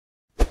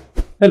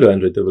Hello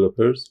Android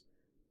developers.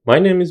 My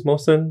name is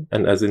Mohsen,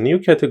 and as a new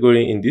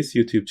category in this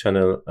YouTube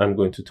channel, I'm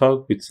going to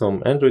talk with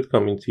some Android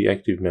community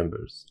active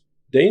members.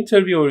 The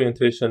interview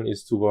orientation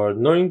is toward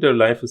knowing their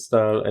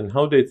lifestyle and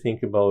how they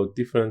think about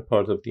different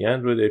parts of the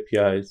Android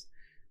APIs,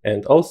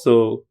 and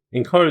also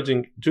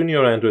encouraging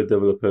junior Android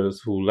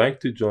developers who like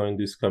to join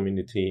this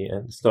community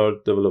and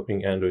start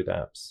developing Android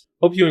apps.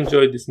 Hope you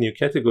enjoyed this new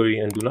category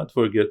and do not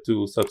forget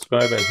to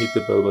subscribe and hit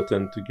the bell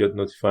button to get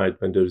notified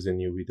when there is a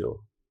new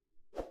video.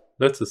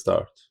 Let's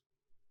start.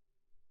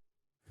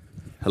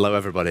 Hello,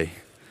 everybody.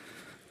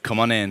 Come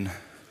on in,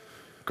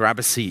 grab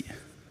a seat,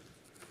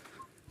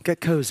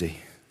 get cozy,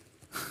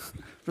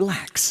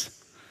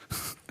 relax.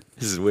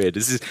 This is weird.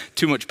 This is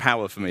too much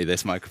power for me,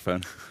 this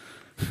microphone.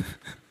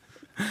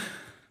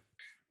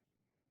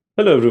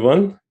 Hello,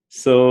 everyone.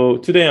 So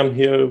today I'm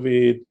here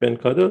with Ben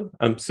Kadel.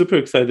 I'm super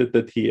excited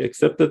that he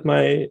accepted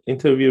my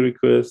interview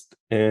request,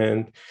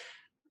 and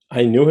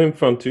I knew him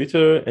from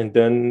Twitter, and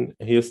then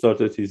he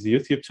started his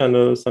YouTube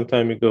channel some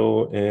time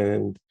ago,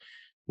 and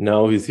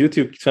now his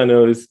YouTube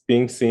channel is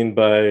being seen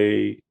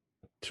by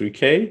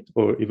 3K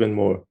or even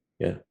more.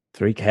 Yeah.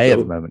 3K at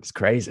the moment. It's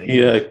crazy.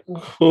 Yeah,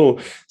 cool.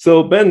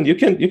 So Ben, you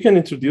can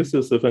introduce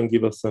yourself and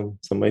give us some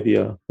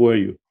idea. Who are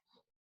you?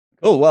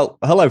 Oh, well,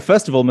 hello.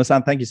 First of all,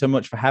 Masan, thank you so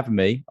much for having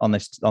me on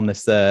this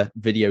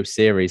video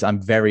series. I'm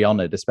very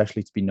honored,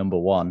 especially to be number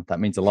one. That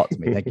means a lot to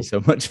me. Thank you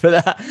so much for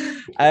that.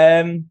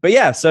 But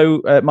yeah,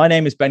 so my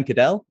name is Ben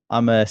Kadel.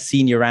 I'm a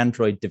senior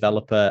Android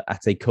developer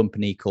at a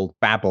company called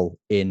Babel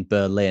in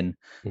Berlin.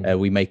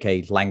 We make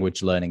a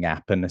language learning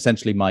app, and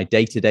essentially my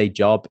day-to-day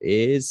job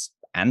is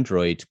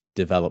Android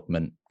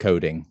development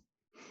coding.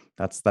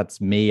 That's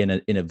me in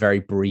a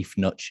very brief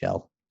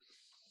nutshell.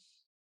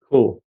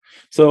 Cool.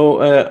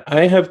 So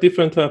I have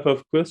different type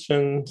of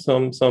questions,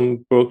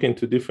 some broke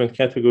into different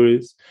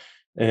categories,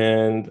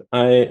 and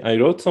I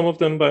wrote some of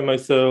them by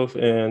myself,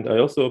 and I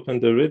also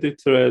opened a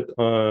Reddit thread,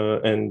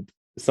 and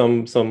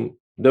some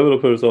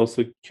developers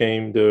also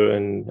came there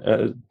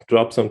and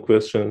dropped some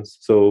questions.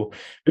 So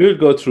we will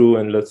go through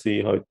and let's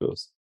see how it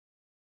goes.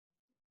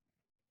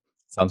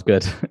 Sounds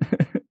good.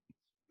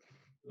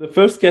 The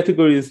first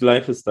category is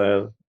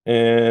lifestyle,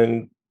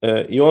 and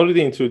you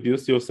already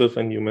introduced yourself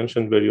and you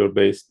mentioned where you're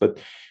based, but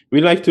we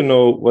like to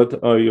know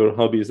what are your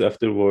hobbies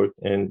after work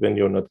and when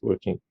you're not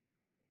working.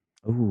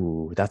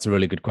 Ooh, that's a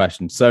really good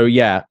question. So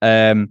yeah,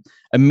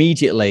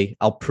 immediately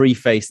I'll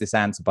preface this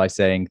answer by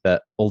saying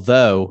that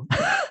although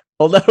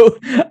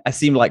I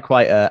seem like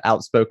quite an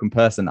outspoken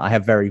person, I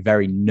have very,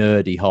 very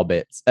nerdy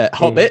hobbies.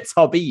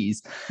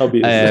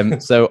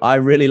 So I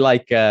really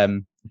like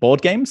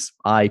board games.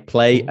 I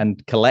play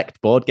and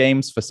collect board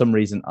games. For some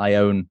reason, I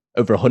own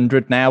over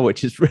 100 now,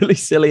 which is really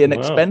silly and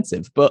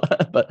expensive,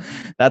 but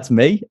that's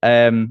me.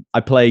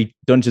 I play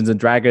Dungeons and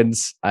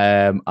Dragons.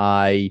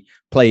 I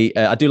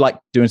do like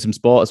doing some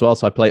sport as well.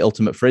 So I play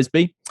Ultimate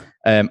Frisbee,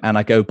 and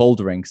I go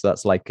bouldering. So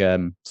that's like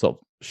sort of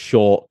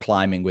short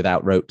climbing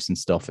without ropes and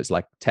stuff. It's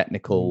like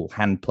technical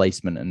hand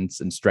placement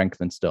and strength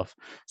and stuff.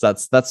 So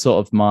that's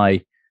sort of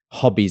my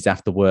hobbies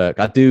after work.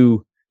 I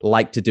do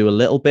like to do a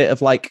little bit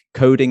of like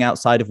coding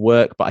outside of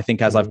work, but I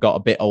think as I've got a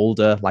bit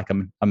older, like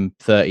I'm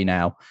 30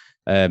 now,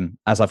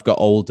 as I've got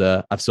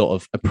older, I've sort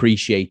of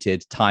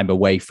appreciated time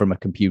away from a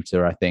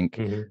computer, I think.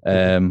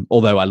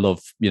 Although I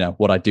love,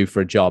 what I do for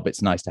a job,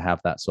 it's nice to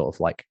have that sort of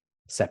like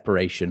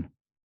separation.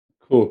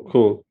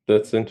 Cool.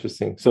 That's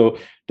interesting. So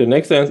the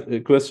next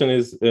question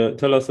is,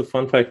 tell us a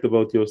fun fact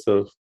about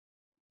yourself.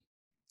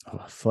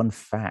 Oh, a fun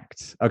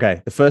fact.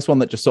 Okay. The first one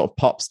that just sort of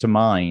pops to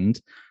mind.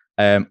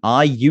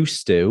 I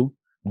used to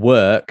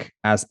work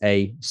as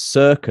a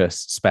circus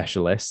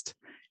specialist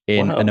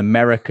in an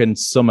American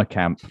summer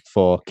camp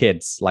for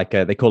kids. Like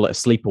they call it a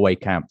sleepaway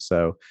camp.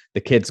 So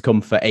the kids come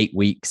for 8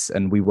 weeks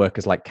and we work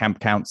as like camp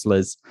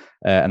counselors.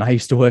 And I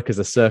used to work as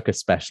a circus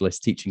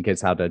specialist, teaching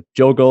kids how to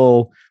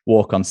juggle,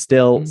 walk on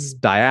stilts,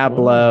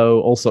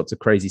 Diablo, all sorts of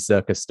crazy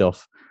circus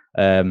stuff.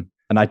 And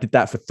I did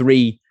that for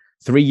three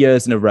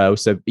years in a row.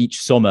 So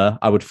each summer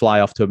I would fly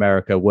off to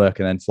America, work,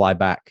 and then fly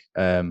back.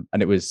 And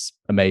it was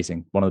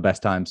amazing. One of the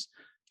best times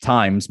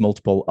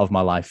multiple of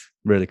my life.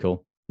 Really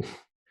cool.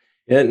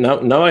 Yeah,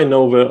 now I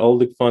know where all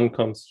the fun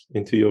comes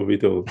into your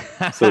video.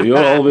 So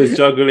you're always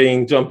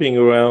juggling, jumping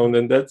around,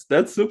 and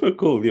that's super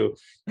cool.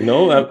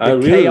 I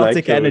really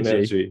like your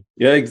energy.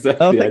 Yeah,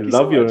 exactly. I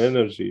love your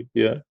energy.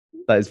 Yeah,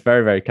 that is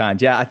very, very kind.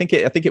 Yeah, I think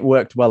it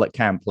worked well at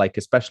camp. Like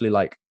especially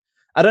like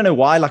I don't know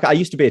why. Like I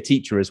used to be a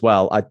teacher as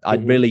well. I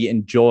really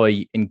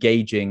enjoy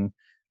engaging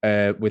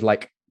with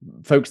like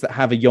folks that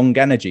have a young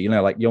energy,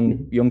 like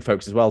young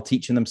folks as well,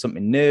 teaching them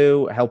something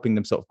new, helping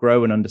them sort of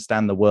grow and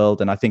understand the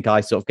world. And I think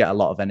I sort of get a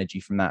lot of energy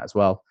from that as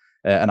well.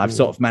 And I've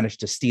sort of managed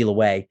to steal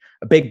away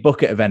a big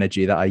bucket of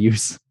energy that I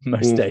use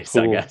most days,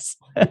 cool. I guess.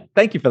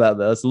 Thank you for that,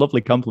 though. That's a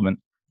lovely compliment.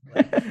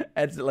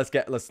 Ed, let's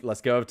go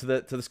over to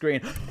the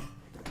screen.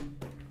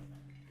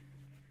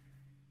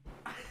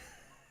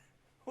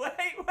 Wait,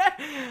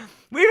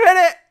 we hit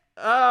it.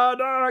 Oh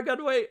no, I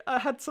gotta wait. I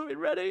had something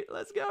ready.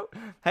 Let's go.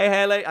 Hey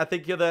Haley, I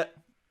think you're the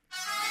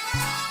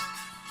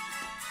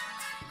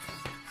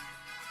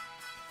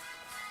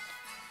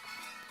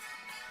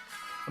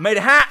I made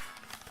a hat.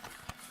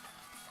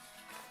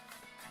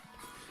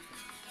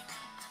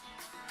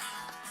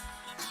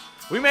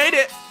 We made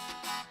it.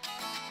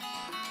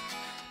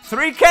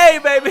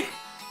 3K, baby.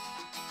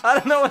 I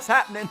don't know what's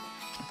happening.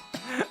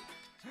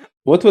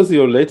 What was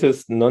your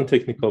latest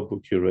non-technical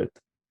book you read?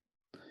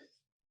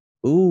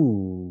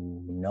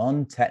 Ooh,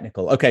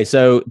 non-technical. Okay,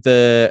 so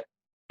the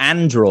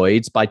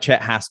Androids by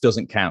Chet Haas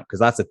doesn't count because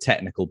that's a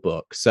technical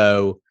book.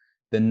 So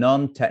the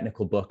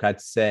non-technical book,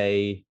 I'd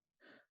say,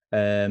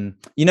 Barack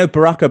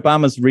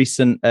Obama's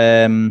recent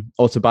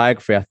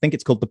autobiography. I think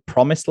it's called The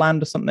Promised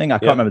Land or something. I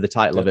can't remember the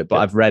title of it, but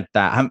I've read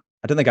that.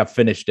 I don't think I've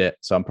finished it,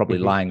 so I'm probably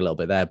lying a little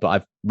bit there. But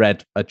I've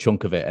read a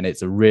chunk of it, and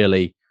it's a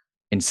really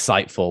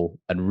insightful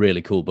and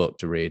really cool book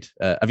to read.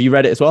 Have you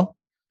read it as well?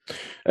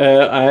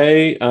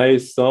 I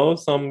saw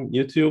some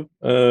YouTube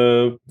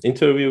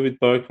interview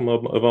with Barack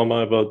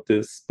Obama about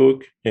this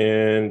book,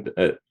 and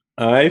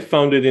I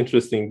found it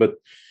interesting. But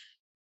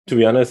to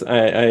be honest,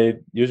 I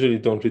usually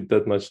don't read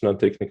that much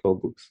non-technical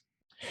books.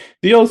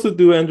 Do you also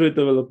do Android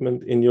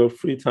development in your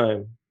free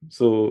time?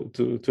 So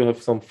to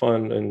have some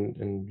fun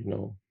and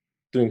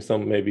doing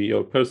some maybe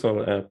your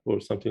personal app or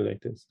something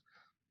like this?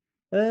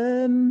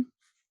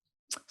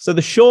 So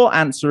the short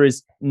answer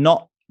is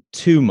not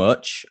too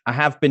much. I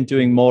have been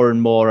doing more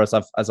and more as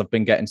I've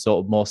been getting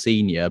sort of more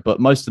senior, but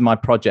most of my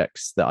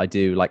projects that I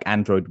do, like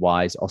Android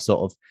wise, are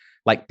sort of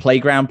like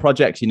playground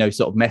projects,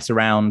 sort of mess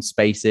around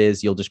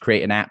spaces. You'll just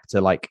create an app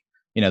to like,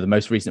 the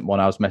most recent one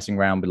I was messing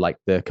around with like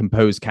the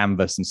compose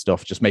canvas and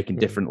stuff, just making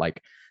different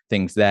like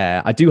things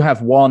there. I do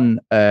have one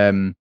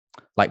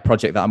like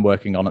project that I'm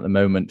working on at the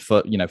moment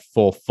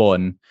for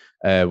fun,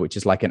 which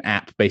is like an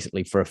app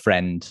basically for a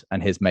friend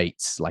and his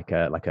mates.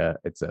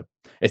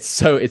 It's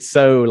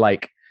so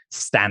like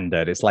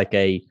standard. It's like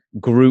a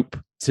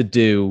group to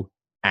do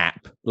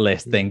app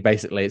list thing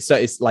basically.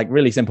 It's like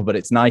really simple, but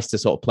it's nice to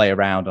sort of play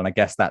around, and I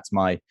guess that's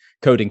my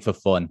coding for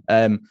fun.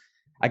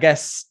 I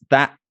guess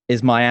that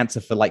is my answer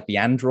for like the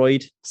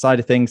Android side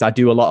of things. I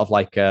do a lot of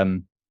like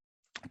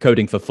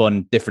coding for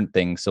fun, different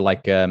things. So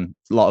like a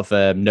lot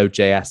of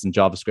Node.js and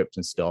JavaScript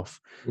and stuff,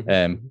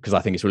 because I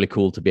think it's really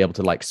cool to be able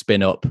to like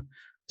spin up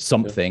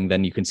something,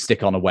 then you can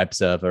stick on a web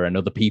server and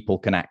other people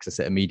can access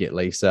it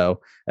immediately.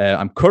 So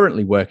I'm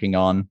currently working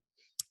on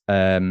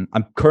one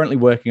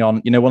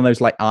of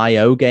those like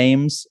IO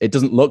games. It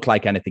doesn't look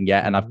like anything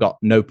yet, and I've got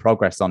no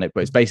progress on it,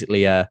 but it's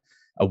basically a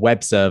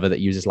web server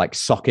that uses like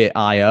socket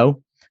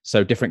IO.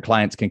 So different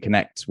clients can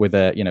connect with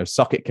a,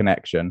 socket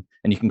connection,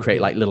 and you can create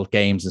like little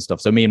games and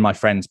stuff. So me and my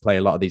friends play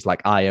a lot of these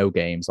like IO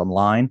games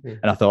online.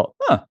 And I thought,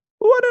 well,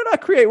 why don't I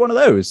create one of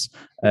those?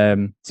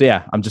 So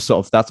yeah, I'm just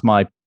sort of, that's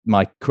my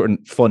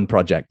current fun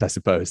project, I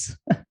suppose.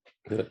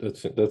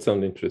 That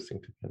sounds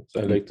interesting. I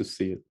like to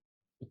see it.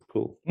 It's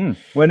cool.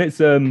 When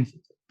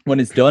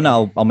it's done,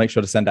 I'll make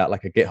sure to send out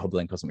like a GitHub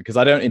link or something, because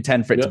I don't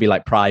intend for it to be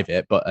like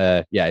private, but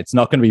it's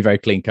not going to be very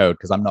clean code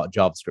because I'm not a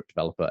JavaScript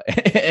developer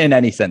in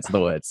any sense of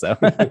the word. So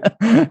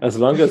as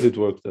long as it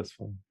works, that's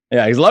fine.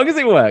 Yeah, as long as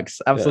it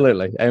works.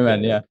 Absolutely. Yeah.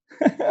 Amen. Yeah.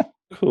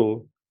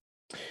 Cool.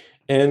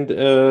 And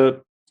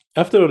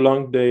after a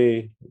long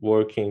day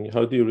working,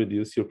 how do you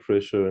reduce your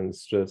pressure and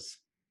stress?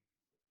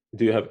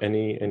 Do you have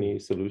any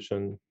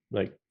solution,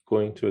 like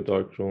going to a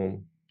dark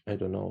room? I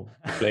don't know,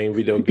 playing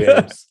video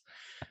games.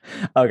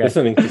 Okay.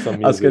 Listening to some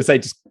music. I was going to say,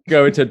 just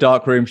go into a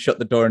dark room, shut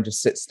the door, and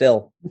just sit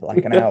still for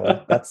like an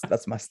hour.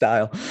 That's my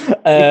style.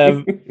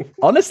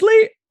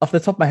 Honestly, off the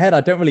top of my head, I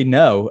don't really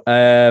know.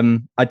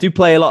 I do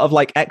play a lot of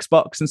like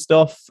Xbox and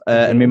stuff,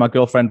 and me and my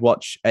girlfriend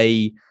watch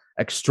a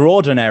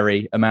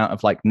extraordinary amount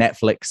of like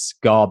Netflix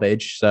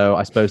garbage. So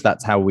I suppose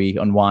that's how we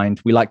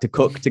unwind. We like to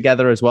cook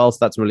together as well, so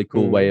that's a really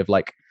cool way of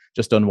like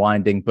just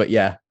unwinding. But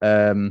yeah,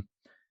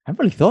 I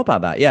haven't really thought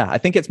about that. Yeah, I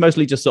think it's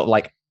mostly just sort of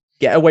like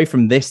get away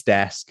from this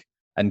desk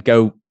and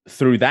go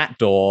through that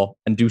door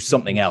and do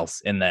something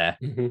else in there.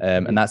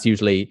 And that's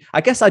usually,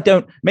 I guess I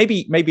don't,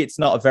 maybe it's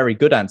not a very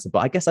good answer, but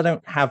I guess I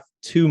don't have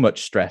too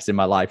much stress in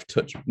my life.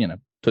 Touch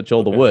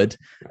all the wood.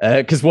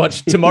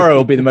 Because tomorrow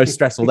will be the most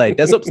stressful day.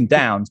 There's ups and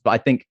downs, but I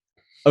think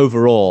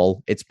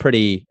overall it's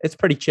pretty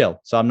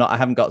chill. So I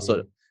haven't got sort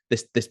of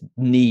this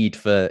need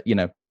for,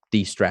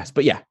 de-stress,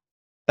 but yeah,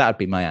 that would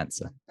be my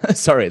answer.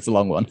 Sorry, it's a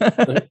long one.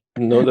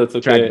 No, that's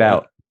okay. Dragged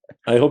out.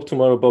 I hope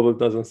tomorrow Bubble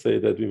doesn't say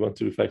that we want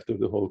to refactor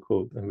the whole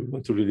code and we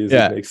want to release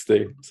it next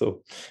day.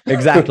 So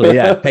exactly,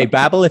 yeah. Hey,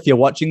 Babel, if you're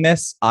watching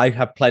this, I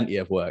have plenty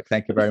of work.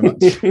 Thank you very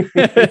much.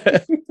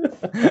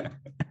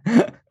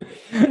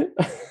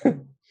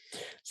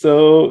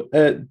 So,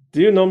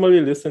 do you normally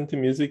listen to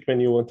music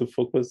when you want to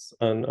focus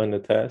on a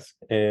task?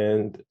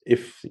 And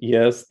if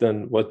yes,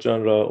 then what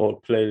genre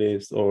or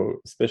playlist or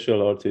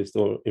special artist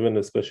or even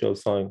a special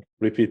song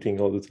repeating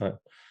all the time?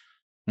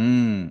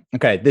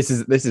 Okay, this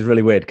is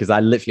really weird because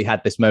I literally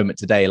had this moment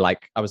today.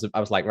 Like I was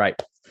like, right,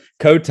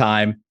 code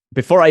time.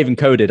 Before I even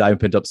coded, I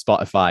opened up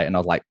Spotify and I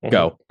was like,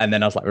 go. And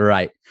then I was like,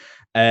 right.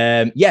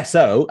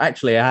 So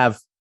actually I have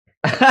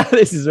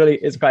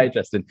it's quite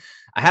interesting.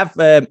 I have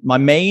my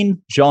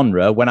main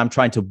genre when I'm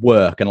trying to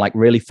work and like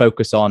really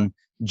focus on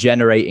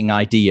generating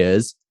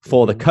ideas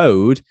for the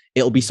code,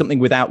 it'll be something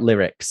without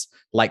lyrics.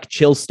 Like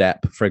Chill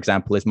Step, for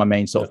example, is my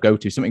main sort of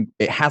go-to. Something,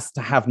 it has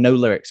to have no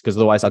lyrics because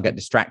otherwise I'll get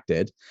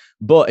distracted.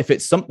 But if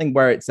it's something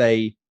where it's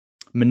a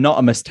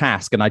monotonous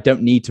task and I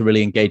don't need to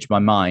really engage my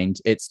mind,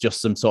 it's just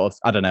some sort of,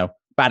 I don't know,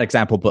 bad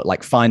example, but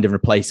like find and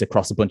replace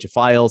across a bunch of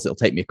files. It'll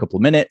take me a couple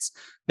of minutes.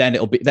 Then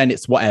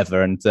it's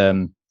whatever. And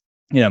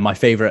my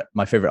favorite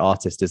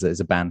artist is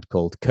a band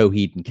called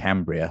Coheed and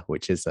Cambria,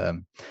 which is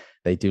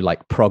they do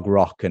like prog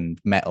rock and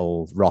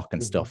metal rock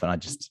and stuff.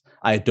 And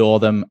I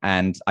adore them,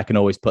 and I can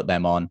always put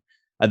them on.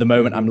 At the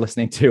moment, I'm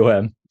listening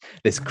to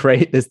this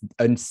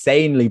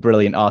insanely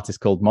brilliant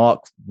artist called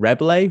Mark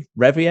Revier.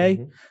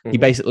 He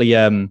basically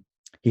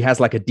he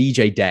has like a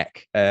DJ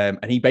deck, and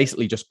he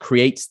basically just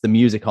creates the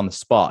music on the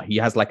spot. He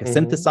has like a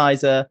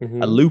synthesizer,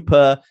 a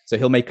looper, so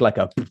he'll make like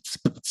a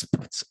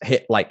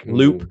hit like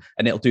loop,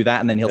 and it'll do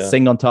that, and then he'll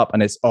sing on top,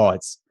 and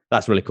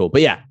that's really cool.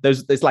 But yeah,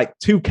 there's like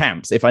two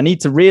camps. If I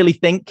need to really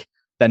think,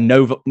 then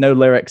no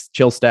lyrics,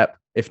 Chill Step.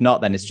 If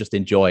not, then it's just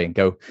enjoy and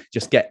go,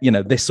 just get,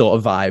 this sort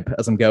of vibe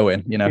as I'm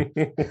going,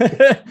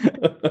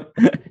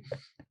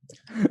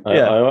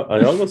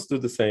 I almost do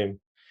the same.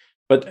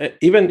 But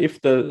even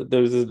if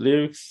there's a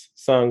lyrics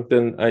song,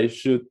 then I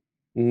should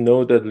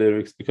know that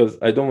lyrics, because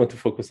I don't want to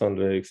focus on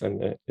lyrics,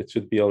 and it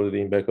should be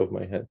already in back of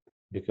my head.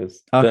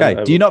 Because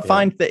do you not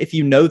find that if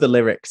you know the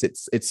lyrics,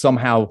 it's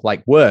somehow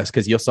like worse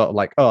because you're sort of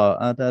like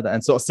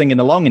and sort of singing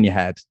along in your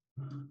head?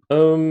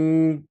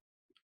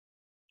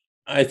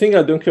 I think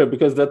I don't care,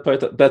 because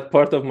that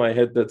part of my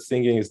head that's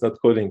singing is not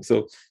coding,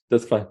 so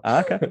that's fine.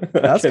 Okay,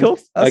 that's cool.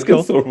 I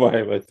can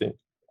survive, I think.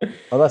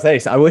 Well, that's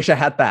ace. I wish I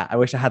had that. I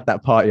wish I had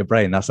that part of your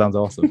brain. That sounds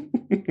awesome.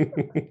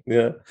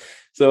 Yeah.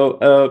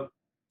 So,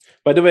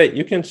 by the way,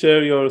 you can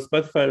share your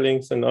Spotify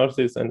links and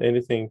artists and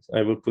anything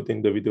I will put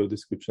in the video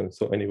description,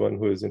 so anyone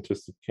who is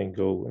interested can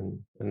go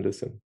and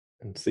listen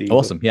and see.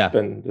 Awesome. Yeah.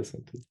 Ben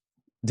listen to.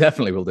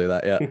 Definitely will do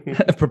that. Yeah.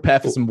 Prepare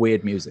for some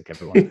weird music,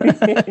 everyone.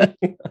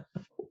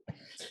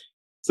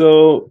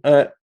 So,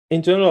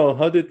 in general,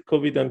 how did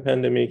COVID and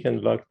pandemic and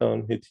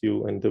lockdown hit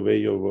you and the way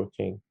you're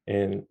working?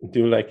 And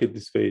do you like it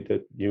this way,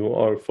 that you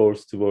are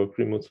forced to work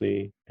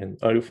remotely? And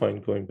are you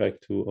fine going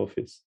back to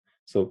office?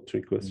 So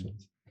 3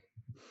 questions.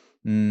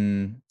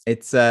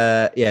 It's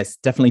it's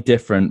definitely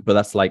different, but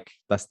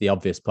that's the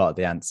obvious part of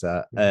the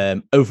answer.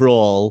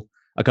 Overall,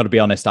 I got to be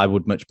honest, I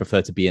would much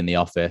prefer to be in the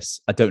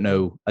office. I don't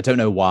know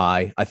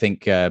why. I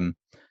think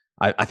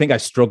I think I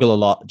struggle a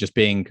lot just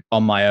being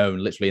on my own,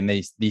 literally in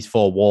these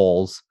 4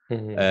 walls.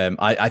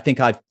 I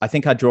think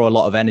I draw a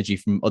lot of energy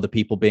from other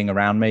people being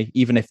around me.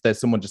 Even if there's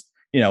someone just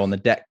on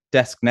the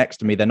desk next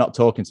to me, they're not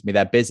talking to me,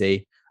 they're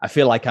busy. I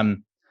feel like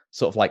I'm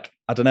sort of like,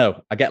 I don't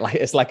know. I get like,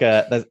 it's like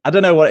I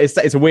don't know what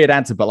it's a weird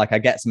answer, but like I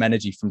get some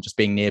energy from just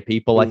being near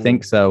people. I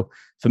think so.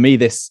 For me,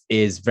 this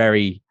is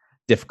very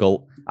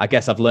difficult. I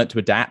guess I've learned to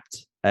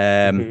adapt.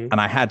 And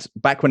I had,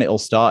 back when it all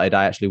started,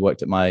 I actually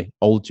worked at my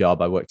old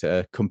job. I worked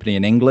at a company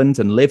in England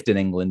and lived in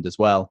England as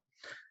well.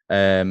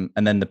 And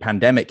then the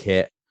pandemic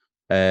hit,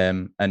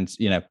 and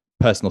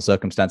personal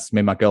circumstances.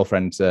 Me and my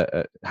girlfriend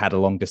had a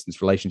long distance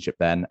relationship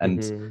then.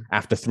 And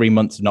after 3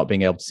 months of not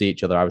being able to see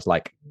each other, I was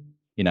like,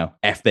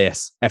 F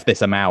this,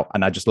 I'm out.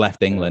 And I just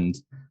left England,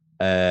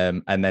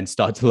 and then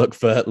started to look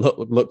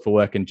for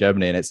work in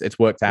Germany. And it's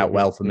worked out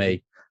well for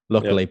me,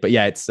 luckily. But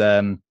yeah,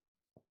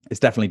 it's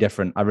definitely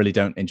different. I really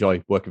don't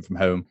enjoy working from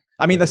home.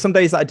 I mean, there's some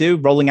days that I do,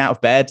 rolling out of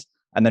bed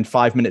and then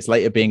 5 minutes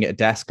later being at a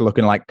desk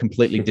looking like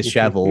completely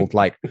disheveled,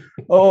 like,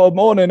 oh,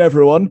 morning,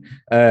 everyone.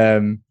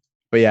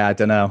 But yeah, I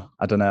don't know.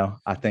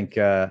 I think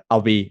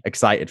I'll be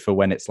excited for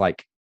when it's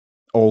like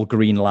all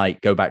green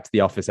light, go back to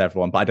the office,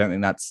 everyone. But I don't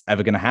think that's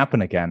ever going to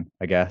happen again,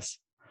 I guess.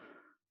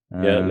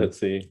 Let's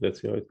see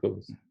how it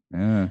goes.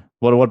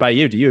 What about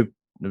you? Do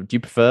you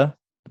prefer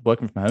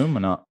working from home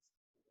or not?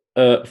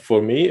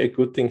 For me, a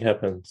good thing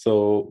happened.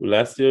 So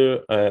last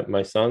year,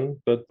 my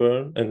son got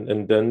burned,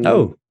 and then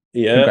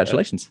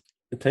congratulations.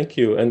 Thank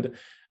you.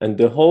 And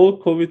the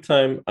whole COVID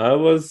time, I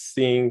was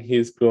seeing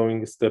he's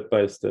growing step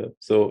by step.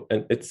 So,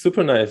 and it's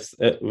super nice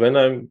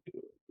when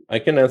I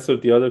can answer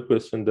the other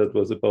question that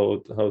was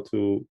about how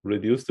to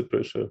reduce the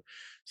pressure.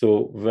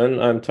 So when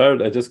I'm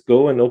tired, I just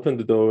go and open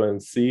the door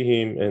and see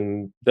him,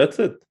 and that's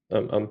it.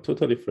 I'm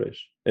totally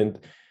fresh. And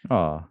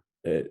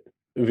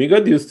we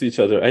got used to each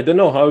other. I don't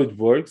know how it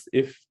works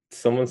if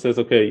someone says,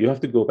 okay, you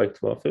have to go back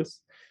to office.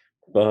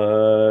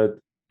 But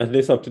at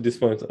least up to this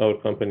point, our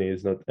company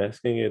is not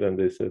asking it. And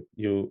they said,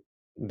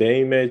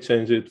 they may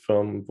change it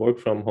from work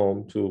from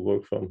home to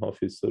work from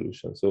office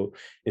solution. So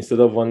instead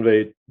of one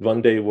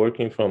day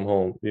working from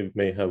home, we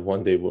may have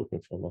 1 day working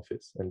from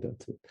office, and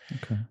that's it.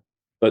 Okay.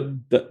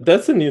 But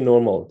that's a new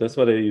normal. That's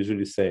what I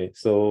usually say.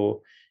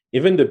 So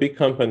even the big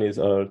companies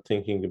are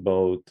thinking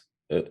about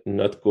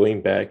not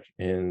going back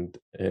and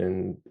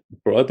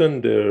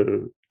broaden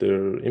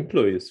their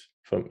employees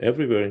from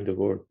everywhere in the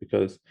world,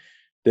 because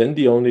then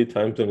the only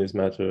time zones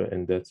matter,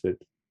 and that's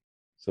it.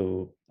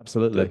 So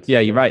absolutely. Yeah,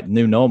 you're right.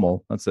 New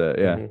normal. That's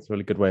it's a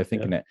really good way of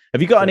thinking it.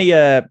 Have you got any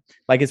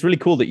like, it's really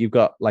cool that you've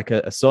got like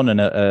a son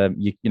and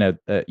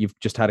you've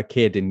just had a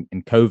kid in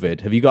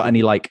COVID. Have you got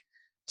any like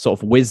sort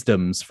of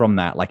wisdoms from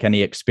that, like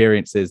any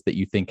experiences that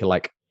you think are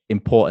like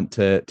important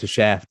to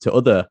share to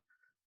other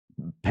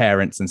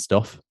parents and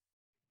stuff?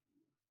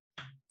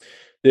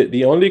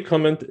 The only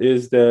comment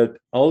is that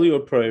all your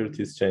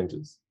priorities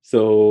changes.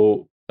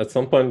 So at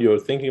some point you're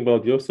thinking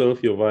about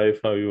yourself, your wife,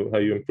 how you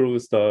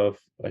improve stuff.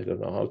 I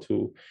don't know, how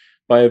to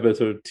buy a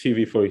better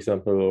TV, for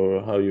example,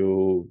 or how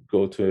you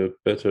go to a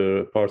better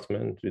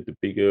apartment with a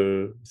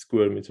bigger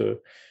square meter.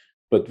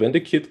 But when the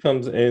kid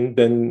comes in,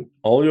 then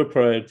all your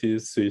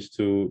priorities switch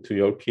to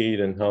your kid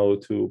and how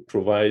to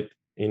provide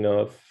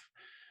enough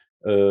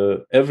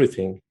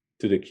everything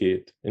to the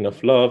kid,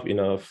 enough love,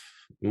 enough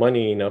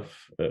money,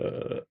 enough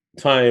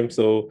time.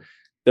 So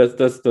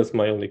that's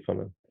my only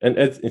comment, and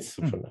it's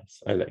super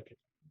nice. I like it.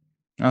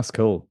 That's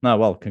cool. No,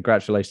 well,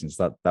 congratulations.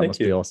 That must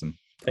be awesome.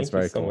 That's Thank you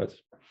very so cool. much.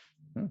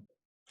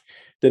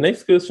 The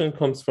next question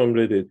comes from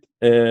Reddit.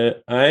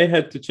 I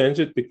had to change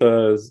it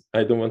because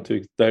I don't want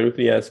to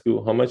directly ask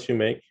you how much you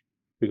make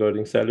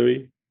regarding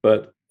salary,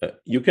 but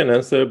you can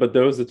answer. But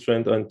there was a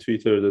trend on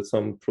Twitter that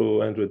some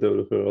pro Android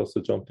developer also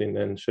jumped in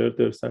and shared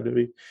their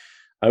salary.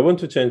 I want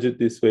to change it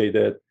this way: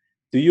 that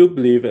do you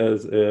believe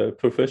as a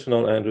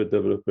professional Android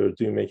developer,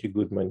 do you make a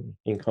good money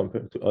in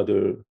compared to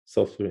other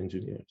software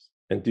engineers?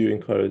 And do you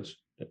encourage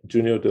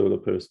junior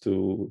developers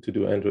to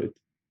do Android?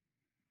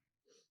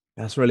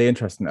 That's really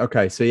interesting.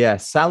 Okay, so yeah,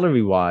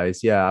 salary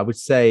wise, yeah, I would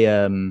say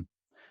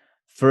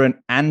for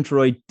an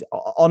Android,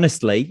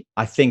 honestly,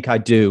 I think I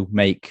do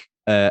make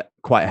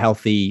quite a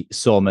healthy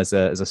sum as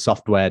a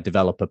software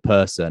developer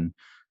person.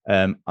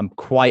 I'm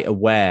quite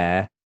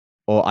aware,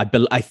 or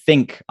I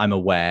think I'm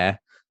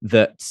aware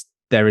that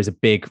there is a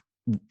big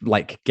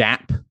like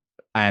gap,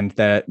 and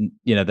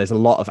there's a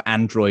lot of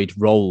Android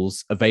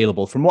roles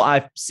available. From what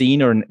I've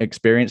seen or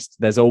experienced,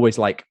 there's always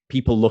like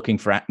people looking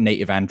for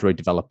native Android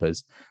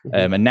developers.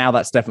 And now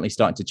that's definitely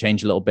starting to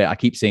change a little bit. I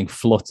keep seeing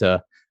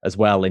Flutter as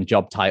well in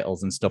job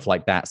titles and stuff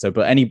like that. So,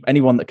 but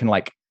anyone that can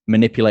like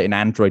manipulate an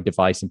Android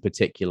device in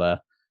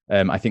particular,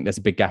 I think there's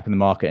a big gap in the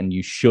market, and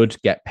you should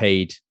get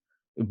paid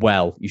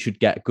well. You should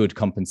get good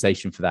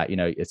compensation for that.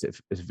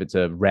 If it's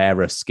a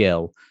rarer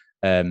skill.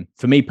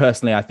 For me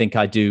personally, I think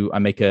I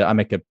make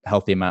a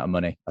healthy amount of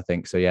money, I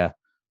think. So yeah.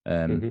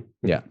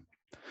 Yeah.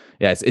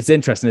 It's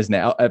interesting, isn't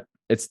it?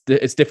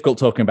 It's difficult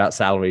talking about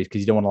salaries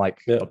because you don't want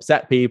to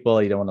upset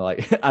people. You don't want to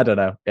like, I don't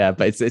know. Yeah.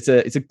 But it's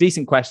a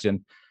decent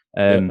question.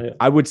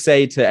 I would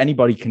say to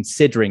anybody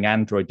considering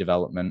Android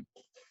development,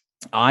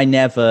 I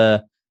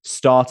never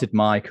started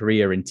my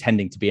career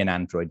intending to be an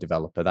Android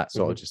developer. That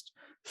sort of just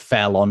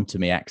fell onto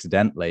me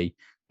accidentally.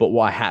 But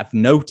what I have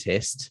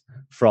noticed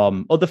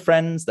from other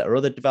friends that are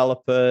other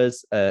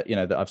developers,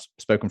 that I've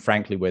spoken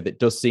frankly with, it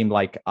does seem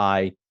like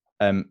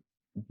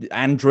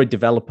Android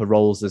developer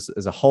roles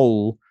as a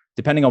whole,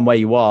 depending on where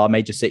you are,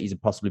 major cities are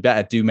possibly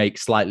better, do make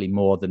slightly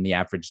more than the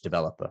average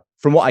developer.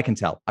 From what I can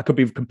tell, I could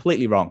be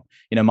completely wrong.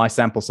 My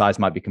sample size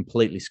might be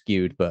completely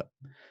skewed, but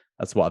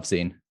that's what I've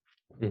seen.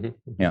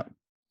 Yeah.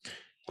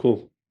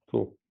 Cool.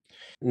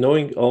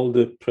 Knowing all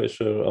the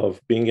pressure of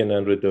being an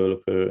Android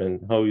developer and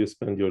how you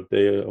spend your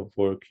day of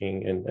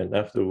working and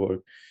after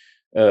work,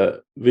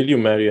 will you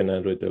marry an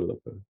Android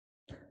developer?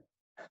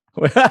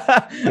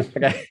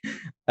 Okay.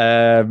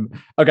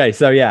 Okay.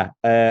 So yeah,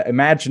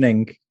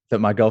 imagining that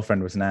my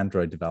girlfriend was an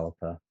Android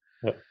developer.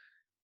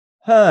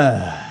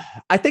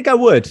 I think I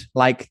would.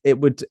 Like it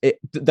would.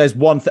 There's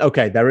one.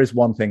 Okay, there is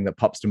one thing that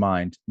pops to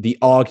mind. The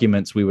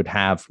arguments we would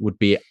have would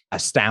be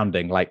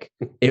astounding. Like,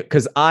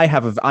 because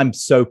I'm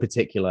so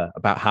particular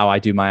about how I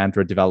do my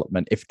Android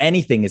development. If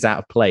anything is out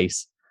of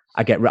place,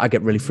 I get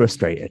really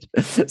frustrated.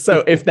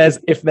 So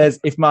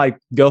if my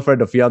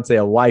girlfriend or fiance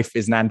or wife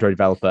is an Android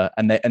developer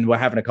and we're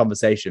having a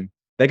conversation,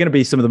 they're going to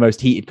be some of the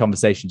most heated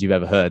conversations you've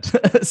ever heard.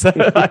 So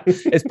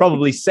it's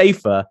probably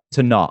safer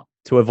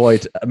to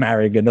avoid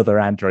marrying another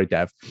Android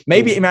dev.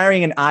 Maybe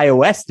marrying an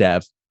iOS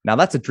dev. Now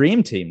that's a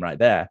dream team right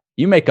there.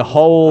 You make a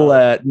whole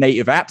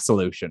native app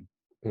solution.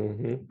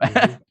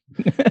 I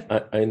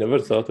never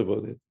thought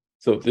about it.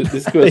 So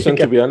this question,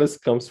 to be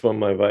honest, comes from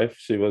my wife.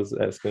 She was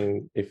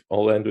asking if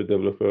all Android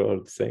developers are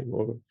the same,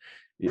 or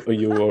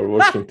you are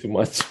working too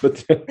much.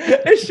 But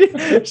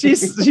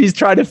she's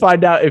trying to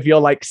find out if you're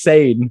like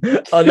sane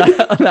on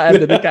that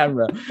end of the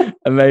camera.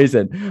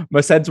 Amazing.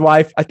 Mohsen's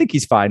wife, I think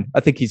he's fine.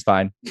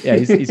 Yeah,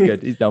 he's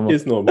good. He's normal.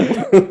 He's normal.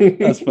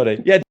 That's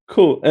funny. Yeah.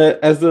 Cool.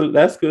 As the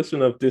last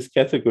question of this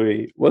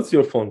category, what's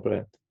your phone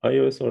brand?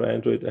 iOS or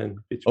Android, and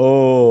which one?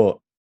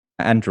 Oh,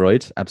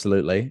 Android,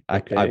 absolutely.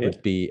 Okay. I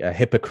would be a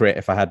hypocrite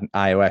if I had an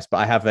iOS, but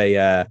I have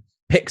a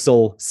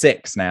Pixel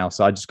 6 now.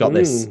 So I just got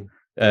this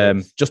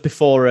just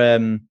before,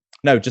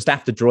 just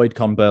after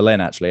DroidCon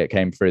Berlin, actually, it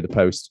came through the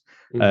post.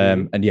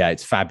 And yeah,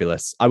 it's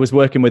fabulous. I was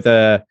working with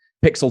a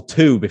Pixel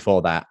 2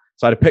 before that.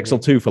 So I had a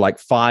Pixel 2 for like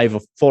 4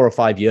 or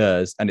 5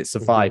 years and it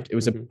survived. It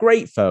was a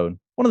great phone.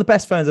 one of the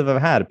best phones I've ever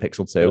had, a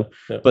Pixel 2.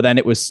 Yeah. But then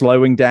it was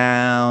slowing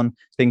down.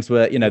 Things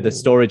were, the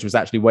storage was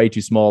actually way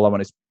too small. I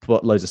wanted to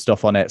put loads of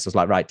stuff on it. So I was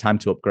like, right, time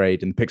to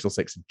upgrade. And the Pixel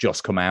 6 had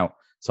just come out.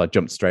 So I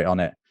jumped straight on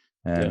it.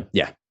 I'm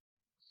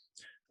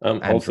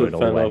also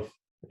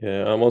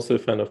a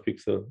fan of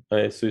Pixel.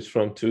 I switched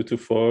from 2 to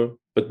 4,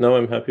 but now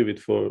I'm happy with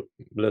 4.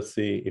 Let's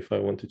see if I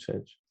want to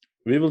change.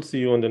 We will see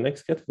you on the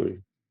next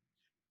category.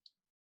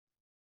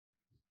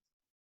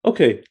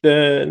 Okay,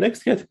 the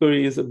next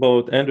category is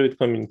about Android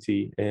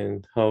community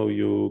and how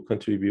you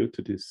contribute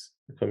to this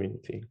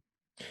community.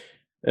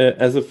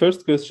 As a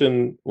first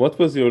question, what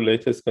was your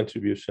latest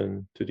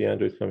contribution to the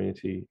Android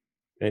community?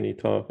 Any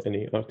talk,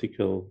 any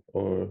article,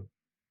 or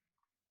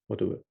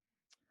whatever?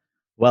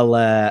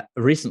 Well,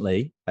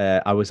 recently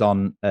I was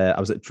at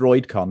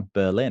DroidCon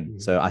Berlin,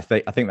 so I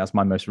think that's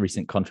my most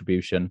recent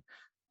contribution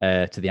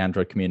to the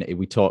Android community.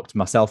 We talked,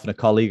 myself and a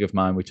colleague of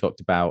mine, we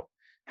talked about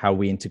how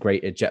we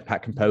integrated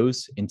Jetpack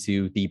Compose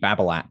into the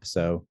Babel app.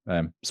 So,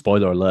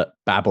 spoiler alert: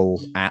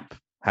 Babel app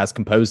has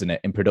Compose in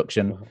it in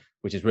production,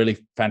 which is really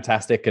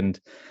fantastic. And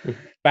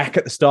back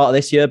at the start of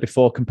this year,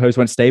 before Compose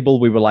went stable,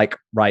 we were like,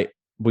 right,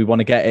 we want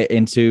to get it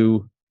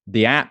into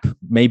the app.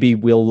 Maybe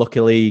we'll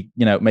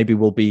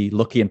be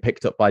lucky and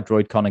picked up by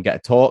DroidCon and get a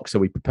talk. So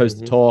we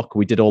proposed the talk,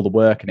 we did all the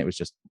work, and it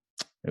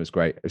was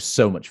great. It was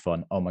so much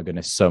fun. Oh my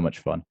goodness, so much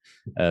fun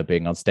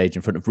being on stage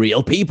in front of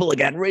real people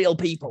again, real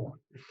people.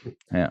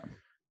 Yeah.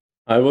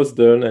 I was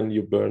there and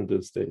you burned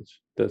the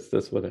stage.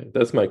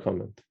 That's my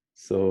comment.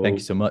 So thank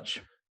you so much.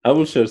 I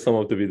will share some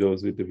of the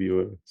videos with the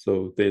viewer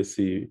so they'll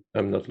see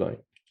I'm not lying.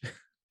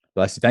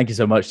 Bless you. Thank you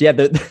so much. Yeah,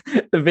 the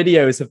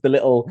videos of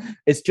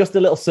it's just a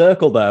little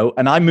circle though,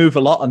 and I move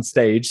a lot on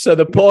stage. So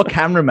the poor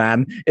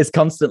cameraman is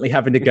constantly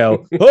having to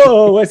go,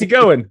 oh, where's he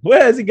going?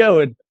 Where's he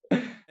going?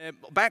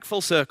 Back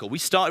full circle, we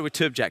started with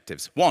 2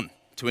 objectives. 1,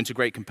 to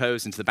integrate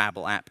Compose into the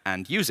Babel app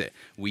and use it.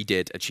 We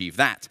did achieve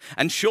that.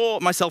 And sure,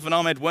 myself and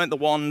Ahmed weren't the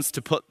ones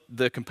to put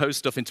the Compose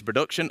stuff into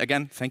production.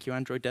 Again, thank you,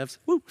 Android devs.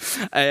 Woo.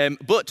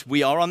 But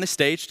we are on this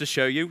stage to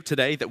show you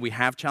today that we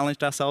have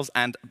challenged ourselves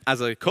and,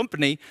 as a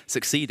company,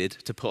 succeeded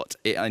to put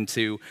it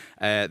into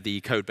the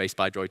code base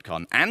by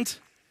DroidCon. And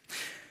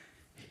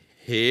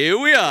here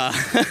we are.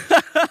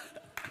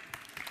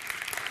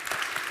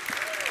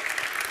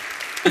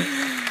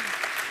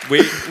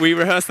 We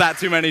rehearsed that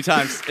too many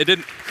times. It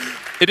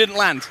didn't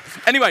land.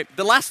 Anyway,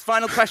 the last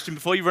final question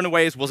before you run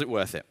away is, was it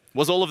worth it?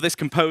 Was all of this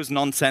Compose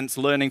nonsense,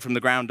 learning from the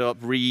ground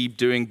up,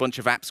 redoing a bunch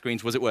of app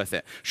screens, was it worth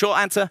it? Short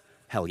answer,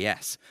 hell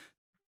yes.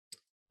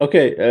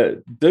 Okay,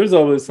 there's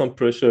always some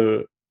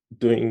pressure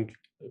doing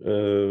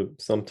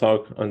some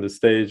talk on the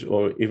stage,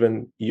 or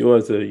even you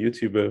as a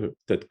YouTuber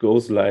that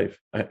goes live.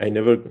 I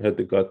never had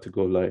the gut to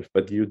go live,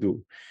 but you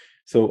do.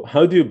 So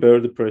how do you bear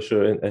the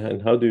pressure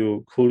and how do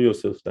you cool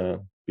yourself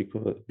down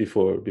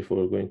before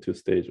going to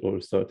stage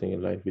or starting a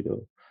live video?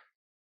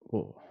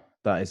 Oh,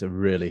 that is a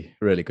really,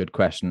 really good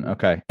question.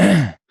 Okay.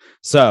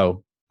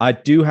 So I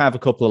do have a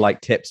couple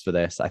of tips for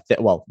this. I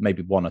think, well,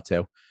 maybe 1 or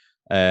 2.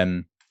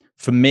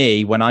 For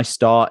me, when I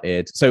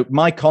started, so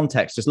my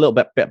context, just a little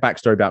bit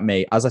backstory about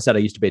me. As I said, I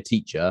used to be a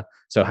teacher.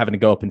 So having to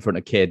go up in front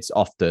of kids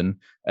often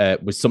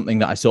was something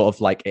that I sort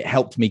of it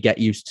helped me get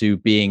used to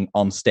being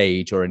on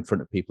stage or in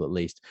front of people at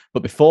least.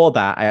 But before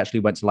that, I actually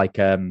went to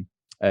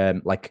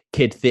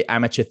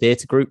amateur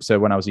theatre group. So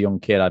when I was a young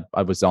kid,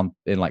 I was in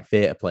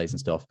theatre plays and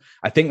stuff.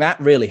 I think that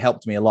really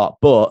helped me a lot.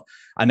 But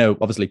I know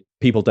obviously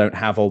people don't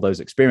have all those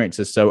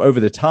experiences. So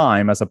over the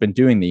time, as I've been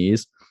doing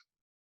these,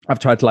 I've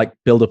tried to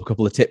build up a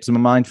couple of tips in my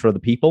mind for other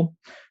people.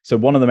 So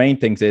one of the main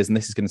things is, and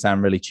this is going to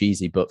sound really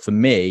cheesy, but for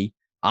me,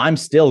 I'm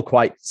still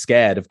quite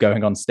scared of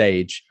going on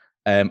stage.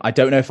 I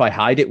don't know if I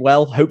hide it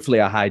well.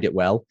 Hopefully I hide it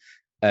well.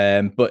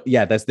 But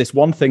yeah, there's this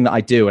one thing that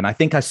I do, and I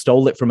think I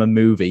stole it from a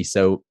movie.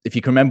 So if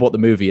you can remember what the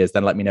movie is,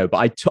 then let me know.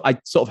 But I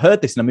sort of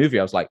heard this in a movie.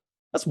 I was like,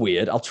 that's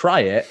weird. I'll try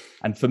it.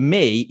 And for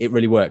me, it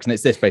really works. And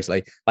it's this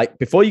basically,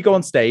 before you go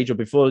on stage or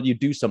before you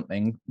do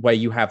something where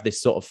you have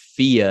this sort of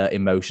fear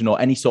emotion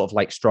or any sort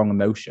of strong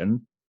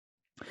emotion,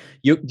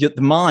 the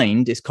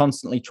mind is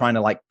constantly trying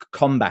to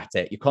combat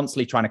it. You're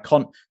constantly trying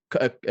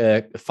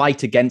to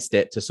fight against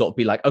it to sort of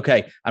be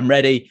okay, I'm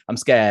ready. I'm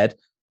scared.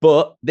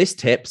 But this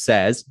tip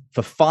says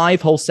for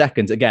 5 whole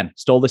seconds, again,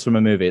 stole this from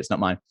a movie. It's not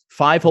mine.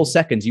 5 whole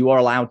seconds, you are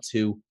allowed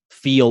to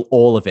feel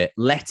all of it.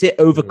 Let it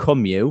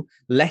overcome you.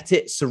 Let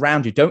it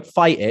surround you. Don't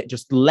fight it.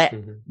 Just let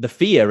the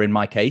fear, in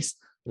my case,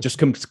 just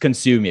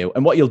consume you.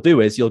 And what you'll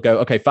do is you'll go,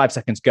 okay, 5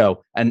 seconds,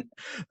 go. And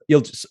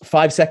you'll just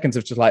 5 seconds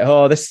of just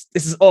oh, this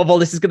is awful.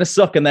 This is going to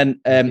suck. And then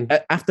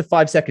after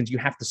 5 seconds, you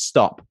have to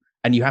stop.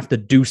 And you have to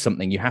do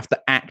something. You have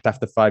to act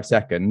after 5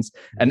 seconds.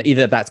 And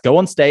either that's go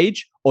on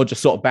stage or just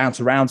sort of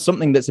bounce around,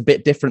 something that's a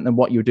bit different than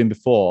what you were doing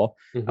before.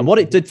 And what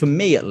it did for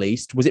me, at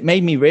least, was it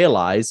made me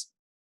realize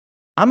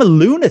I'm a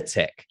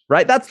lunatic,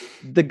 right? That's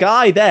the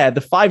guy there, the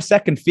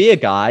 5-second fear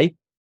guy.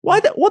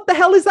 What the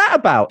hell is that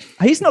about?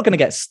 He's not going to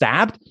get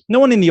stabbed. No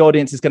one in the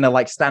audience is going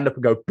to stand up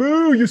and go,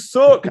 boo, you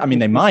suck. I mean,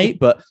 they might,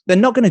 but they're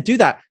not going to do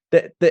that.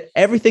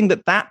 Everything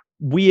that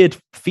weird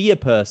fear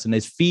person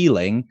is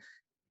feeling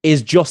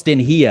is just in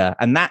here.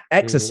 And that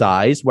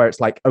exercise where it's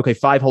like, okay,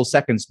 5 whole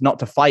seconds, not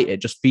to fight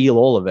it, just feel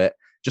all of it,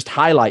 just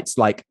highlights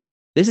like,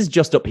 this is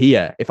just up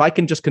here. If I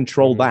can just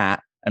control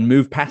that and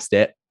move past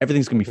it,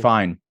 everything's going to be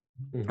fine.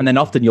 And then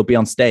often you'll be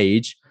on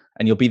stage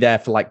and you'll be there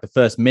for like the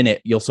first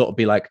minute. You'll sort of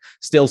be like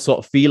still sort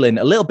of feeling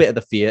a little bit of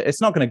the fear. It's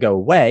not going to go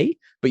away,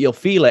 but you'll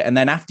feel it. And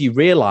then after you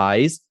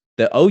realize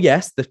that, oh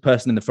yes, this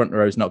person in the front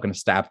row is not going to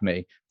stab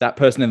me, that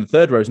person in the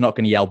third row is not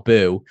going to yell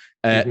boo,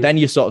 then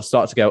you sort of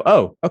start to go,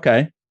 oh,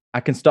 okay, I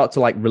can start to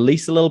like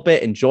release a little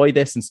bit, enjoy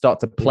this, and start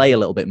to play a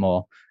little bit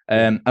more.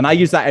 And I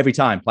use that every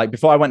time. Like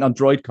before I went on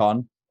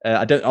DroidCon,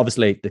 I don't,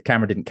 obviously the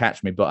camera didn't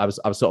catch me, but I was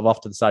sort of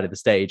off to the side of the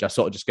stage. I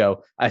sort of just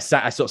go, I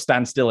sort of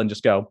stand still and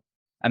just go.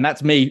 And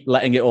that's me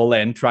letting it all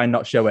in, try and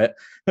not show it,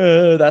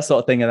 that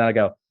sort of thing. And then I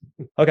go,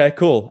 okay,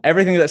 cool.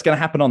 Everything that's going to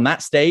happen on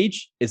that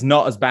stage is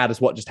not as bad as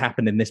what just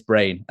happened in this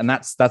brain. And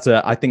that's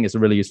I think it's a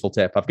really useful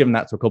tip. I've given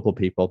that to a couple of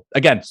people.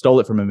 Again, stole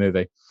it from a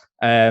movie.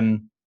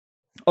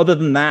 Other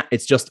than that,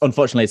 it's just,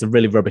 unfortunately, it's a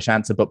really rubbish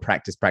answer, but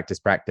practice, practice,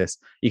 practice.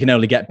 You can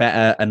only get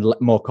better and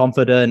more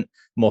confident,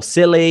 more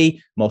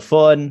silly, more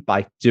fun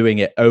by doing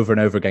it over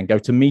and over again. Go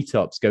to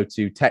meetups, go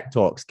to tech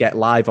talks, get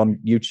live on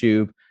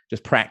YouTube,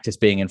 just practice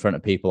being in front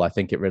of people. I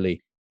think it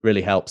really,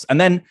 really helps.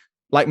 And then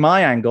like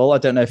my angle, I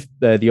don't know if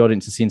the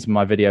audience has seen some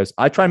of my videos.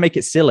 I try and make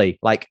it silly.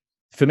 Like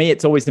for me,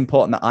 it's always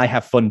important that I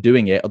have fun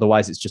doing it.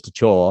 Otherwise it's just a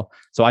chore.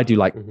 So I do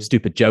like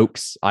stupid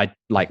jokes. I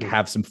like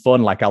have some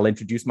fun. Like I'll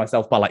introduce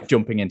myself by like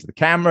jumping into the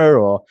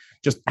camera or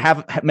just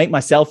make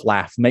myself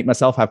laugh, make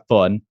myself have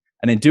fun.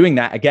 And in doing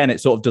that, again,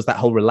 it sort of does that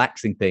whole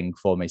relaxing thing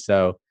for me.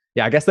 So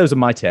yeah, I guess those are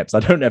my tips.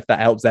 I don't know if that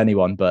helps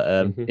anyone,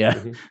 but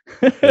yeah.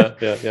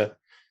 Yeah.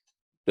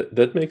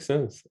 That makes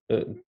sense.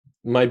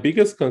 My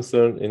biggest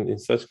concern in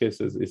such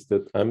cases is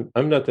that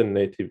I'm not a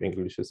native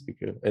English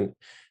speaker, and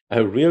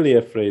I'm really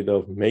afraid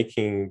of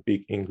making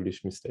big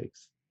English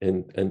mistakes,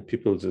 and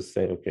people just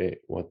say, okay,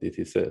 what did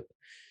he say?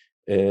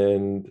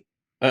 And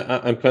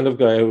I'm kind of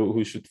guy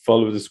who should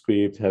follow the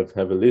script, have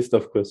a list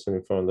of questions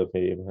in front of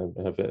me,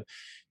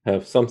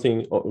 have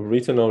something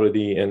written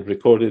already and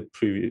recorded,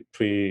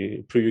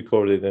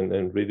 pre-recorded,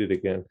 and read it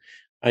again.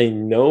 I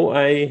know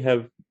I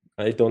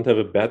don't have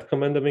a bad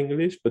command of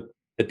English, but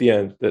at the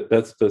end,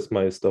 that's just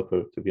my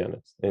stopper, to be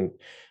honest.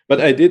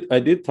 But I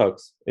did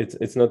talks.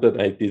 It's not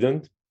that I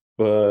didn't,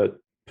 but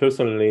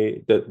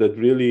personally, that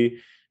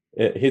really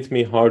hit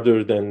me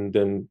harder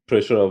than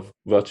pressure of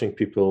watching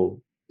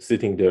people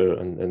sitting there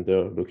and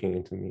they're looking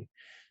into me.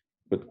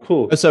 But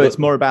cool. So it's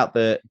more about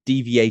the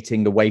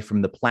deviating away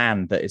from the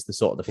plan that is the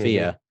sort of the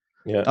fear.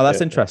 Yeah. Oh,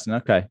 that's interesting.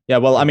 Okay. Yeah.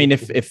 Well, I mean,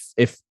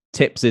 if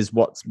tips is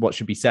what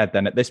should be said,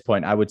 then at this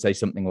point, I would say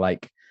something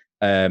like,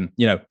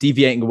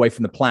 deviating away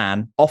from the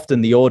plan.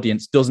 Often the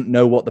audience doesn't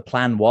know what the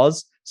plan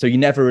was, so you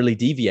never really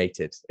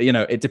deviated.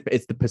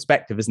 It's the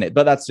perspective, isn't it?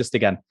 But that's just,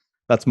 again,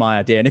 that's my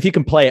idea. And if you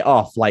can play it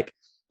off, like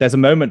there's a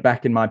moment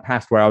back in my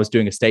past where I was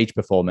doing a stage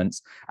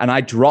performance and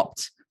I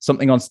dropped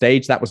something on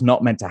stage that was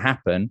not meant to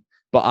happen,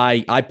 but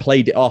I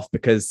played it off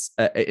because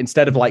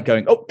instead of like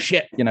going, oh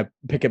shit,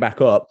 pick it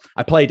back up,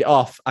 I played it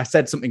off. I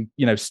said something,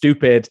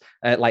 stupid,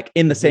 like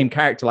in the same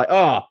character, like,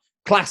 oh,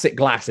 classic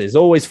glasses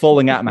always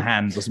falling out of my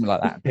hands or something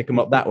like that. Pick them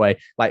up that way,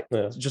 like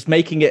just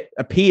making it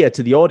appear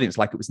to the audience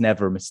like it was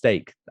never a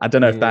mistake. I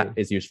don't know if that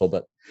is useful,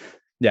 but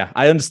yeah,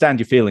 I understand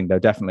your feeling though.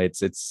 Definitely,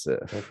 it's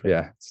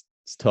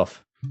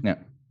tough. Yeah,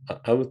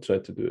 I would try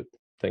to do it.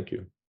 Thank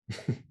you.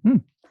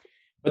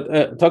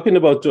 But talking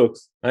about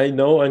jokes, I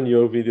know on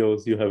your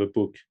videos you have a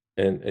book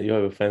and you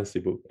have a fancy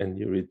book and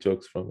you read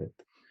jokes from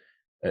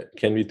it.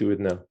 Can we do it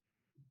now?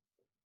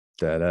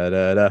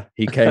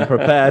 He came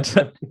prepared.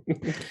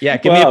 Yeah,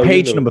 give me a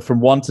page number from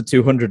 1 to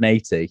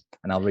 280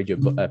 and I'll read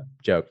you a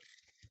joke.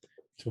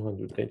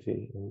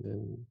 280 and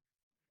then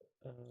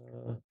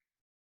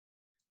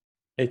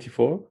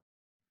 84.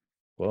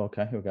 Well,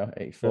 okay, here we go.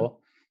 84.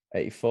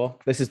 84.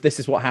 This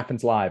is what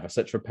happens live. I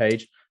search for a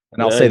page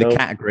and I'll say the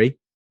category.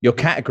 Your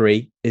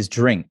category is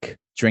drink.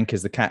 Drink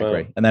is the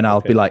category. And then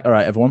I'll be like, all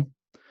right, everyone,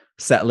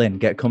 settle in,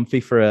 get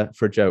comfy for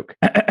a joke.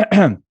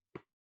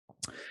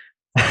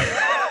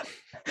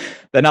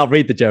 Then I'll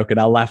read the joke and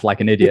I'll laugh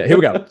like an idiot. Here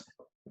we go.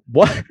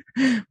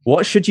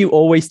 What should you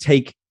always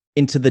take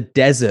into the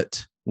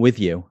desert with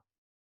you?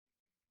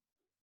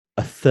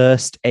 A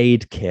first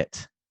aid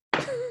kit.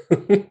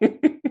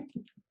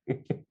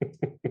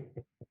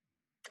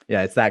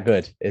 Yeah, it's that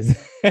good.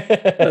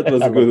 That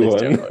was a good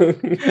one.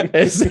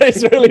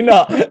 It's really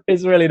not.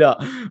 It's really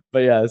not.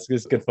 But yeah,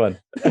 it's good fun.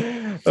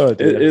 Oh,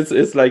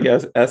 it's like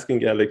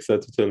asking Alexa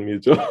to tell me a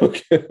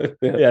joke.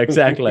 Yeah,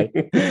 exactly.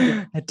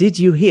 Did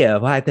you hear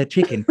why the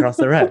chicken crossed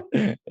the road?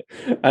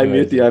 I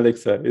mute the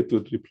Alexa. It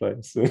would reply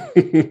soon.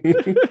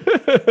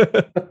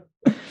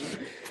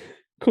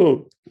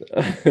 Cool.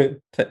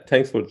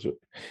 Thanks for the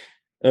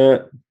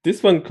joke.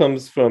 This one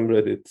comes from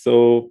Reddit.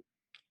 So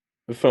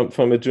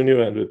from a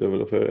junior Android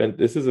developer, and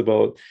this is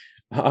about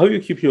how you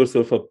keep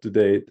yourself up to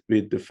date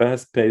with the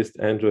fast-paced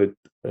Android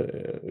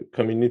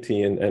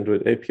community and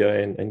Android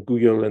API and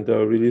Google, and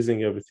they're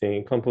releasing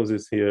everything. Compose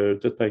is here,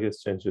 Jetpack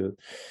has changed it,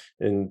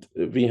 and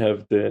we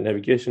have the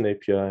navigation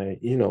API.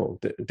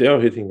 They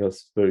are hitting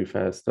us very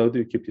fast. How do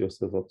you keep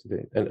yourself up to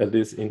date? And at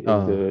least in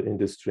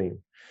the stream.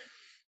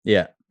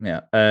 Yeah.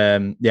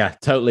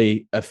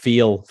 Totally a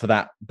feel for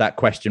that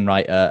question,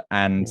 writer.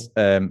 And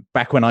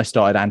back when I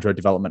started Android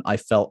development, I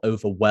felt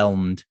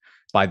overwhelmed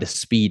by the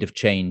speed of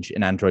change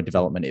in Android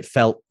development. It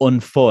felt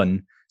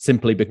unfun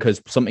simply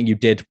because something you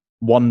did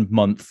 1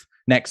 month,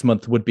 next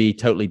month would be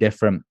totally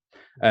different.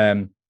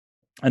 And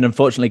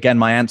unfortunately, again,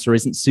 my answer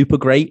isn't super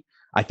great.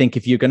 I think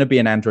if you're going to be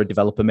an Android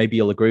developer, maybe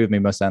you'll agree with me,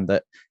 Mohsen,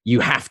 that you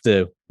have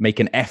to make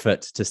an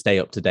effort to stay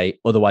up to date.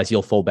 Otherwise,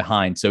 you'll fall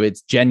behind. So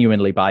it's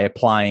genuinely by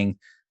applying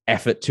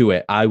effort to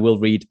it. I will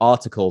read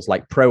articles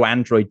like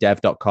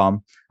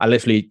proandroiddev.com. I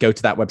literally go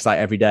to that website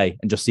every day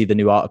and just see the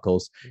new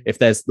articles. If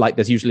there's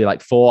usually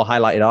like 4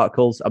 highlighted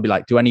articles, I'll be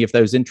like, do any of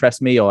those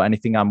interest me or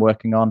anything I'm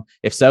working on?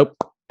 If so,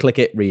 click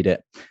it, read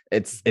it.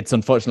 It's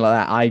unfortunate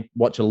like that. I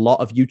watch a lot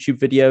of YouTube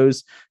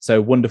videos.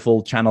 So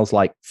wonderful channels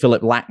like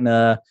Philip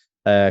Lackner,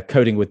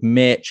 Coding with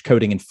Mitch,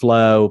 Coding in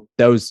Flow,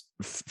 those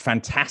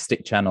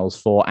fantastic channels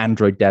for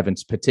Android dev in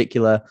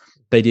particular.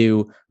 They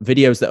do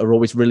videos that are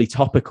always really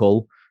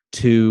topical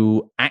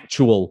to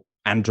actual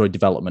Android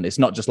development. It's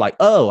not just like,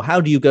 oh,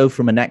 how do you go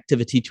from an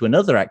activity to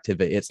another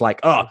activity? It's like,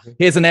 oh,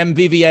 here's an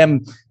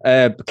MVVM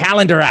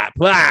calendar app.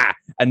 Blah!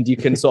 And you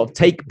can sort of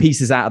take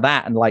pieces out of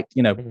that and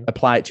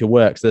apply it to your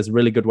work. So there's a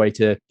really good way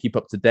to keep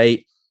up to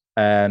date.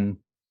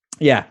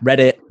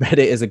 Reddit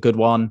is a good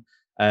one.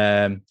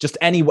 Just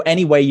any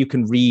way you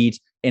can read,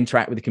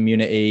 interact with the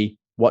community,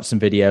 watch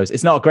some videos.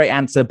 It's not a great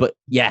answer, but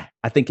yeah,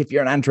 I think if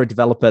you're an Android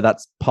developer,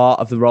 that's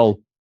part of the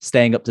role,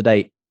 staying up to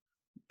date.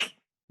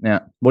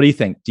 Yeah. What do you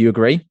think? Do you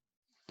agree?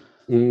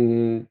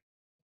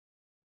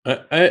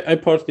 I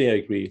partly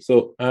agree.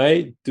 So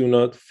I do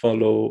not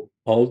follow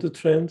all the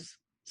trends.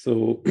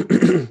 So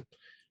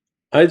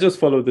I just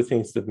follow the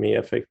things that may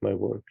affect my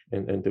work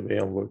and the way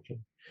I'm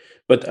working.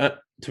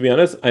 But to be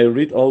honest, I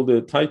read all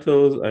the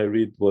titles, I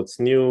read what's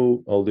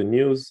new, all the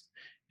news,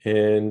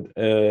 and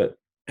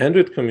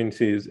Android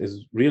community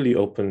is really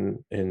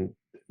open, and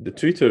the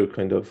Twitter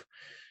kind of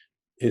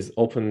is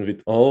open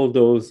with all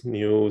those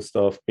new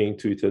stuff being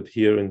tweeted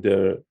here and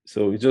there.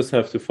 So you just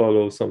have to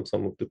follow some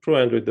of the pro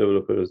Android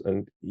developers,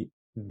 and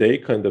they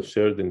kind of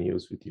share the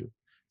news with you.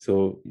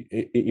 So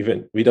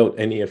even without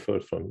any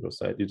effort from your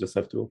side, you just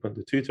have to open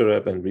the Twitter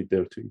app and read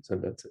their tweets,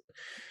 and that's it.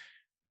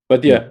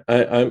 But yeah,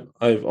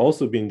 I've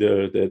also been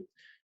there that,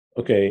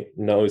 okay,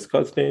 now is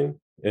Kotlin.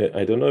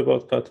 I don't know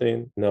about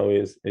Kotlin. Now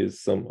is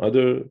some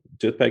other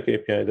Jetpack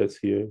API that's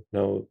here.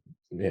 Now,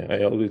 yeah,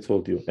 I already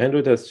told you,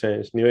 Android has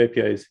changed. New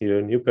API is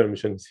here. New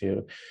permissions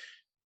here.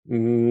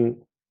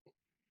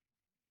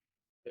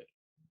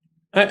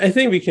 I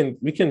think we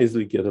can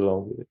easily get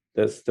along with it.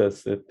 That's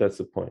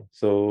the point.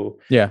 So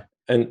yeah.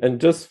 And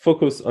just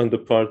focus on the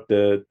part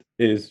that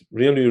is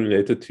really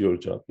related to your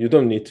job. You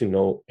don't need to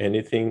know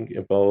anything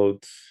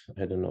about,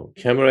 I don't know,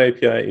 camera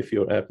API if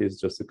your app is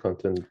just the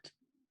content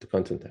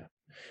app.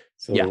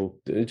 So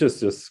it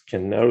just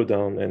can narrow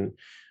down. And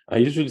I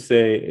usually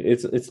say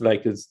it's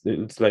like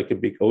a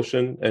big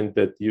ocean, and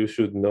that you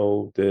should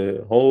know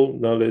the whole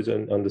knowledge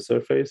and on the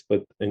surface,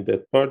 but in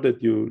that part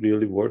that you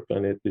really work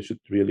on it, you should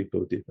really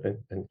go deep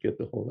and get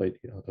the whole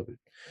idea out of it.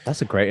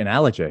 That's a great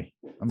analogy.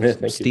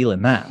 I'm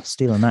stealing that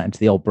into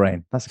the old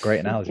brain. That's a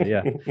great analogy.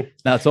 Yeah.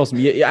 No, it's awesome.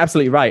 You're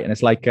absolutely right. And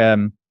it's like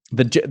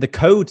the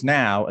code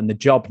now and the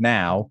job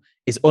now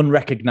is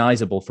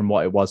unrecognizable from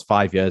what it was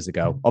 5 years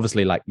ago.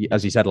 Obviously, like,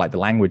 as you said, like the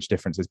language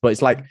differences, but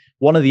it's like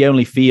one of the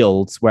only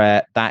fields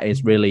where that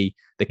is really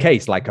the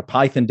case. Like a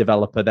Python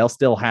developer, they'll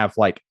still have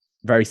like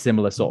very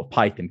similar sort of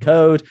Python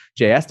code.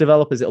 JS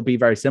developers, it'll be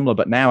very similar.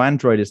 But now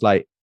Android is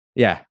like,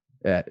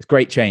 it's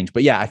great change.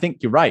 But yeah, I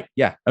think you're right.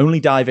 Yeah, only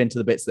dive into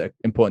the bits that are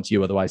important to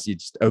you. Otherwise, you're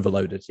just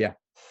overloaded. Yeah,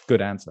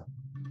 good answer.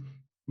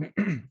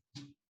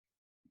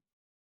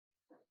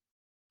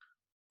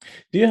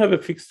 Do you have a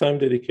fixed time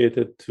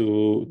dedicated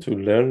to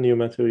learn new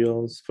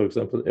materials? For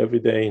example, every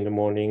day in the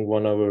morning,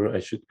 1 hour, I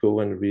should go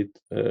and read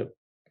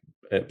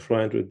Pro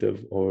Android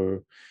Dev,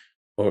 or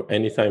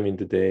any time in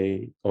the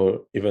day,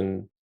 or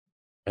even,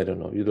 I don't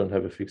know, you don't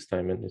have a fixed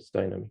time and it's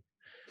dynamic?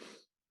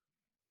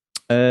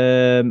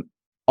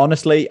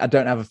 Honestly, I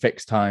don't have a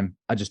fixed time.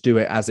 I just do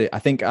it as it. I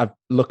think I'm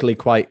luckily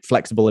quite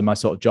flexible in my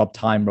sort of job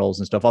time roles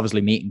and stuff,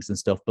 obviously meetings and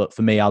stuff. But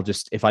for me, I'll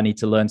just, if I need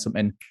to learn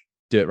something,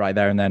 do it right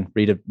there and then.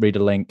 Read a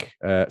link.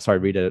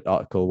 Read an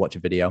article, watch a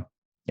video.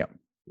 Yeah.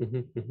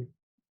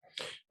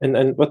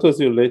 And what was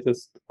your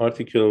latest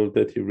article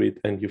that you read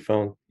and you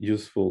found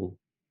useful,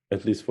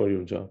 at least for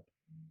your job?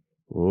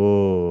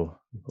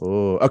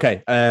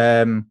 Okay.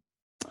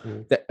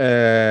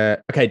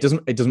 Okay, it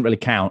doesn't really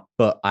count,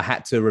 but I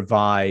had to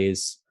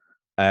revise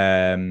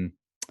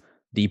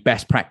the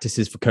best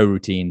practices for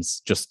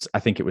coroutines. Just, I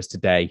think it was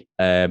today,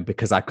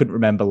 because I couldn't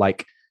remember,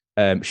 like,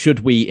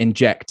 should we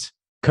inject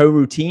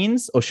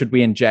coroutines or should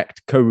we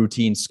inject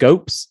coroutine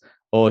scopes?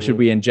 or should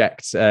we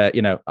inject,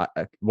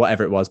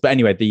 whatever it was. But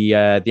anyway,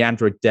 the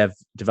Android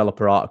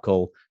developer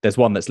article, there's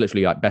one that's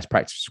literally like best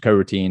practice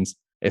coroutines.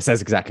 It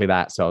says exactly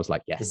that. So I was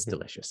like, yes,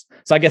 delicious.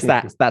 So I guess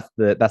that's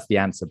the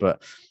answer.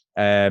 But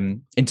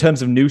in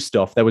terms of new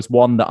stuff, there was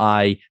one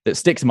that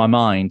sticks in my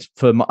mind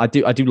I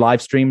do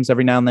live streams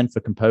every now and then for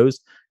Compose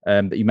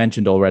that you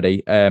mentioned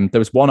already. There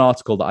was one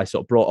article that I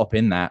sort of brought up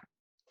in that,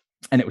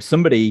 and it was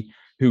somebody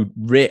who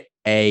writ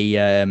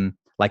a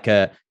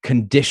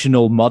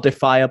conditional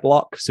modifier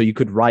block, so you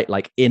could write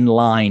like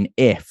inline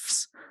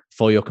ifs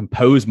for your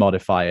Compose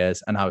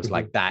modifiers, and I was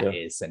like, that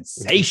is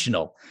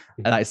sensational.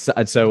 And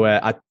so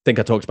I think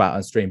I talked about it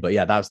on stream, but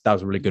yeah, that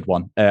was a really good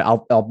one.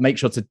 I'll make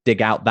sure to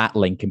dig out that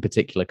link in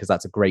particular because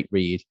that's a great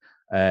read,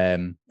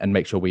 and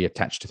make sure we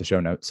attach to the show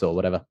notes or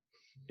whatever.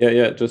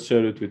 Yeah, just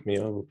share it with me.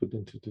 I will put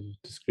into the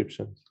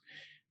description.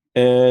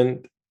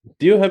 And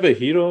do you have a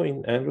hero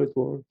in Android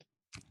world?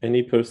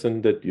 Any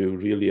person that you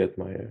really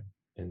admire?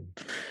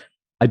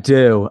 I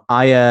do.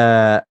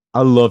 I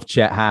love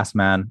Chet Haas,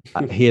 man.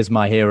 He is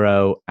my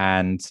hero,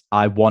 and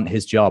I want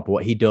his job.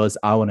 What he does,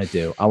 I want to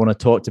do. I want to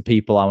talk to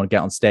people. I want to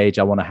get on stage.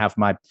 I want to have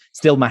my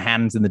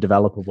hands in the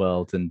developer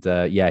world. And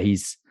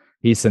he's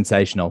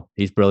sensational.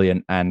 He's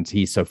brilliant, and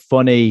he's so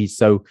funny. He's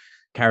so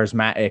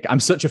charismatic. I'm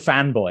such a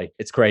fanboy.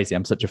 It's crazy.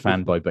 I'm such a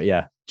fanboy. But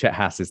yeah, Chet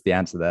Haas is the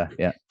answer there.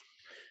 Yeah.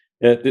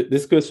 Yeah.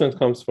 This question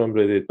comes from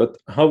Reddit. But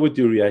how would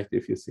you react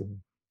if you see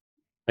him?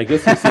 I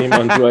guess you see him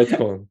on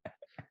DroidCon.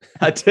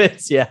 I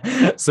did,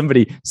 yeah.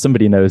 Somebody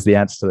knows the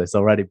answer to this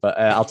already, but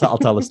I'll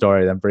tell the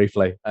story then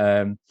briefly.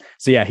 So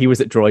yeah, he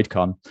was at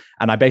DroidCon,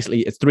 and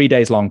it's 3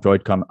 days long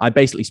DroidCon. I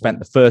basically spent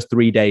the first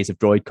 3 days of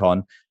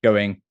DroidCon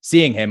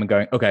seeing him and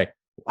going, okay,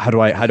 how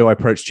do I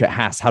approach Chet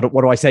Haas?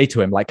 What do I say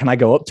to him? Like, can I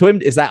go up to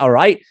him? Is that all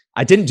right?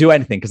 I didn't do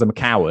anything because I'm a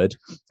coward.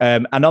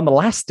 And on the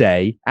last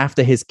day,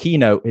 after his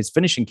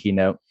finishing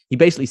keynote, he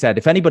basically said,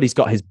 if anybody's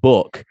got his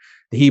book,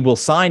 he will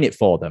sign it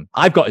for them.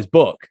 I've got his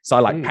book.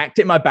 So I packed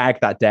it in my bag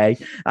that day.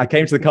 I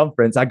came to the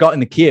conference. I got in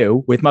the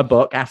queue with my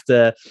book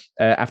after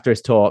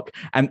his talk.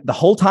 And the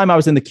whole time I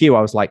was in the queue,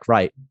 I was like,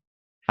 right,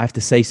 I have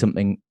to say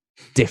something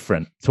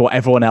different to what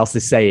everyone else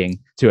is saying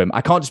to him. I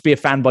can't just be a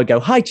fanboy,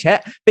 go, hi,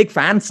 Chet, big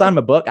fan, sign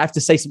my book. I have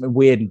to say something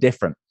weird and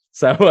different.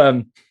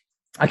 So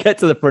I get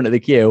to the front of the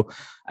queue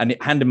and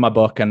hand him my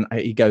book, and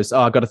he goes,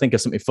 oh, I've got to think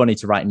of something funny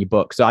to write in your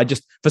book. So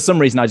for some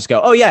reason, I just go,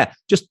 oh yeah,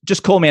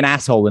 just call me an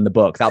asshole in the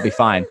book. That'll be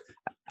fine.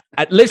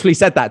 I literally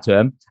said that to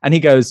him, and he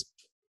goes,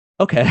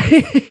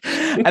 okay.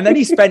 And then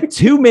he spent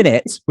 2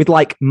 minutes with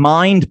like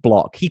mind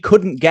block. He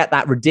couldn't get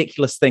that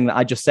ridiculous thing that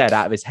I just said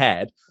out of his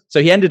head.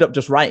 So he ended up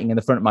just writing in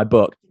the front of my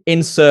book,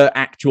 insert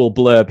actual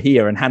blurb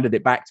here, and handed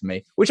it back to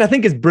me, which I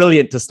think is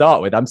brilliant to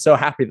start with. I'm so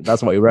happy that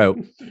that's what he wrote.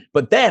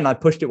 But then I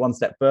pushed it one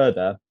step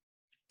further.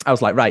 I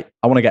was like, right,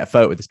 I want to get a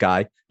photo with this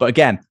guy. But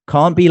again,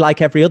 can't be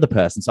like every other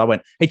person. So I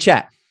went, hey,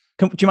 Chet,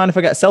 do you mind if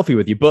I get a selfie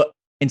with you? But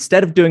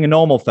instead of doing a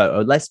normal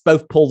photo, let's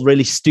both pull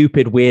really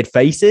stupid, weird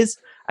faces.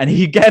 And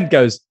he again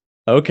goes,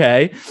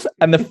 okay.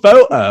 And the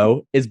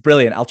photo is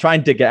brilliant. I'll try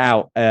and dig it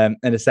out in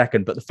a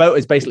second. But the photo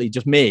is basically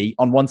just me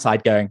on one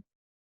side going,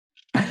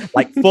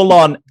 like full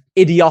on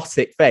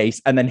idiotic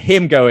face, and then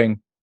him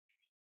going,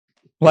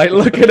 like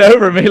looking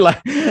over at me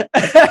like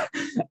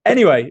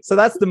anyway, so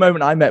that's the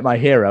moment I met my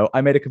hero.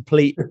 I made a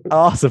complete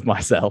ass of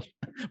myself,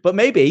 but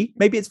maybe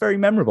it's very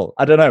memorable.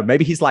 I don't know,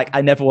 maybe he's like,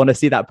 I never want to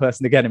see that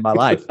person again in my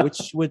life,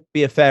 which would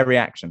be a fair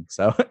reaction.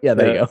 So yeah,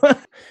 there you go.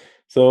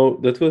 So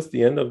that was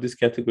the end of this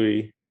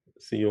category.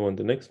 See you on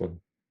the next one.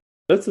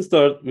 Let's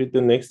start with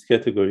the next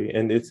category,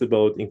 and it's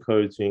about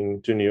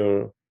encouraging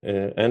junior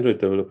Android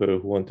developer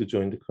who want to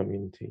join the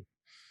community.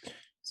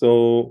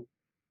 So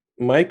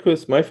my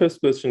first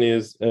question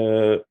is,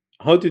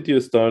 how did you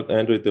start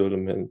Android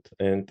development,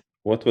 and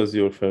what was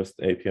your first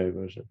API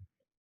version?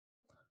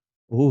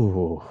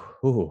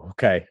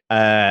 Okay.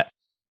 I'm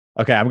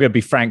going to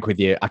be frank with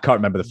you. I can't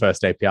remember the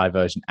first API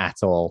version at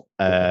all.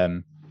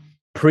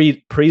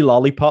 Pre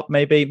Lollipop,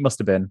 maybe, must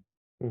have been.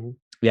 Mm-hmm.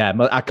 Yeah,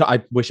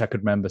 I wish I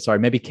could remember. Sorry,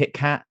 maybe Kit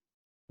Kat,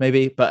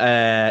 maybe.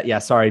 But yeah,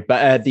 sorry.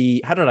 But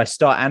how did I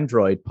start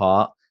Android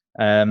part?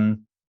 So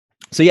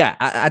yeah,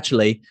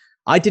 actually,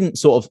 I didn't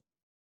sort of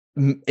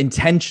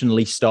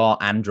intentionally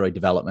start Android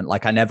development.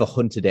 Like, I never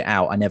hunted it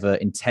out. I never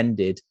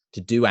intended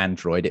to do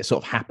Android. It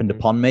sort of happened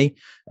upon me.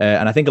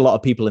 And I think a lot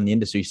of people in the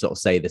industry sort of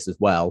say this as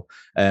well.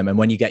 And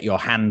when you get your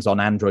hands on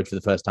Android for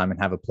the first time and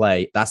have a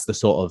play, that's the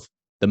sort of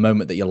the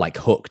moment that you're like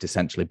hooked,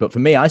 essentially. But for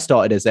me, I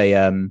started as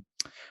a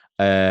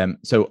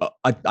so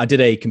I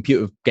did a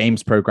computer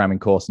games programming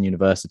course in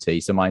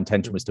university. So my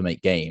intention was to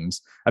make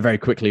games. I very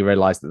quickly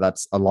realized that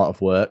that's a lot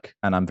of work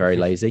and I'm very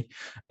lazy.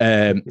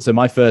 So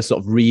my first sort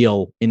of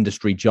real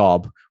industry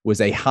job was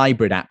a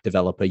hybrid app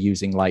developer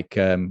using like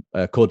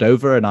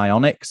Cordova and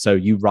Ionic. So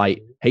you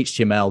write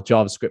HTML,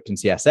 JavaScript, and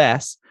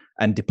CSS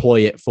and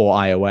deploy it for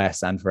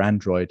iOS and for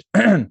Android.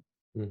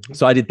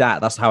 So I did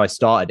that. That's how I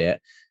started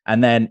it.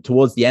 And then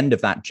towards the end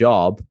of that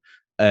job,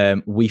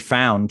 we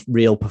found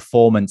real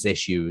performance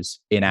issues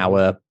in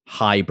our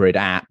hybrid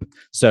app.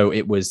 So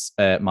it was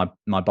my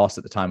boss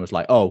at the time was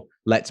like, oh,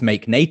 let's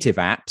make native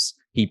apps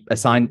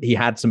he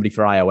had somebody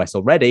for iOS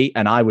already,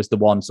 and I was the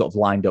one sort of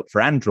lined up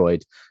for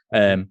Android.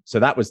 So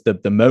that was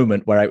the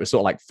moment where it was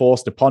sort of like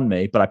forced upon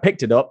me, but I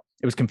picked it up.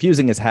 It was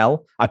confusing as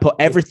hell. I put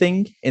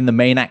everything in the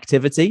main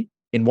activity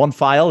in one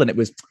file, and it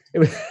was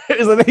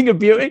a thing of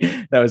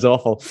beauty. That was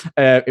awful.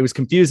 It was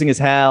confusing as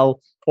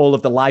hell. All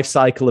of the life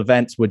cycle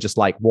events were just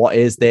like, what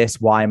is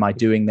this? Why am I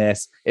doing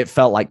this? It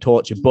felt like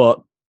torture,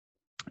 but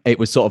it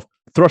was sort of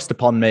thrust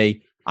upon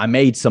me. I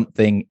made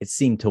something. It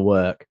seemed to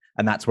work,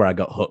 and that's where I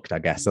got hooked, I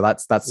guess. So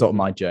that's sort of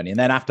my journey. And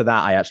then after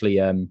that, I actually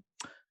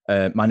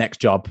my next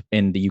job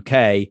in the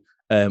UK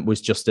was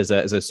just as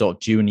a sort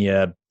of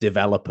junior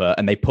developer,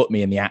 and they put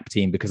me in the app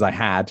team because I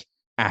had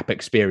app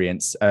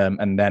experience.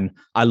 And then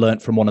I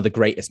learned from one of the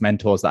greatest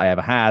mentors that I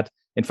ever had.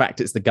 In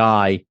fact, it's the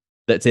guy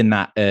that's in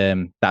that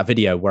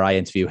video where I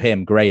interview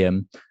him,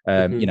 Graham.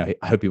 You know,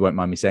 I hope you won't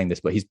mind me saying this,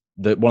 but he's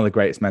one of the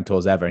greatest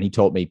mentors ever, and he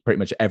taught me pretty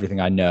much everything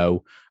I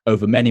know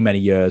over many, many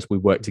years. We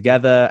worked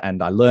together,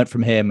 and I learned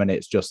from him. And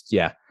it's just,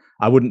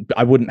 I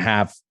wouldn't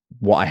have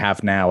what I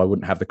have now. I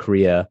wouldn't have the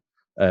career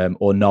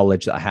or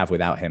knowledge that I have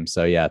without him.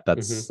 So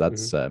that's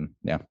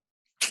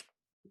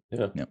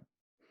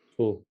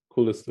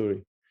Coolest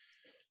story.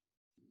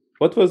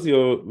 What was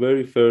your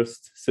very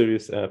first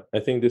serious app? I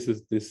think this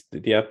is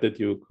the app that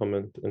you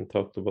comment and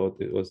talked about.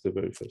 It was the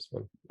very first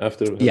one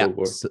after Hello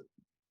World.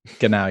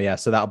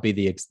 So that'll be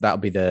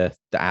the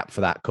app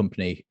for that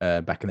company.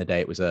 Back in the day,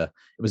 it was a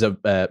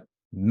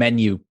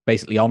menu,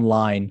 basically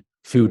online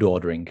food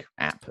ordering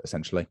app,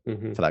 essentially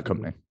for that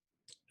company.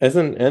 As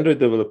an Android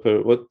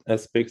developer, what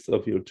aspects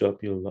of your job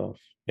you love,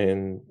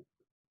 and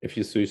if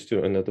you switch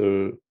to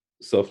another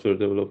software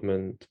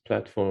development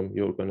platform,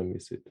 you're gonna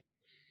miss it?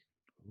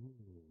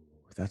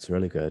 That's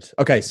really good.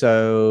 Okay,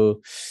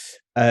 so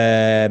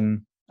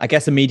I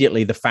guess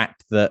immediately the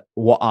fact that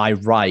what I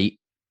write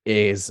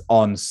is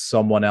on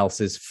someone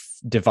else's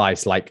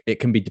device, like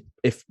it can be,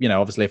 if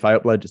obviously if I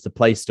upload it to the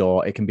Play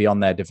Store, it can be on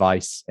their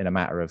device in a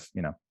matter of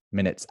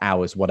minutes,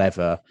 hours,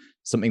 whatever.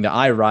 Something that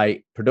I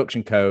write,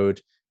 production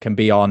code, can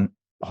be on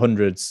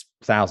hundreds,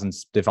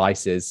 thousands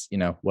devices,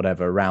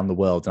 whatever, around the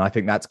world. And I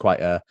think that's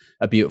quite a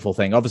beautiful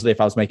thing. Obviously,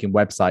 if I was making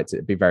websites,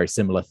 it'd be a very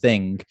similar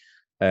thing.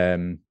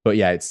 But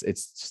yeah, it's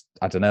just,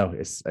 I don't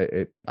know.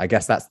 I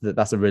guess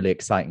that's a really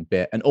exciting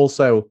bit. And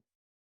also,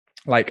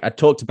 like I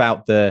talked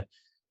about the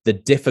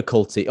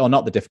difficulty, or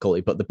not the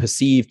difficulty, but the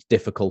perceived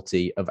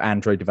difficulty of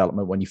Android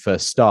development when you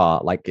first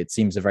start. Like it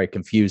seems a very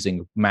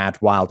confusing, mad,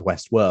 wild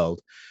west world.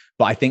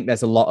 But I think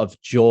there's a lot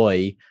of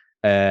joy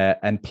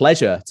and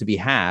pleasure to be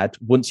had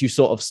once you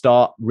sort of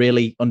start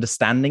really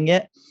understanding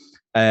it.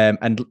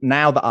 And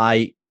now that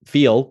I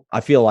feel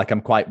like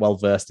I'm quite well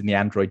versed in the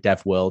Android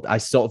dev world, I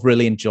sort of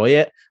really enjoy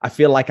it. I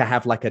feel like I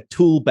have like a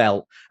tool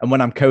belt, and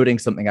when I'm coding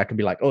something, I can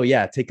be like, oh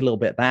yeah, take a little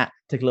bit of that,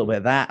 take a little bit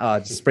of that,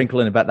 just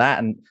sprinkle in a bit of that,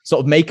 and sort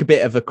of make a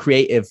bit of a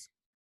creative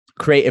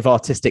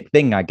artistic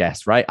thing, I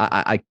guess, right?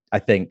 I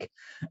think.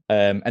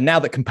 And now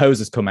that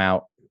Composer's come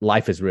out,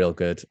 life is real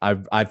good.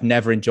 I've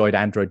never enjoyed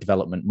Android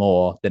development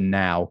more than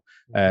now.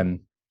 I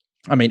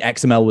mean,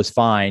 XML was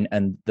fine,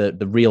 and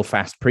the real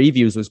fast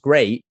previews was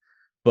great,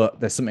 but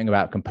there's something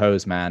about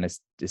Compose, man.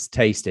 It's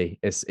tasty.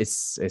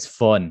 It's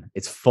fun.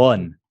 It's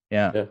fun.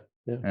 Yeah.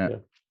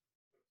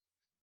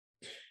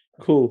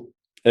 Cool.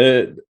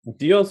 Do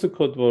you also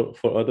code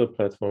for other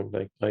platforms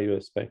like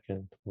iOS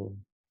backend or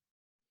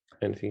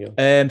anything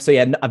else? So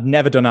yeah, I've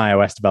never done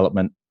iOS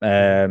development.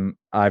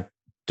 I've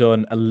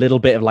done a little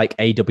bit of like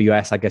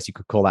AWS, I guess you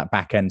could call that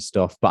backend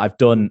stuff, but I've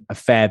done a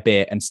fair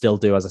bit and still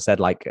do, as I said,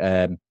 like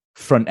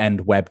front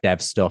end web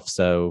dev stuff.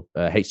 So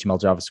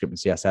HTML, JavaScript, and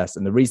CSS.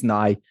 And the reason that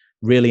I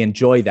really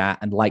enjoy that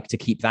and like to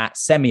keep that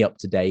semi up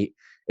to date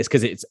is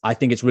because I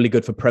think it's really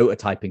good for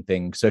prototyping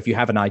things. So if you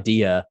have an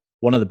idea,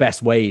 one of the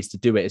best ways to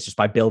do it is just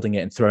by building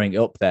it and throwing it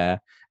up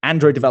there.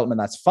 Android development,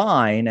 that's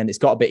fine. And it's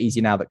got a bit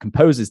easier now that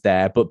Composer's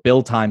there, but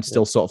build times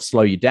still sort of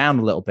slow you down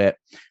a little bit.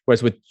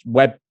 Whereas with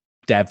web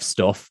dev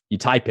stuff, you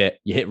type it,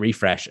 you hit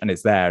refresh, and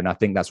it's there. And I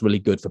think that's really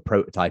good for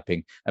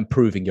prototyping and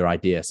proving your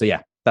idea. So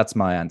yeah, that's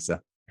my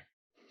answer.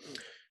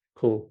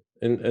 Cool.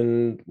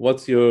 And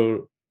what's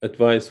your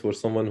advice for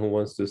someone who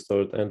wants to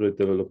start Android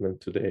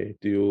development today?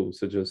 Do you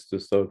suggest to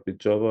start with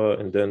Java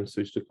and then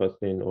switch to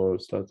Kotlin, or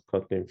start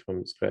Kotlin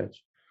from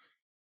scratch?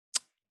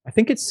 I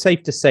think it's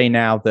safe to say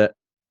now that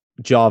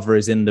Java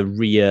is in the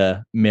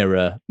rear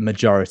mirror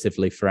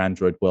majoritively for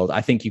Android world.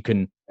 I think you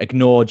can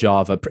ignore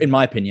Java, in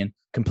my opinion,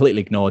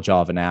 completely ignore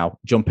Java now,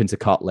 jump into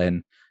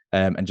Kotlin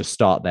and just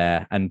start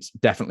there, and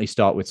definitely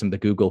start with some of the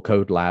Google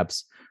Code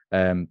Labs,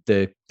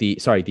 the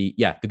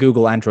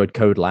Google Android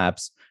Code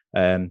Labs.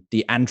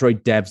 The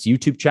Android Devs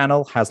YouTube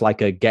channel has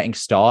like a getting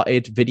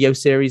started video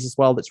series as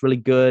well that's really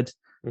good.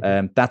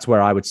 That's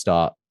where I would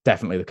start.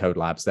 Definitely the Code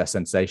Labs, they're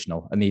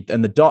sensational, and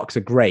the docs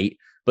are great,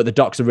 but the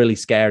docs are really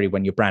scary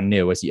when you're brand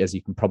new, as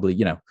you can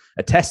probably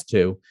attest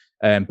to.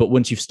 But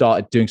once you've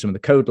started doing some of the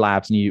Code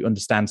Labs and you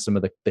understand some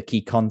of the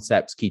key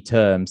concepts, key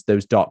terms,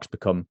 those docs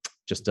become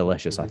just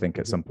delicious, I think,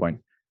 at some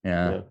point.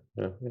 Yeah.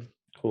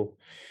 Cool.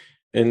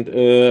 And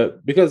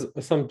because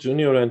some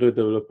junior Android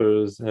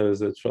developers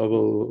has a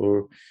trouble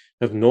or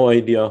have no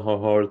idea how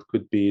hard it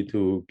could be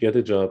to get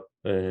a job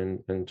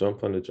and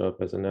jump on a job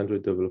as an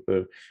Android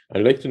developer,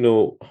 I'd like to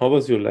know, how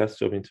was your last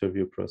job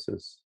interview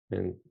process,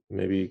 and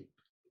maybe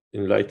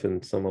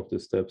enlighten some of the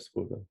steps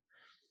for them.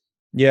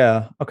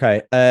 Yeah.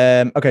 Okay.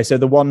 Okay. So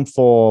the one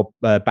for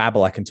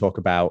Babel, I can talk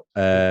about.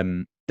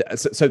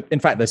 So in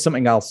fact, there's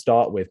something I'll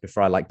start with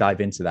before I like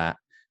dive into that.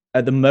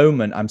 At the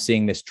moment, I'm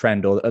seeing this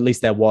trend, or at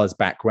least there was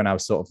back when I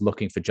was sort of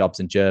looking for jobs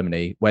in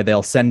Germany, where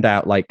they'll send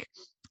out like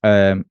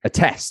a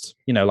test,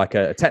 like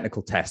a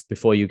technical test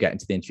before you get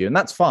into the interview. And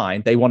that's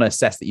fine. They want to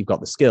assess that you've got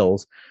the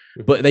skills,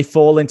 but they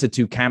fall into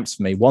two camps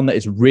for me. One that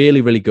is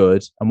really, really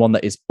good and one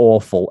that is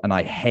awful and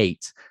I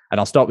hate. And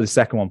I'll start with the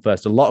second one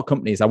first. A lot of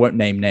companies, I won't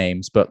name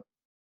names, but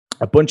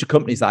a bunch of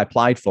companies that I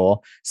applied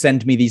for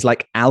send me these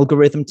like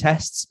algorithm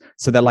tests.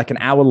 So they're like an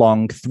hour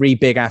long, 3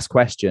 big ass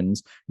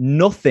questions,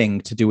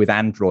 nothing to do with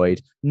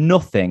Android,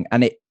 nothing.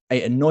 And it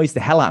annoys the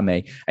hell out of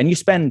me. And you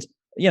spend,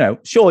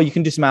 sure, you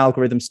can do some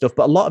algorithm stuff,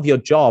 but a lot of your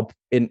job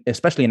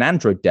especially in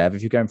Android dev,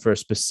 if you're going for a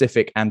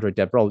specific Android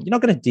dev role, you're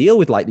not going to deal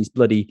with like these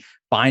bloody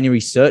binary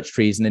search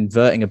trees and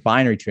inverting a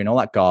binary tree and all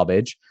that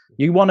garbage.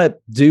 You want to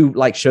do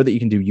like show that you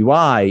can do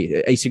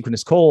UI,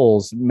 asynchronous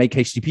calls, make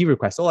HTTP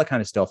requests, all that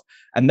kind of stuff.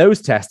 And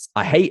those tests,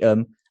 I hate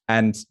them.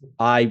 And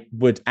I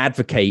would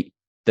advocate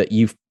that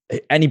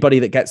anybody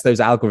that gets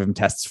those algorithm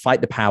tests, fight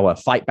the power,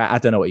 fight back. I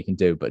don't know what you can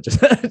do, but just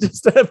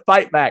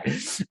fight back.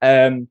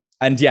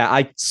 And yeah,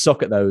 I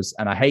suck at those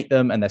and I hate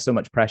them and there's so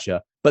much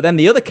pressure. But then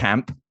the other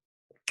camp,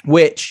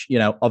 which,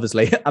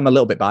 obviously I'm a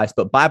little bit biased,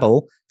 but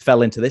Babel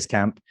fell into this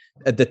camp,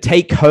 the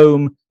take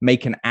home,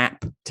 make an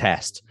app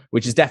test,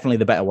 which is definitely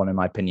the better one in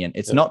my opinion.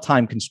 It's not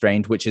time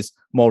constrained, which is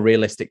more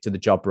realistic to the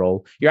job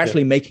role. You're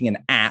actually making an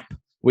app,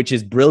 which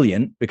is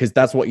brilliant because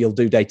that's what you'll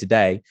do day to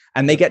day.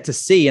 And they get to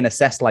see and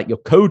assess like your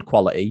code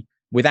quality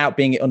without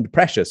being under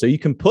pressure. So you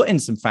can put in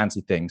some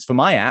fancy things. For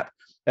my app,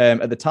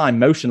 at the time,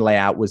 motion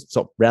layout was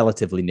sort of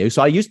relatively new.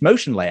 So I used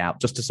motion layout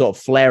just to sort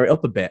of flare it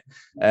up a bit,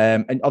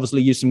 and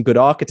obviously use some good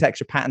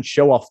architecture patterns,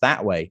 show off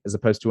that way, as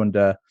opposed to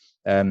under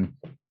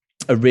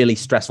a really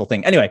stressful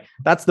thing. Anyway,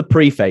 that's the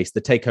preface,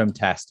 the take-home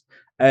test.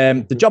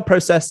 The job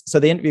process. So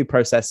the interview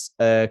process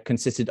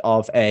consisted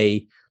of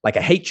a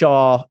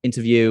HR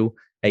interview,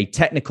 a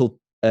technical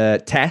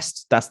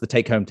test. That's the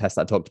take-home test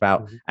that I talked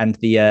about, and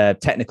the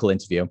technical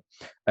interview.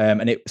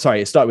 It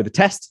started with the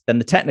test, then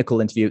the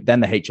technical interview,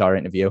 then the HR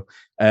interview.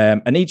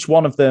 And each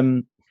one of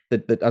them,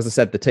 as I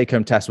said, the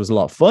take-home test was a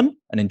lot of fun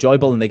and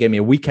enjoyable, and they gave me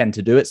a weekend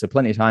to do it, so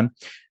plenty of time.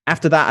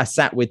 After that, I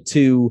sat with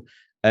 2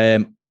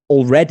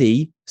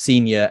 already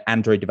senior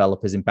Android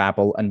developers in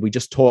Babel, and we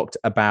just talked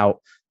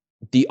about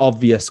the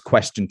obvious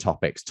question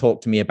topics.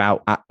 Talk to me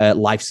about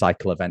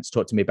lifecycle events.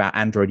 Talk to me about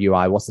Android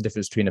UI. What's the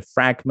difference between a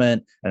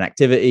fragment, an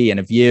activity, and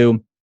a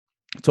view?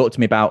 Talk to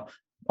me about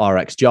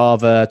RX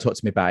Java. Talk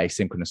to me about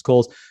asynchronous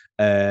calls.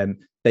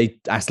 They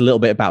asked a little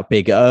bit about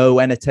big O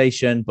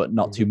annotation, but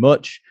not too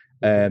much.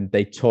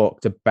 They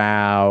talked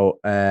about,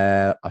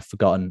 I've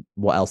forgotten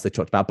what else they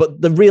talked about,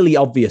 but the really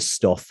obvious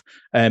stuff.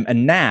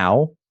 And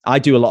now I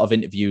do a lot of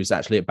interviews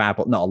actually at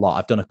Babel. Not a lot.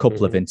 I've done a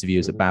couple of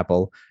interviews at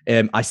Babel.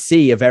 I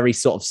see a very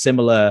sort of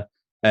similar,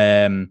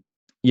 when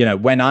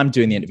I'm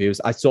doing the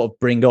interviews, I sort of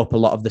bring up a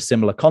lot of the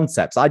similar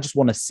concepts. I just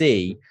want to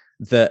see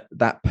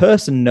that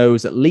person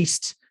knows at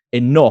least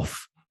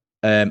enough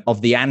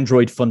of the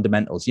Android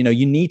fundamentals. You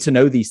need to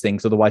know these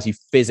things. Otherwise you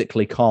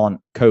physically can't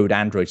code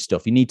Android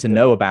stuff. You need to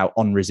know about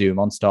on resume,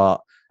 on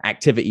start,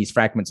 activities,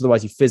 fragments.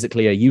 Otherwise you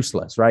physically are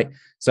useless. Right.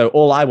 So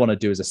all I want to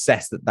do is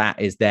assess that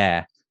is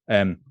there.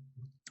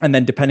 And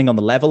then depending on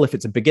the level, if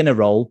it's a beginner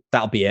role,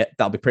 that'll be it.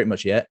 That'll be pretty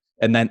much it.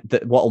 And then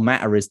what will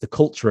matter is the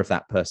culture of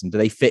that person. Do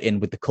they fit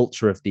in with the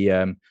culture of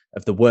the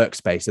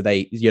workspace? Are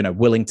they,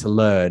 willing to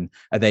learn?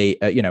 Are they,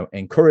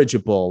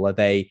 encourageable? Are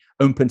they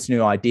open to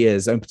new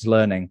ideas, open to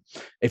learning?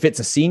 If it's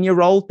a senior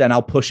role, then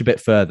I'll push a bit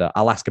further.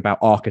 I'll ask about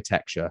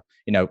architecture,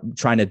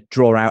 trying to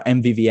draw out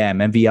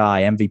MVVM,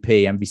 MVI,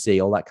 MVP,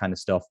 MVC, all that kind of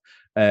stuff.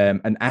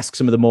 And ask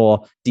some of the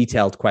more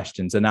detailed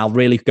questions. And I'll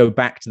really go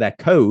back to their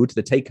code,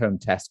 the take-home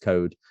test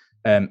code,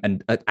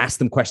 and ask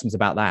them questions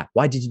about that.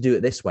 Why did you do it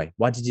this way?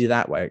 Why did you do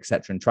that way,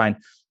 etc. And try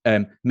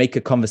and make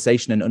a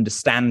conversation and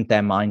understand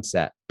their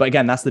mindset. But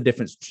again, that's the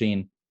difference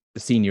between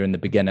the senior and the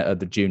beginner or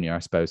the junior, I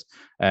suppose.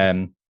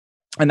 And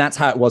that's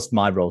how it was for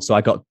my role. So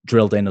I got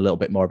drilled in a little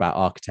bit more about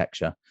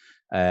architecture.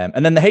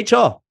 And then the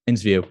HR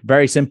interview,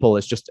 very simple.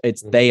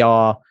 They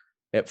are,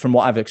 from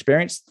what I've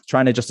experienced,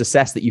 trying to just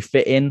assess that you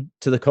fit in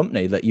to the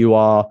company, that you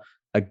are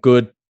a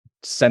good,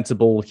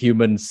 sensible,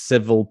 human,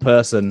 civil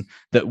person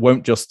that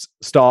won't just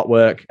start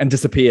work and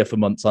disappear for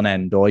months on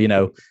end, or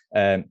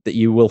that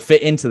you will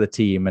fit into the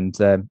team. And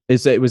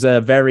it was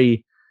a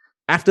very,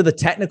 after the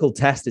technical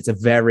test, it's a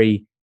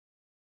very,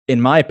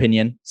 in my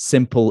opinion,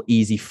 simple,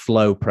 easy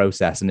flow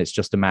process, and it's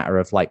just a matter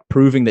of like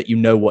proving that you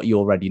know what you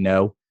already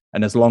know.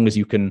 And as long as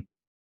you can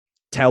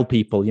tell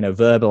people,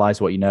 verbalize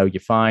what you know,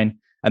 you're fine.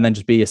 And then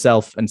just be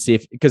yourself and see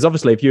because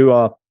obviously if you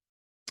are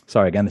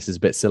sorry, again, this is a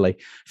bit silly.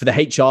 For the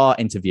HR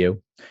interview,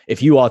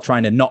 if you're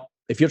trying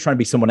to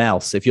be someone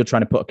else, if you're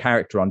trying to put a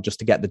character on just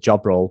to get the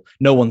job role,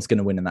 no one's going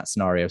to win in that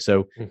scenario.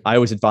 So I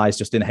always advise,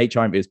 just in HR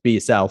interviews, be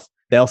yourself.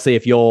 They'll see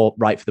if you're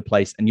right for the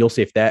place, and you'll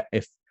see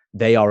if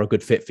they are a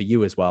good fit for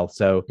you as well.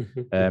 So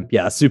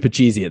yeah, super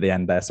cheesy at the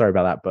end there. Sorry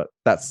about that, but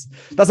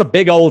that's a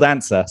big old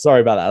answer.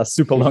 Sorry about that. That's a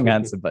super long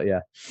answer, but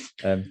yeah,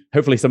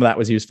 hopefully some of that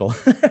was useful.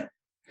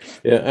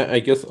 Yeah, I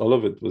guess all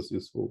of it was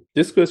useful.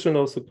 This question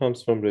also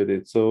comes from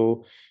Reddit.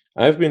 So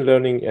I've been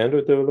learning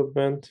Android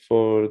development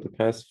for the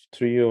past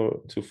 3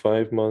 to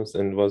 5 months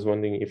and was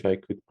wondering if I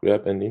could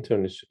grab an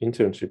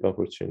internship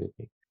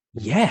opportunity.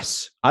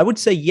 Yes, I would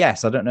say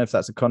yes. I don't know if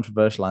that's a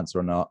controversial answer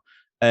or not.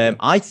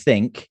 I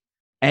think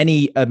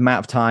any amount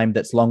of time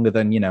that's longer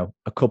than,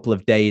 a couple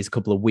of days,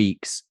 couple of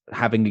weeks,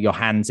 having your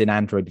hands in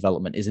Android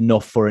development is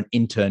enough for an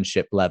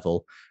internship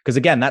level. Because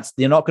again,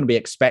 you're not going to be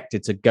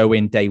expected to go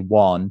in day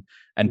one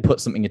and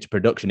put something into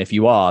production. If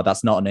you are,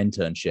 that's not an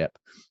internship.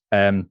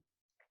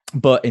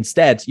 But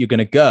instead, you're going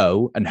to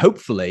go and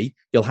hopefully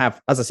you'll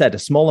have, as I said, a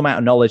small amount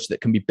of knowledge that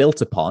can be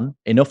built upon,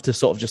 enough to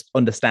sort of just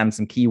understand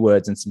some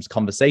keywords and some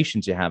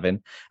conversations you're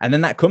having. And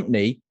then that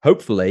company,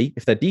 hopefully,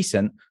 if they're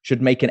decent,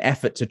 should make an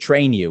effort to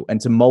train you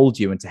and to mold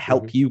you and to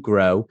help you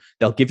grow.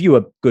 They'll give you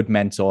a good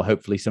mentor,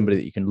 hopefully somebody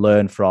that you can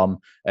learn from,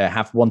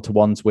 have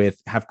one-to-ones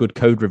with, have good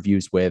code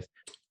reviews with.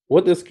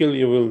 What the skill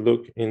you will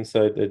look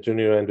inside a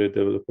junior Android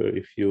developer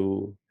if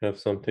you have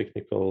some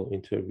technical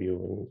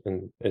interview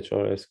and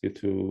HR asks you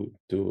to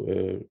do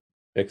an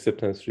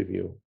acceptance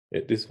review?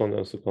 This one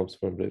also comes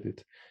from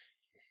Reddit.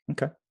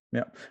 Okay.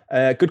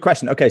 Yeah. Good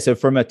question. Okay. So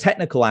from a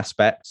technical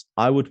aspect,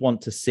 I would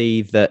want to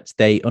see that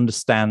they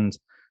understand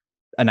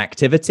an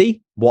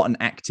activity, what an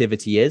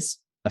activity is,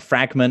 a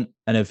fragment,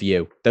 and a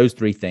view. Those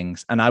three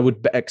things. And I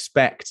would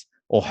expect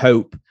or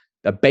hope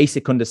a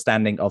basic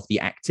understanding of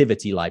the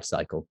activity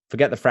lifecycle.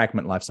 Forget the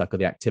fragment lifecycle,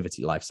 the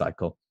activity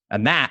lifecycle.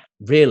 And that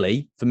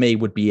really, for me,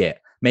 would be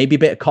it. Maybe a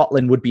bit of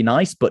Kotlin would be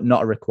nice, but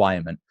not a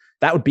requirement.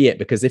 That would be it,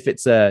 because if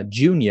it's a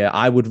junior,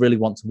 I would really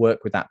want to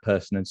work with that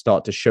person and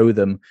start to show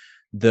them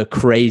the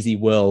crazy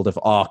world of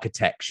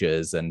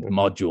architectures and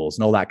modules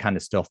and all that kind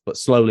of stuff, but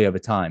slowly over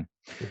time.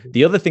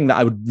 The other thing that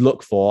I would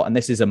look for, and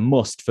this is a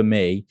must for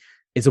me,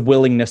 is a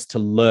willingness to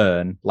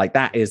learn. Like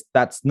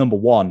that's number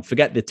one.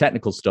 Forget the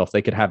technical stuff.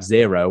 They could have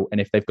zero. And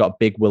if they've got a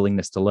big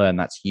willingness to learn,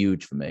 that's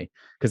huge for me.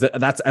 Because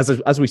that's,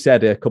 as we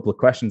said a couple of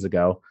questions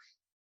ago,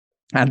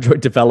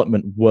 Android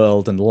development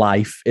world and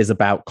life is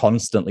about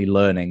constantly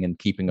learning and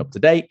keeping up to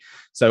date.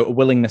 So a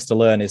willingness to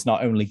learn is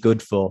not only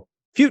good for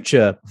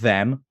future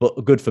them,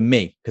 but good for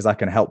me, because I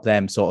can help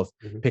them sort of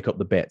pick up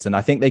the bits. And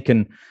I think they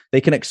can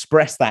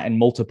express that in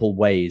multiple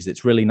ways.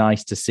 It's really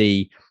nice to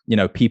see,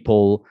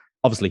 people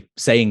obviously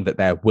saying that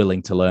they're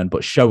willing to learn,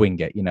 but showing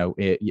it.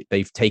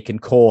 They've taken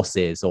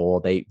courses, or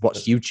they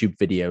watched YouTube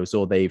videos,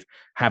 or they've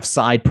have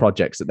side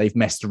projects that they've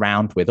messed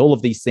around with. All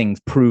of these things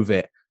prove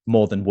it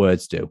more than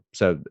words do.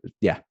 So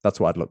yeah, that's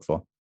what I'd look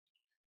for.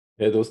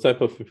 Yeah, those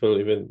type of people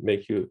even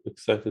make you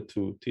excited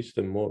to teach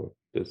them more.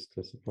 That's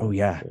oh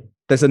yeah.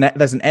 There's an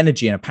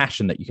energy and a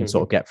passion that you can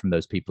sort of get from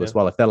those people as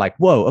well. If they're like,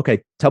 whoa,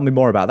 okay, tell me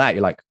more about that.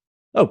 You're like,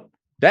 oh,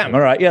 damn,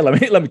 all right, yeah,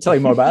 let me tell you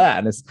more about that.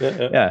 And it's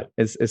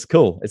it's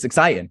cool, it's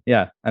exciting,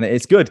 and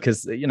it's good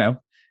because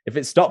if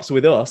it stops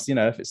with us,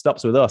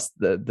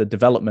 the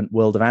development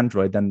world of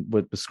Android, then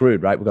we're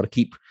screwed, right? We've got to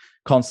keep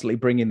constantly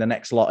bringing the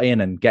next lot in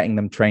and getting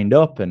them trained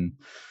up and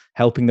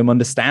helping them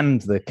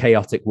understand the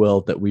chaotic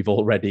world that we've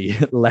already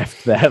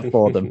left there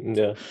for them.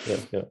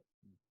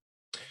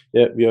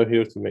 Yeah, we are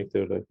here to make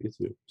their life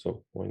easier,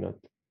 so why not?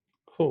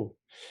 Cool.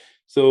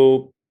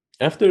 So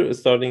after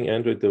starting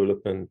Android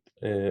development,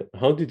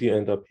 how did you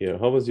end up here?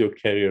 How was your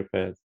career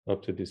path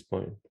up to this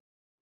point?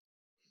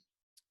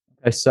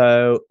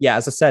 So yeah,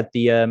 as I said,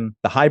 the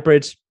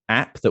hybrid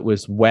app that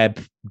was web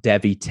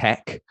devy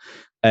tech,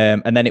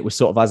 and then it was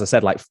sort of, as I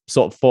said, like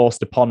sort of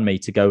forced upon me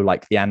to go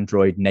like the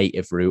Android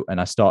native route.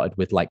 And I started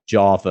with like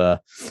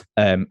Java,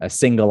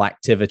 multiple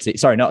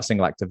activities,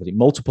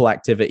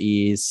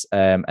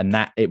 and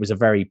that it was a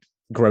very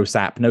gross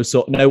app, no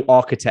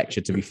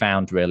architecture to be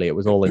found really. It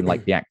was all in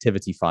like the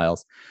activity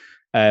files.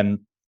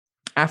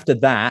 After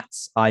that,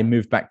 I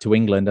moved back to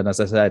England, and as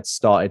I said,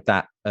 started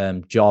that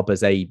job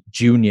as a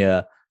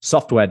junior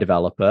software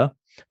developer.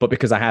 But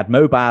because I had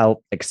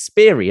mobile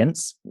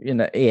experience,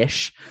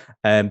 ish,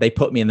 they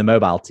put me in the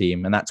mobile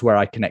team, and that's where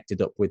I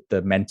connected up with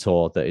the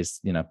mentor that is,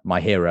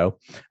 my hero,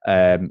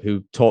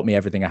 who taught me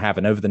everything I have.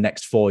 And over the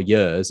next 4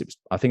 years,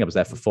 I think I was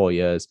there for 4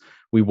 years.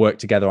 We worked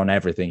together on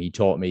everything. He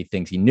taught me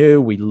things he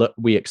knew.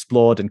 We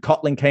explored, and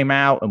Kotlin came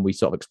out, and we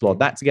sort of explored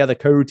that together.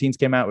 Coroutines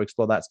came out, we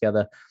explored that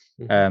together.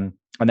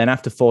 And then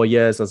after 4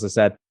 years, as I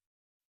said,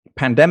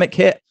 pandemic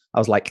hit. I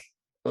was like,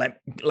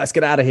 let's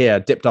get out of here.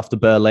 Dipped off to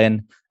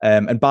Berlin.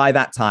 And by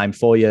that time,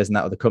 4 years in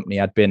that other company,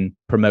 I'd been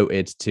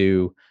promoted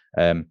to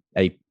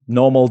a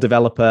normal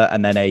developer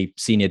and then a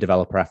senior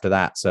developer after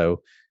that.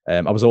 So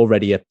I was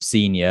already a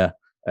senior,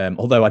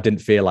 although I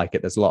didn't feel like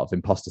it. There's a lot of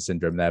imposter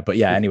syndrome there. But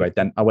yeah, anyway,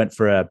 then I went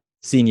for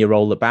senior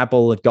role at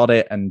Babbel, had got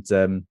it. And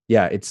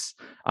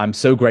I'm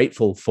so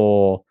grateful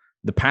for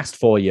the past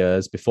 4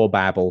 years before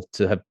Babbel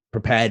to have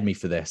prepared me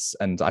for this.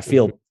 And I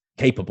feel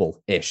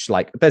capable-ish.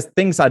 Like there's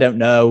things I don't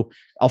know.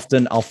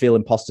 Often I'll feel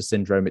imposter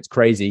syndrome. It's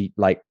crazy,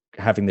 like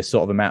having this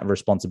sort of amount of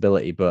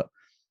responsibility. But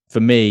for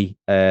me,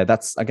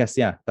 that's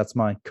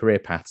my career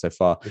path so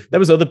far. There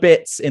was other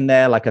bits in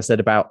there, like I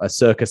said, about a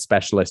circus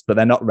specialist, but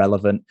they're not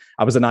relevant.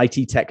 I was an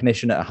IT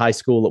technician at a high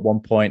school at one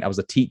point. I was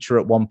a teacher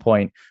at one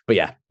point, but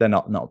yeah, they're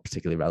not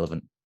particularly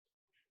relevant.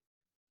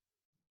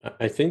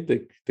 I think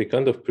they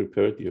kind of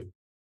prepared you,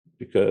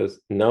 because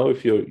now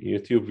if your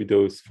YouTube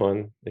video is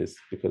fun, it's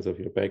because of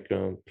your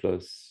background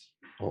plus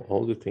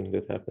all the things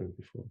that happened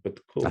before. But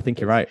cool. I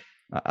think you're right.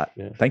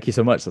 Thank you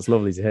so much. That's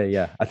lovely to hear.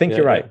 Yeah, I think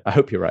you're right. I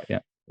hope you're right. Yeah.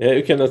 Yeah,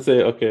 you cannot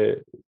say,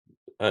 okay,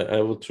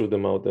 I will throw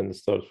them out and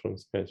start from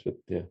scratch. But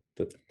yeah,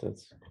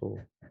 that's cool.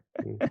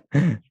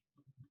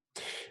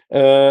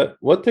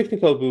 What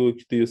technical book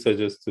do you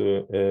suggest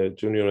to a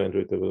junior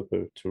Android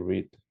developer to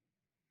read?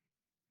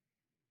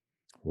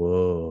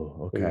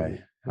 Whoa,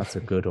 okay. That's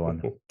a good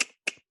one.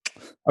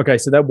 Okay,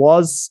 so there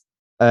was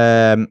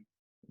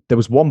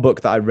one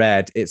book that I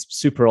read. It's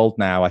super old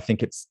now. I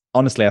think it's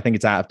out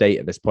of date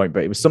at this point,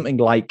 but it was something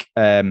like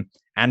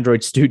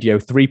Android Studio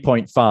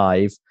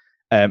 3.5.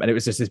 And it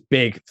was just this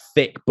big,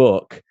 thick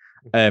book,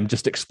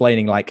 just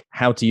explaining like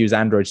how to use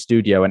Android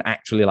Studio. And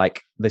actually,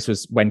 like this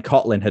was when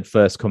Kotlin had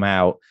first come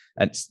out,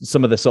 and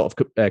some of the sort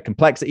of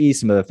complexities,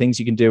 some of the things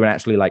you can do, and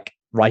actually like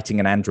writing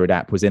an Android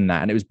app was in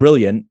that. And it was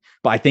brilliant,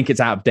 but I think it's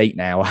out of date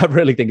now. I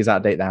really think it's out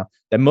of date now.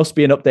 There must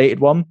be an updated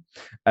one.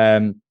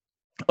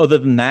 Other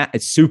than that,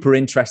 it's super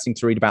interesting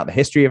to read about the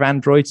history of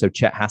Android. So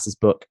Chet Hass's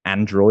book,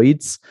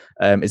 Androids,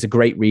 is a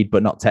great read,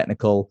 but not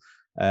technical.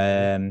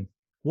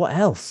 What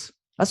else?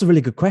 That's a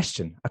really good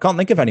question. I can't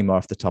think of any more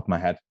off the top of my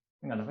head.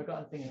 Hang on, have I got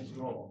anything in this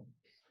drawer?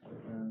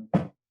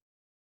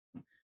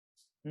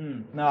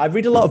 No, I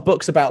read a lot of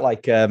books about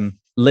like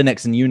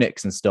Linux and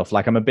Unix and stuff.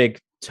 Like I'm a big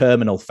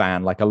terminal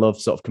fan. Like I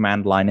love sort of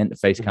command line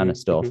interface kind of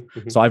stuff.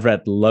 So I've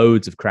read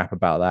loads of crap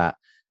about that.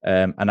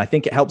 And I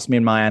think it helps me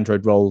in my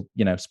Android role,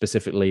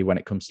 specifically when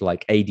it comes to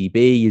like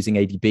ADB, using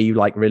ADB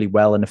like really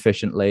well and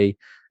efficiently.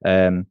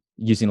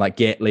 Using like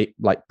Git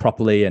like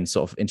properly and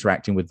sort of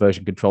interacting with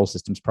version control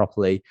systems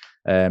properly.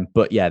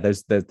 But yeah,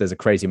 there's a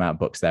crazy amount of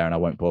books there, and I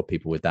won't bore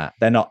people with that.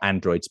 They're not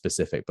Android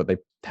specific, but they've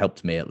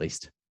helped me at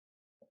least.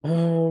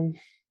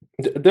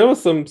 There was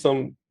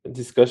some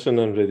discussion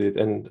on Reddit,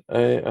 and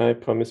I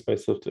promised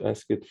myself to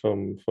ask it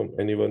from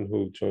anyone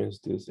who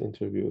joins these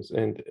interviews.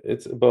 And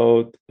it's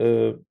about,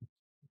 do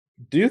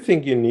you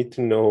think you need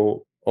to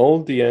know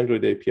all the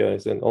Android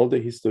APIs and all the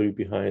history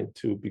behind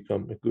to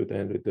become a good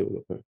Android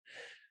developer?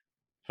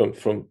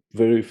 From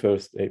very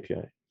first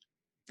API.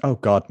 Oh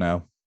God,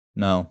 no.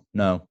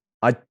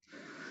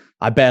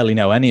 I barely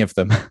know any of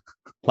them.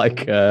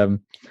 Like, no,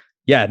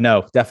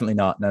 definitely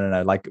not.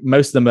 No. Like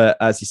most of them are,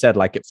 as you said,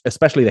 like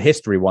especially the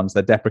history ones,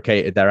 they're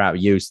deprecated, they're out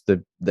of use,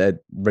 they're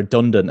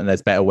redundant, and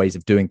there's better ways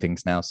of doing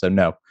things now. So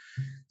no,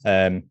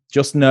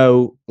 just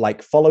know,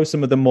 like follow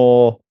some of the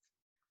more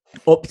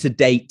up to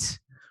date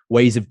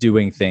ways of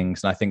doing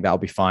things, and I think that'll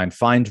be fine.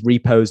 Find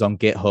repos on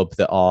GitHub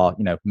that are,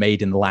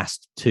 made in the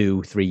last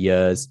 2-3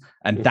 years,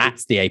 and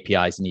that's the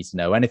APIs you need to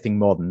know. Anything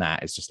more than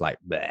that is just like,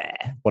 bleh,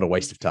 what a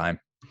waste of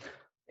time,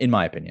 in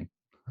my opinion.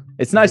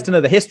 It's nice to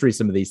know the history of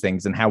some of these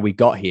things and how we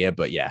got here,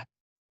 but yeah,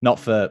 not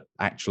for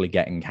actually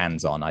getting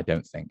hands-on, I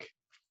don't think.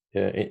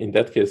 Yeah, in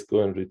that case,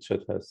 go and read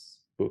Chet Hass'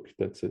 book.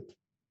 That's it.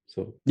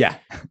 So yeah,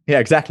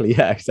 exactly.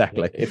 There's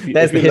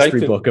the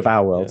history book of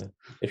our world. Yeah.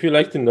 If you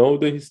like to know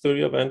the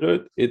history of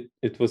Android,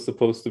 it was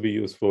supposed to be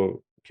used for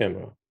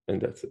camera,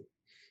 and that's it.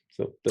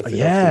 So that's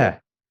yeah.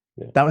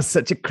 That was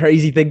such a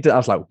crazy thing. I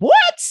was like,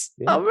 what?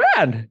 Yeah. Oh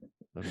man,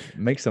 it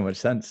makes so much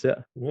sense.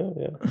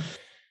 Yeah.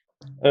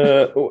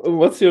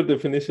 What's your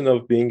definition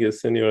of being a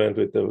senior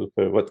Android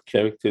developer? What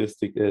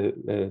characteristic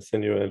a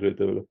senior Android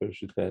developer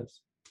should have?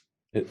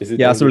 Is it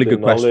that's a really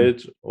good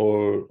knowledge question.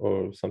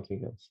 or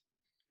something else?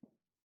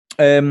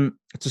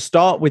 To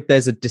start with,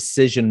 there's a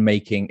decision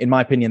making. In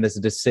my opinion, there's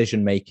a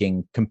decision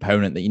making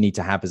component that you need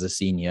to have as a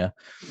senior.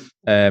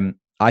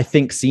 I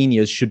think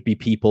seniors should be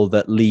people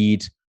that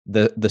lead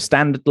the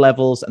standard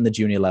levels and the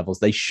junior levels.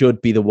 They should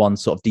be the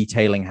ones sort of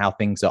detailing how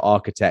things are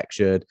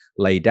architectured,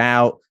 laid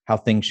out, how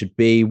things should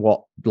be,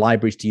 what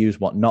libraries to use,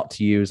 what not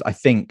to use. I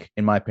think,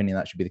 in my opinion,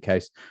 that should be the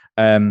case.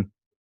 A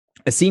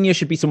senior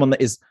should be someone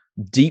that is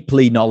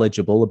deeply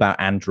knowledgeable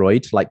about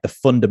Android, like the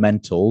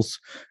fundamentals.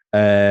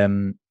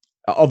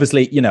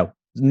 Obviously,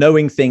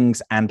 knowing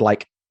things and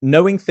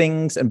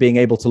being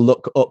able to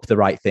look up the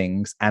right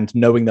things and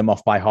knowing them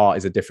off by heart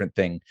is a different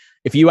thing.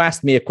 If you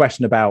asked me a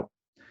question about,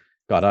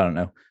 God, I don't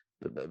know,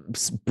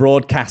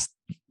 broadcast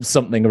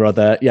something or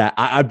other,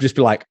 I'd just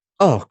be like,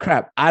 oh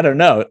crap, I don't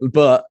know,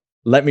 but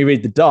let me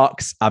read the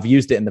docs. I've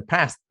used it in the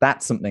past.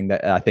 That's something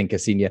that I think a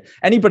senior,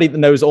 anybody that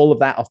knows all of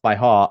that off by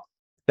heart,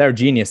 they're a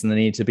genius, and they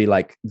need to be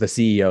like the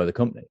CEO of the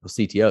company or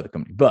CTO of the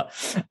company. But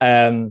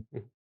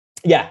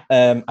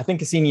I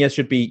think a senior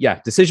should be,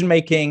 decision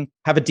making,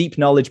 have a deep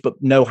knowledge, but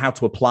know how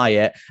to apply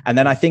it. And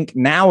then I think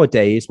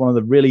nowadays, one of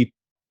the really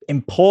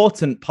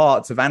important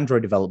parts of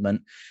Android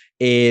development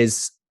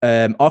is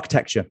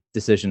architecture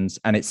decisions.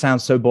 And it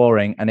sounds so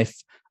boring. And if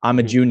I'm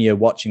a junior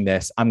watching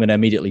this, I'm going to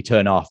immediately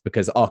turn off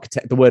because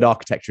the word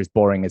architecture is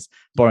boring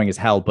as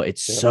hell, but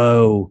it's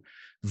so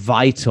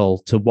vital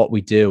to what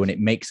we do. And it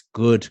makes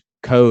good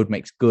code,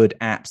 makes good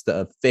apps that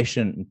are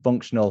efficient and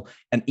functional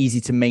and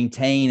easy to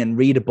maintain and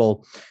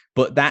readable.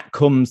 But that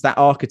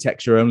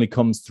architecture only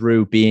comes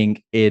through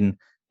being in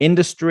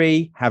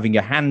industry, having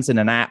your hands in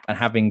an app and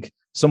having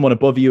someone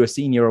above you, a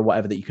senior or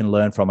whatever that you can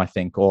learn from, I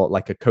think, or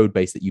like a code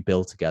base that you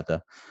build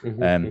together.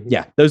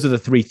 Those are the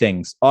three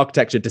things: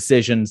 architecture,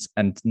 decisions,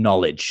 and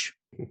knowledge.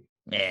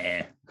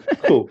 Yeah.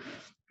 Cool.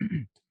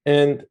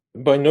 And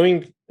by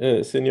knowing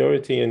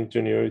seniority and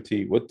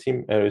juniority, what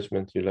team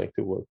arrangement you like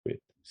to work with?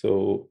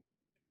 So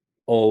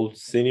all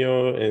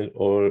senior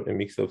or a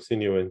mix of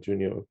senior and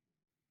junior?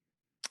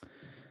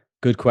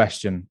 Good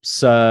question.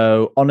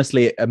 So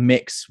honestly, a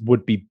mix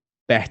would be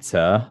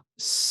better,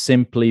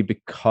 simply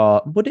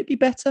because would it be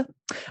better?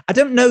 I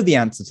don't know the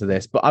answer to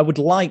this, but I would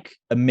like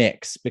a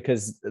mix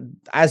because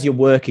as you're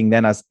working,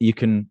 then as you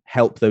can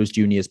help those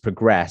juniors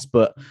progress.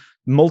 But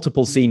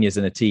multiple seniors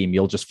in a team,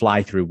 you'll just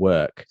fly through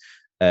work.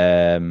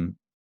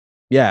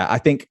 I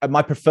think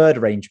my preferred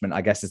arrangement,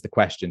 I guess, is the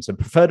question. So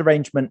preferred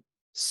arrangement,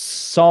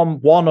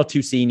 one or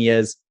two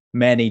seniors,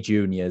 many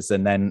juniors,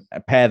 and then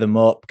pair them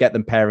up, get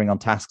them pairing on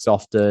tasks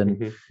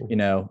often.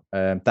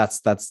 That's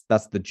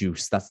the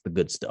juice. That's the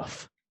good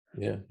stuff.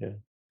 Yeah.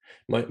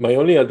 My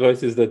only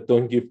advice is that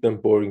don't give them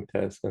boring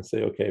tasks and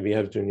say, okay, we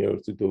have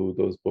juniors to do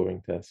those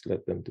boring tasks.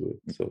 Let them do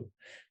it. So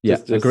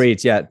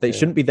agreed. Yeah, they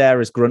shouldn't be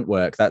there as grunt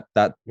work.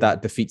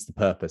 That defeats the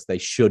purpose. They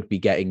should be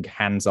getting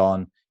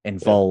hands-on,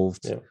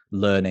 involved,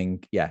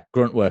 learning. Yeah,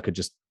 grunt work would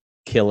just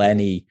kill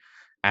any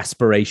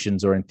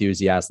aspirations or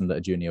enthusiasm that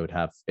a junior would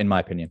have, in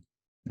my opinion.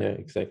 Yeah,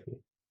 exactly.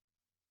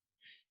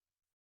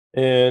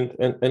 And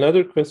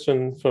another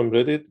question from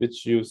Reddit,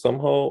 which you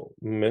somehow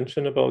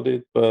mentioned about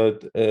it,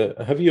 but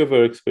have you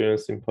ever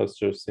experienced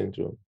imposter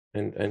syndrome?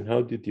 And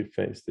how did you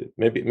face it?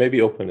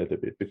 Maybe open it a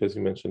bit because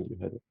you mentioned you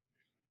had it.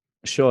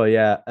 Sure,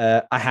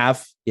 yeah. I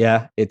have.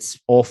 Yeah, it's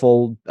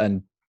awful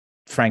and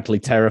frankly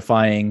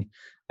terrifying.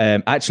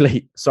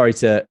 Actually, sorry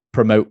to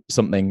promote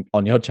something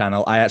on your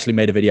channel. I actually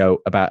made a video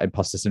about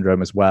imposter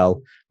syndrome as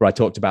well, where I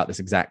talked about this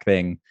exact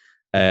thing.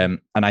 And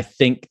I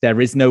think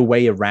there is no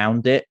way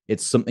around it.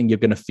 It's something you're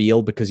going to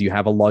feel because you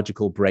have a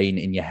logical brain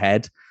in your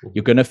head.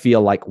 You're going to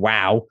feel like,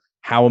 wow,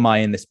 how am I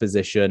in this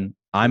position?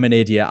 I'm an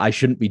idiot. I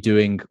shouldn't be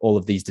doing all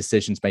of these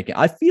decisions making.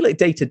 I feel it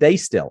day to day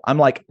still. I'm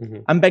like,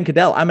 I'm Ben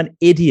Kadel. I'm an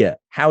idiot.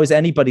 How is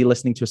anybody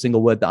listening to a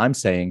single word that I'm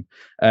saying?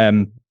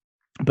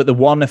 But the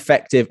one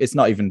effective, it's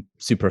not even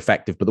super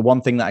effective, but the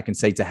one thing that I can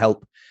say to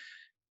help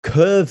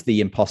curve the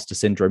imposter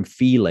syndrome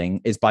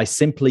feeling is by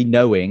simply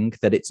knowing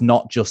that it's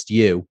not just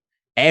you.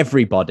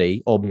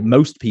 Everybody or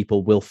most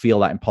people will feel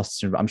that imposter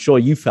syndrome. I'm sure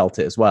you felt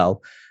it as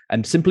well.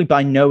 And simply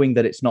by knowing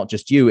that it's not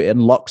just you, it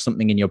unlocks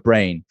something in your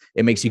brain.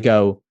 It makes you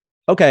go,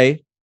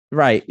 okay,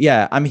 right.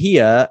 Yeah, I'm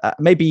here.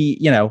 Maybe,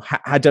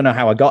 I don't know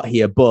how I got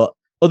here, but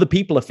other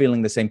people are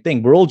feeling the same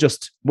thing. We're all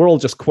just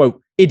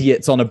quote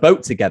idiots on a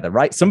boat together,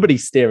 right?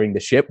 Somebody's steering the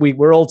ship.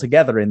 We're all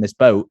together in this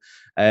boat.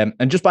 And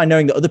just by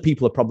knowing that other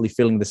people are probably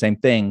feeling the same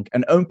thing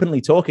and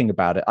openly talking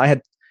about it. I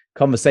had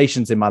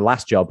conversations in my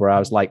last job where I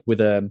was like with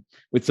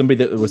somebody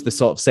that was the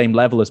sort of same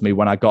level as me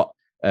when I got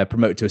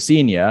promoted to a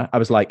senior. I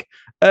was like,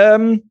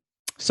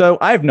 so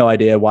I have no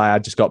idea why I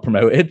just got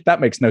promoted.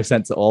 That makes no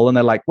sense at all. And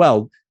they're like,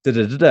 well,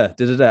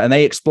 and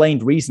they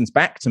explained reasons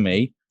back to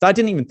me that I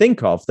didn't even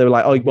think of. They were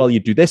like, oh, well,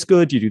 you do this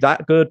good, you do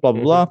that good, blah,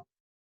 blah, blah.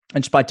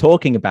 And just by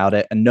talking about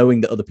it and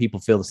knowing that other people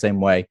feel the same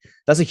way,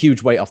 that's a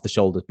huge weight off the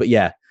shoulders. But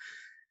yeah,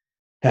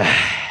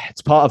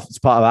 it's part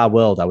of our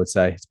world, I would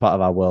say. It's part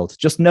of our world.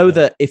 Just know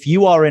that if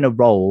you are in a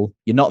role,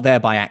 you're not there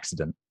by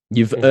accident.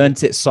 You've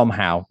earned it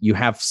somehow. You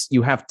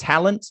have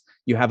talent,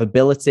 you have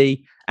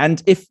ability.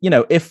 And if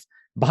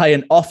by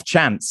an off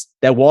chance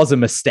there was a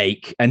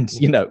mistake and,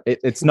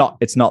 it's not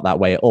that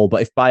way at all.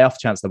 But if by off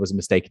chance there was a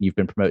mistake and you've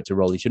been promoted to a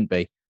role you shouldn't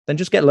be, then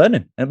just get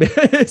learning.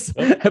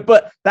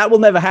 But that will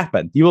never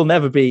happen. You will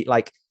never be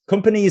like,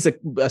 companies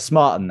are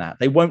smart than that.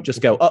 They won't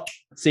just go, oh,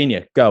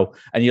 senior, go.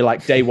 And you're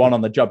like day one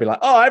on the job. You're like,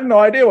 oh, I have no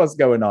idea what's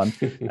going on.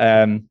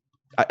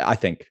 I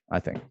think.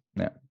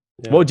 Yeah.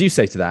 What would you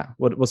say to that?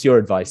 What's your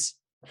advice?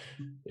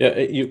 Yeah,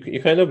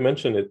 you kind of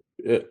mentioned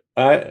it.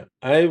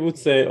 I would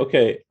say,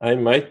 okay, I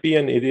might be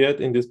an idiot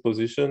in this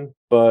position,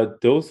 but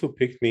those who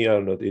picked me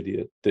are not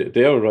idiots.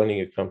 They are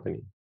running a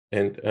company,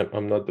 and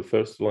I'm not the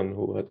first one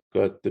who had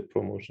got the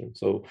promotion.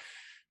 So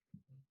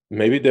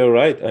maybe they're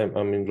right.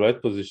 I'm in the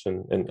right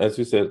position. And as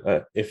you said,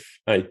 if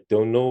I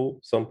don't know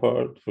some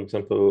part, for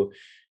example,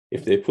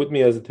 if they put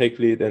me as a tech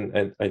lead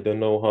and I don't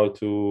know how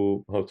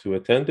to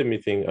attend the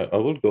meeting, I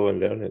will go and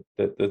learn it.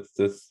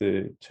 That's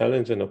a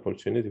challenge and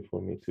opportunity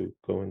for me to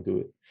go and do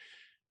it.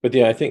 But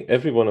yeah, I think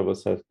every one of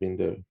us has been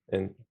there,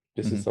 and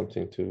this is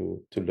something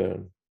to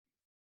learn.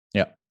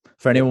 Yeah,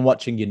 For anyone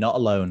watching, you're not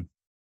alone,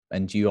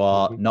 and you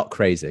are not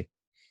crazy.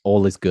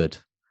 All is good.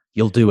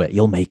 You'll do it.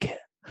 You'll make it.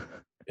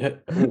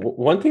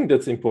 One thing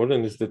that's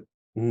important is that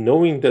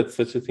knowing that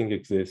such a thing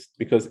exists,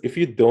 because if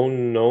you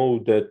don't know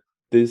that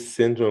this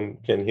syndrome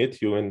can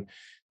hit you, and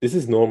this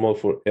is normal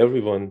for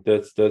everyone,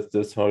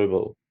 that's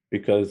horrible,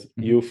 because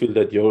you feel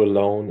that you're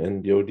alone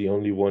and you're the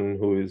only one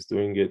who is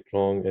doing it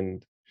wrong,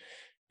 and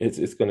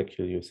it's gonna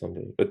kill you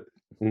someday. But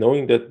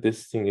knowing that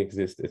this thing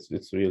exists,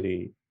 it's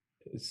really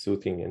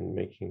soothing and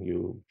making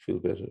you feel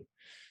better.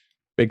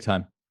 Big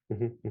time.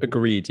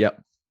 Agreed. Yep.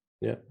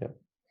 Yeah.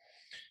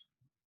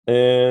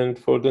 And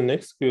for the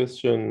next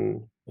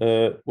question,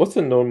 what's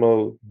a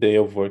normal day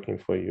of working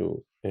for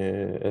you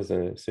as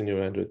a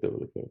senior Android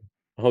developer?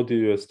 How do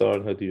you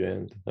start? How do you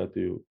end? How do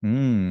you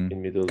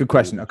in middle? Good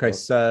question. Okay,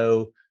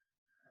 so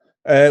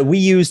we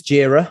use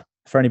Jira.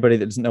 For anybody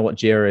that doesn't know what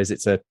Jira is,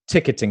 it's a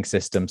ticketing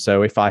system.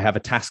 So if I have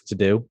a task to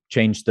do,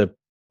 change the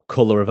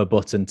color of a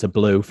button to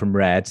blue from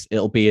red,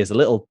 it'll be as a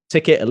little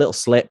ticket, a little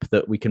slip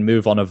that we can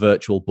move on a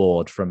virtual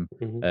board from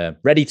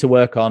ready to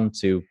work on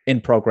to in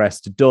progress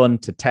to done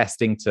to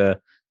testing to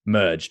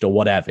merged or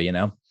whatever, you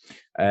know.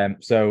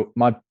 So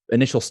my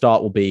initial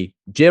start will be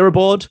Jira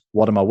board.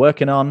 What am I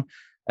working on?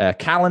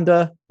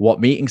 Calendar. What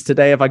meetings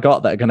today have I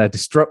got that are going to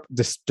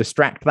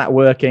distract that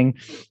working?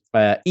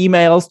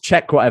 Emails.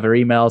 Check whatever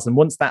emails. And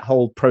once that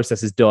whole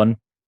process is done,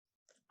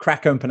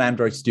 crack open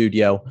Android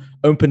Studio,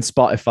 open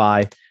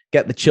Spotify,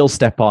 get the chill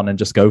step on and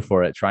just go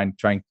for it. Try and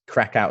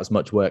crack out as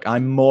much work.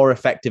 I'm more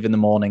effective in the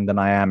morning than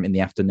I am in the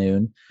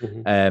afternoon,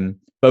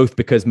 both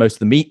because most of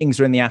the meetings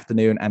are in the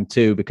afternoon, and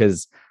two,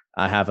 because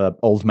I have an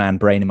old man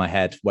brain in my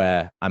head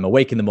where I'm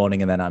awake in the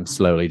morning and then I'm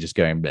slowly just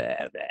going, blah,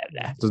 blah,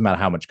 blah. Doesn't matter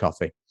how much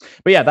coffee.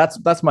 But yeah,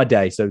 that's my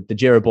day. So the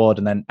Jira board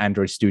and then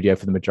Android Studio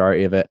for the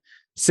majority of it.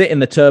 Sit in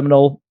the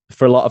terminal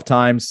for a lot of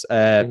times,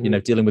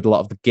 dealing with a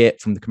lot of the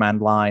Git from the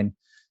command line.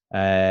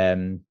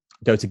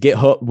 Go to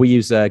GitHub. We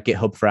use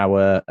GitHub for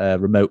our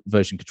remote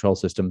version control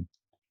system.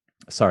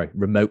 Sorry,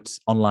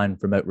 online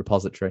remote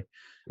repository.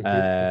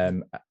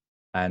 It's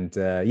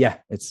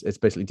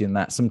basically doing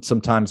that.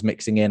 Sometimes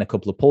mixing in a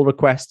couple of pull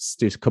requests,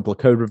 do a couple of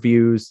code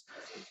reviews.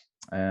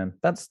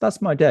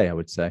 That's my day, I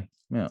would say.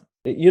 Yeah.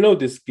 You know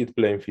this Git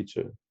blame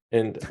feature,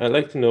 and I'd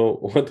like to know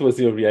what was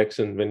your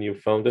reaction when you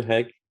found a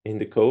hack in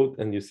the code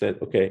and you said,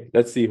 "Okay,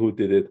 let's see who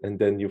did it," and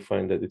then you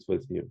find that it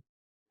was you.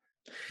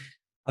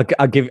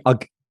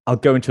 I'll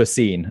go into a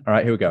scene. All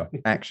right, here we go.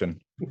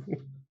 Action.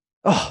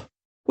 Oh,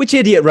 which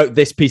idiot wrote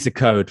this piece of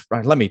code?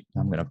 Right,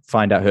 I'm going to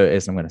find out who it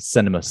is. I'm going to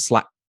send him a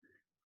Slack.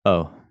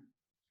 Oh.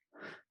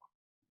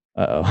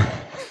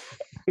 Uh-oh.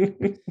 All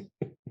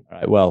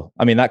right, well,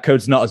 I mean, that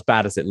code's not as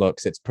bad as it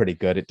looks. It's pretty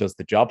good. It does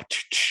the job.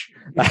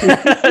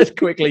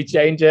 Quickly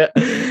change it.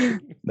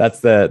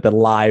 That's the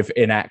live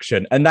in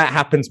action. And that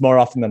happens more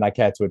often than I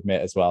care to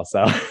admit as well.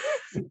 So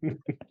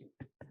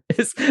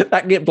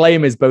that Git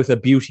blame is both a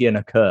beauty and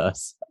a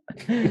curse.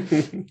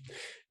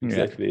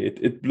 Exactly.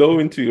 It blow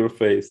into your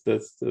face.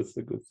 That's a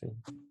good thing.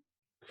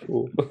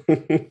 Cool.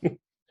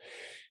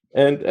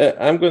 And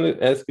I'm going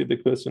to ask you the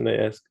question I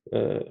asked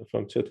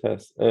from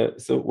Chetas.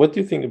 So what do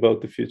you think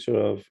about the future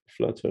of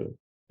Flutter?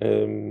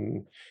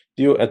 Do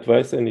you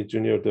advise any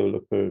junior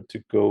developer to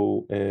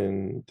go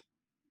and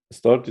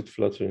start with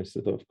Flutter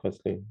instead of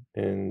Kotlin?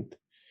 And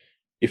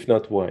if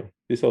not, why?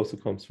 This also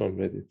comes from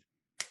Reddit.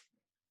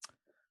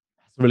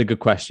 That's a really good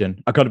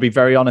question. I've got to be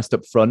very honest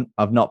up front.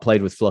 I've not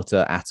played with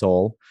Flutter at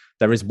all.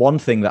 There is one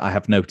thing that I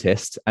have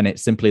noticed, and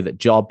it's simply that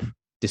job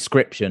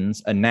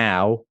descriptions are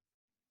now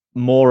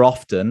more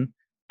often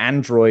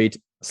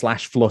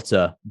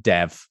Android/Flutter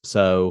dev.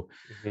 So,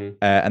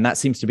 and that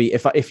seems to be,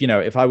 if I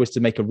was to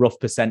make a rough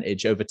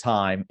percentage over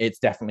time, it's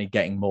definitely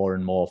getting more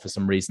and more. For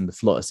some reason, the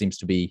Flutter seems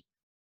to be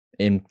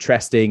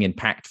interesting,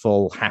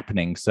 impactful,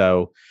 happening.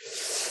 So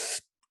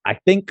I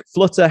think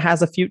Flutter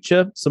has a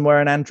future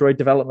somewhere in Android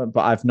development,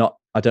 but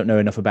I don't know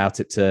enough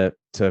about it to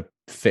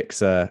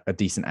fix a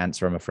decent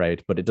answer, I'm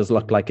afraid. But it does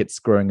look like it's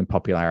growing in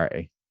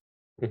popularity.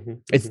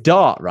 It's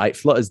Dart, right?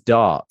 Flutter's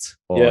Dart,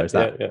 or is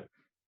that? Yeah.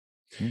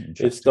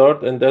 It's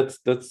Dart, and that's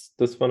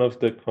one of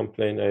the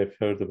complaints I've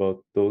heard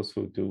about those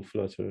who do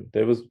Flutter.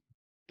 They was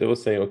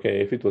saying,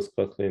 okay, if it was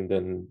Kotlin,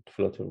 then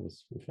Flutter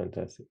was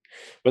fantastic.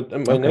 But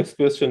my next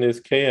question is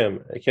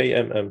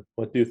KMM.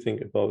 What do you think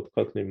about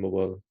Kotlin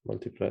mobile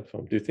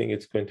multi-platform? Do you think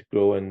it's going to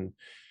grow and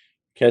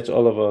catch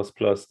all of us,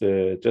 plus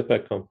the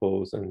Jetpack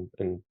Compose,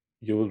 and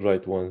you will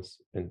write once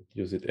and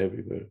use it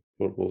everywhere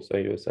for both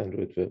iOS,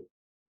 Android, web,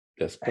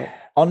 desktop?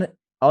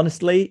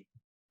 Honestly,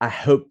 I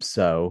hope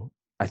so.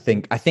 I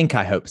think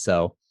I hope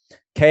so.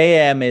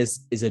 KAM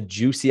is a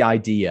juicy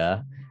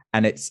idea,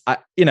 and it's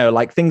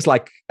like things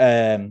like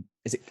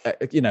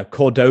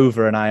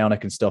Cordova and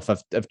Ionic and stuff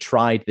have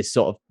tried this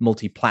sort of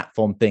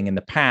multi-platform thing in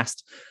the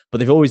past, but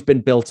they've always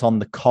been built on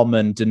the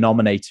common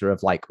denominator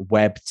of like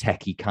web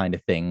techie kind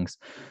of things.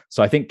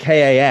 So I think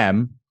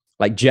KAM,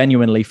 like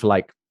genuinely for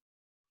like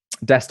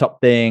desktop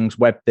things,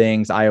 web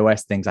things,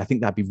 iOS things, I think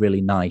that'd be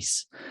really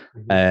nice.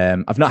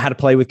 I've not had to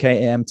play with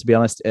KAM, to be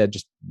honest.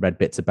 Just read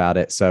bits about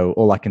it. So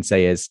all I can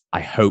say is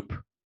I hope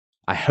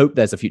I hope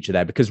there's a future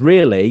there, because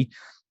really,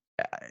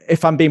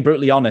 if I'm being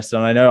brutally honest,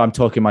 and I know I'm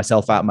talking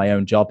myself out of my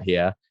own job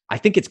here, I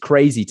think it's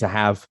crazy to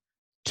have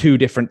two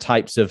different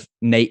types of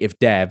native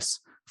devs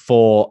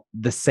for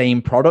the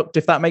same product,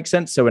 if that makes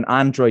sense. So an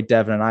Android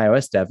dev and an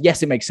iOS dev.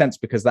 Yes, it makes sense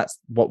because that's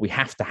what we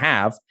have to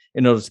have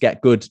in order to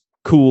get good,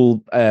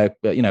 cool,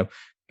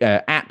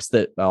 apps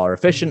that are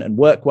efficient and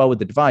work well with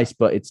the device.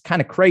 But it's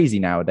kind of crazy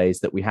nowadays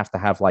that we have to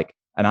have like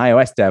an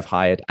iOS dev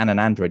hired and an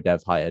Android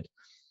dev hired.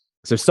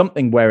 So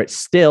something where it's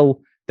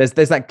still, there's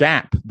that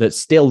gap that's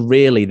still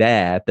really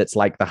there. That's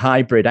like the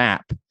hybrid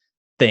app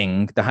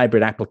thing, the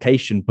hybrid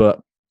application, but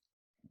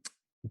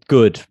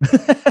good.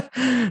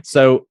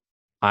 So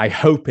I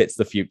hope it's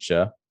the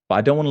future, but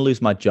I don't want to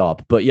lose my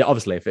job. But yeah,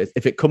 obviously,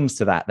 if it comes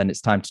to that, then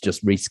it's time to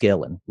just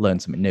reskill and learn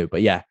something new.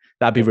 But yeah,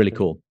 that'd be really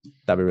cool.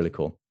 That'd be really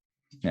cool.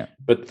 Yeah.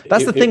 But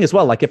that's the thing as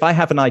well. Like if I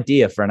have an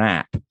idea for an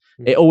app,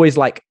 it always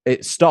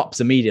it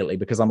stops immediately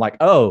because I'm like,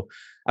 oh,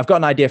 I've got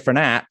an idea for an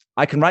app.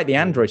 I can write the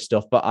Android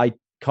stuff, but I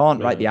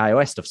can't write the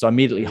iOS stuff. So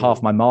immediately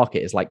half my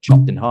market is like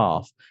chopped in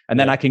half. And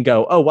then I can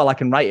go, oh, well, I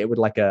can write it with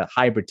like a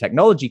hybrid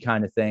technology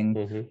kind of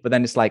thing. But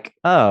then it's like,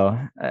 oh,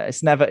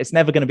 it's never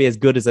going to be as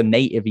good as a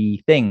native-y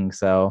thing.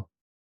 So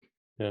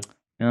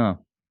yeah,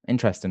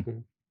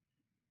 interesting.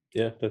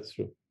 Yeah, that's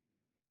true.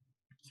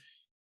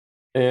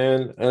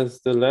 And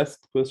as the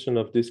last question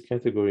of this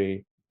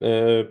category,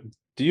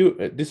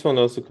 this one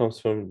also comes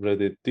from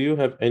Reddit. Do you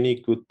have any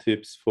good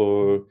tips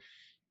for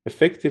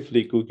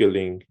effectively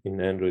Googling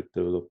in Android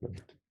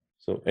development?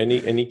 So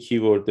any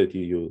keyword that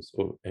you use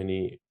or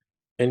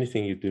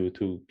anything you do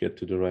to get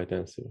to the right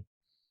answer?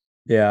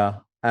 Yeah.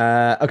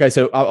 Okay.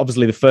 So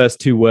obviously the first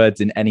two words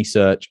in any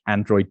search,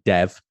 Android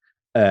dev,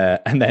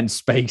 and then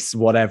space,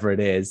 whatever it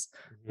is.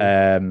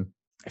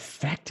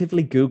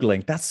 Effectively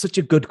Googling. That's such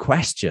a good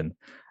question.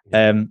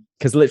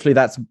 Because literally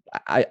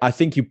I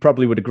think you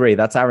probably would agree,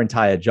 that's our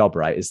entire job,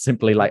 right? Is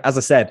simply like, as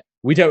I said,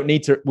 we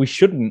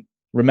shouldn't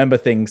remember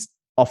things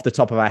off the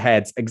top of our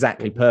heads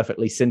exactly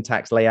perfectly,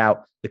 syntax,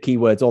 layout, the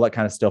keywords, all that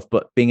kind of stuff,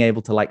 but being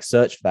able to like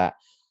search for that.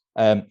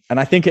 And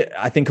I think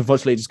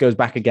unfortunately it just goes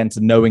back again to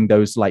knowing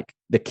those, like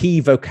the key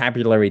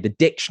vocabulary, the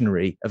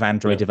dictionary of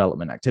Android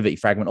development, activity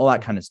fragment, all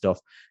that kind of stuff,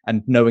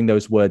 and knowing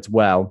those words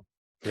well.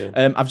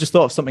 I've just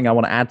thought of something I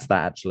want to add to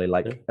that actually.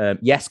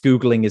 Yes,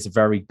 Googling is a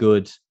very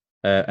good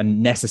a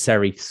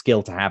necessary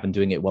skill to have, and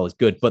doing it well is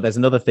good. But there's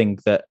another thing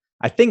that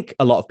I think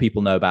a lot of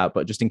people know about,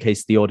 but just in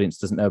case the audience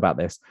doesn't know about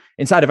this,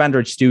 inside of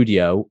Android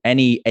Studio,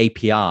 any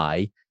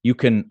API, you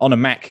can, on a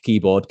Mac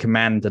keyboard,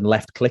 command and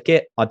left click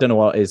it. I don't know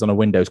what it is on a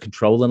Windows,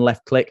 control and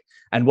left click.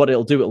 And what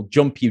it'll do, it'll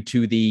jump you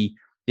to the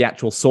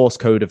actual source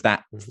code of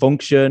that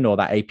function or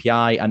that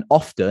API. And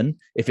often,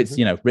 if it's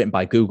written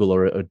by Google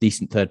or a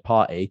decent third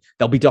party,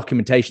 there'll be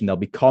documentation, there'll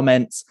be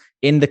comments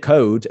in the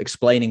code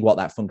explaining what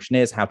that function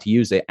is, how to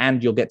use it,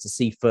 and you'll get to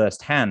see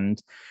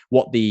firsthand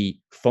what the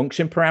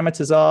function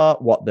parameters are,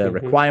 what the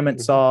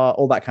requirements are,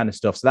 all that kind of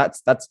stuff. So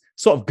that's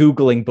sort of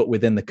Googling, but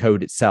within the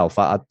code itself.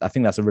 I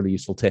think that's a really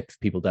useful tip if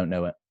people don't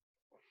know it.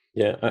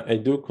 Yeah, I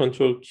do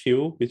Control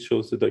Q, which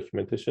shows the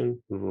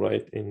documentation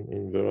right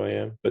in where I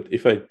am. But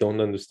if I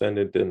don't understand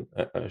it, then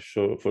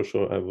for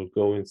sure I will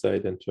go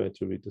inside and try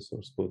to read the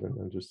source code and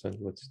understand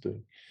what it's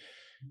doing.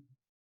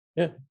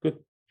 Yeah, good.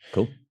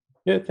 Cool.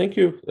 Yeah, thank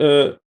you.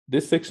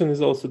 This section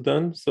is also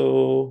done,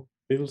 so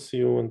we will see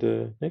you on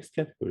the next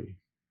category.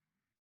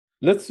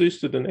 Let's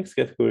switch to the next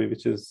category,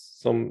 which is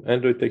some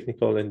Android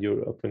technical and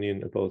your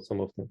opinion about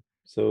some of them.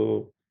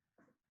 So,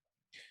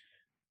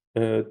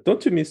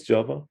 don't you miss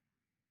Java?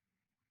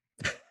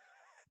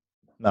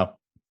 No,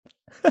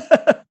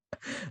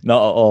 not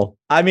at all.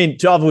 I mean,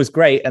 Java was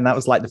great, and that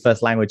was like the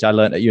first language I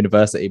learned at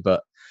university.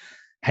 But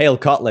hail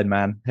Kotlin,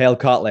 man! Hail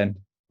Kotlin.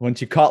 Once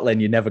you Kotlin,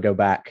 you never go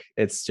back.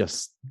 It's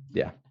just,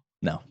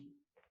 no.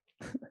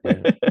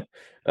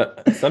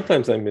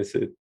 Sometimes I miss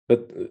it,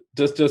 but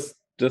just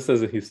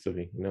as a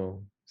history,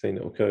 saying,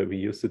 okay, we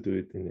used to do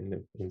it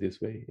in this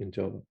way in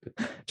Java. But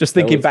just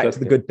thinking back to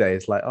the good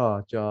days, like,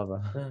 oh,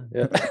 Java.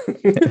 Yeah.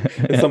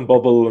 And some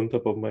bubble on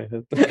top of my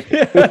head.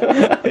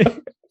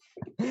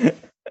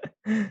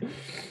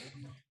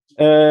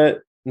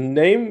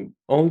 Name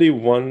only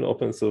one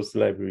open source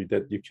library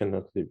that you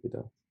cannot live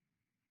without.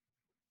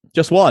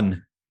 Just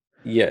one?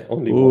 Yeah,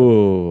 only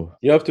one.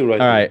 You have to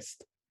write. All right.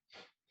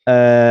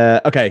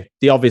 Okay,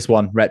 the obvious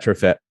one,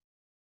 retrofit.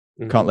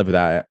 Can't live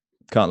without it.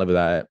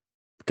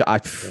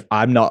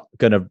 I'm not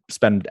going to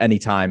spend any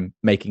time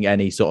making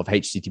any sort of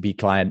HTTP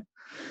client.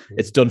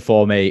 It's done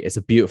for me. It's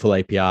a beautiful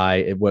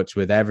API. It works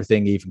with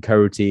everything, even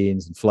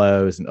coroutines and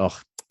flows. And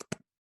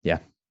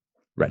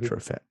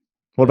retrofit.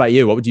 What about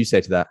you? What would you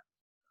say to that?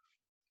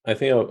 I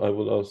think I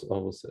will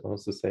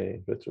also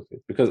say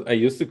retrofit, because I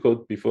used to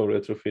code before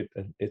retrofit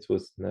and it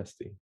was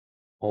nasty.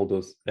 All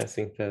those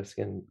async tasks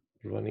and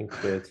running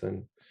threads,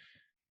 and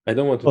I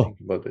don't want to think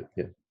about it.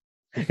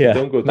 Yeah,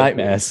 don't go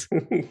nightmares.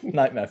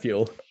 Nightmare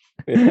fuel.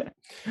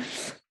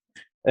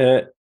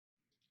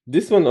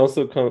 This one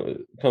also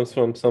comes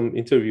from some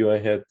interview I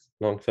had a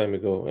long time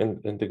ago,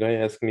 and the guy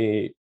asked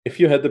me, if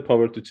you had the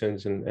power to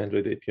change an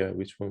Android API,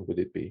 which one would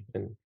it be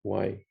and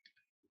why?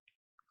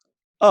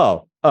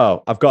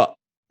 I've got,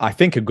 I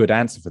think, a good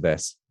answer for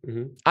this.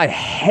 I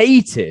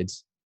hated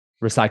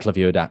recycler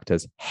view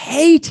adapters.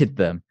 Hated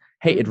them.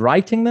 Hated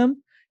writing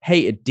them.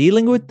 Hated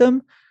dealing with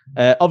them.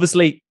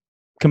 Obviously,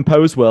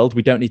 Compose World,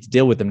 we don't need to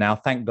deal with them now,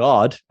 thank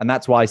God. And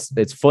that's why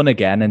it's fun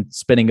again. And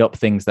spinning up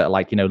things that are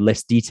like,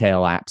 list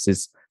detail apps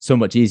is so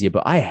much easier.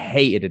 But I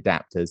hated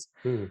adapters.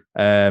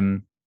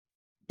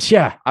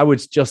 I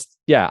would just,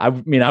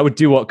 I would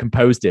do what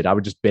Compose did. I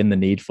would just bin the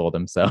need for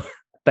them. So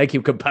thank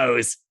you,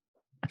 Compose.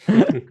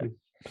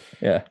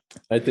 Yeah.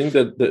 I think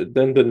that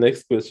then the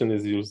next question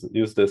is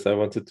useless. I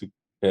wanted to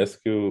ask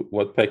you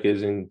what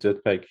package in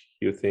Jetpack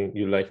you think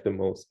you like the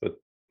most, but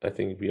I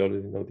think we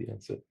already know the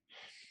answer.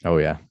 Oh,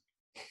 yeah.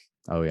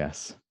 Oh,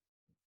 yes.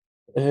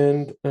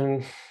 And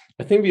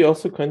I think we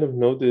also kind of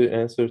know the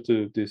answer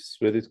to this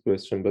Reddit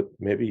question, but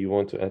maybe you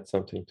want to add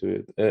something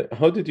to it.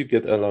 How did you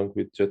get along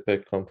with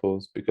Jetpack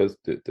Compose? Because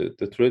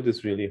the thread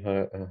is really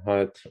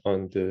hard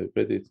on the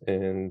Reddit,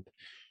 and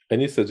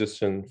any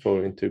suggestion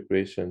for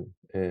integration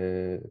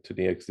to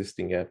the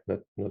existing app,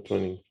 not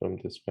running from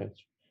the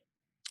scratch?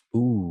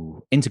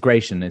 Ooh,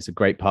 integration is a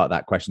great part of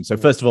that question. So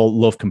first of all,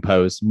 love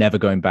Compose, never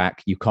going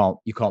back. You can't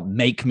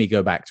make me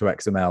go back to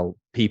XML,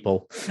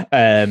 people.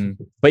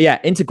 But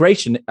yeah,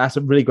 integration, that's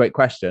a really great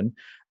question.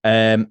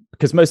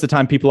 Because most of the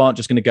time people aren't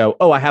just going to go,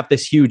 oh, I have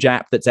this huge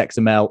app that's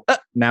XML.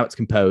 Now it's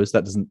Compose.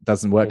 That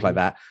doesn't work like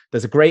that.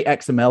 There's a great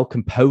XML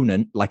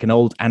component, like an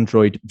old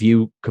Android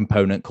View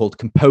component called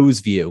Compose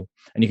View.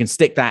 And you can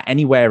stick that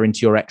anywhere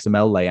into your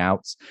XML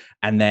layouts,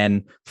 and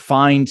then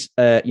find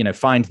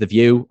the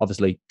view.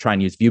 Obviously, try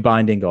and use view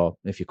binding, or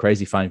if you're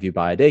crazy, find view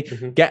by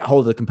ID. Get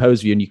hold of the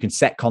Compose view, and you can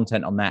set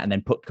content on that, and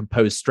then put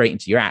Compose straight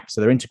into your app. So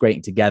they're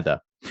integrating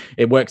together.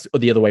 It works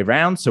the other way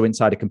around. So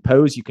inside a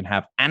Compose, you can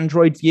have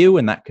Android View,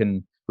 and that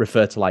can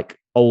refer to like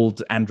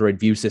old Android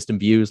View system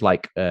views,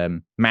 like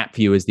Map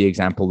View is the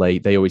example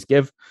they always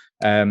give.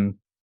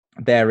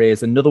 There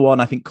is another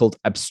one, I think, called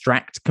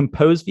Abstract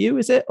Compose View.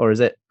 Is it? Or is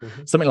it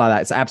something like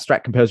that? It's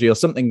Abstract Compose View, or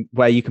something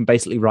where you can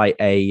basically write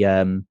a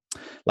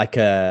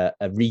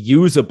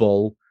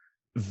reusable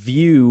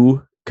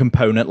view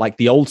component, like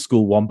the old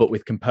school one, but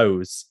with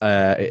Compose.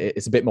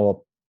 It's a bit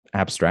more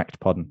abstract,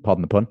 pardon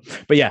the pun.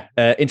 But yeah,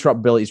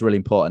 interoperability is really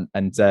important.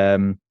 And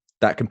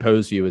that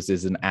Compose View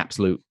is an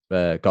absolute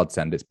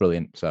godsend. It's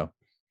brilliant. So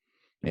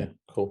yeah,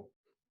 cool.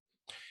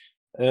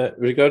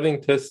 Regarding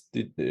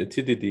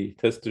TDD,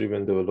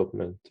 test-driven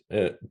development,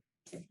 do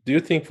you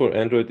think for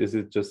Android is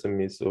it just a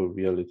myth or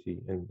reality?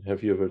 And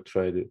have you ever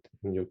tried it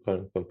in your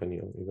current company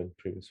or even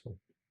previous one?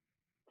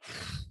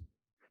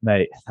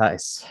 Mate,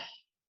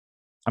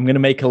 I'm going to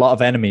make a lot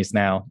of enemies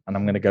now, and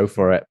I'm going to go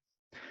for it.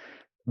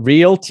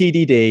 Real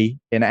TDD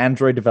in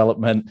Android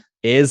development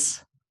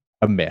is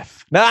a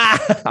myth.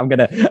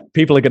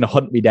 People are going to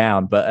hunt me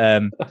down,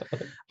 but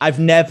I've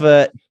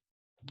never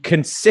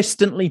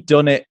consistently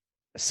done it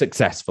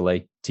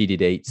successfully,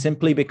 TDD,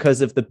 simply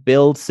because of the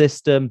build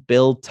system,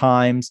 build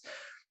times.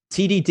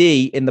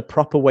 TDD in the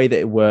proper way that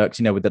it works,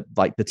 with the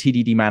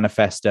TDD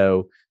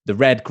manifesto, the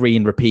red,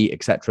 green, repeat,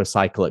 etc.,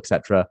 cycle,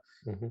 etc.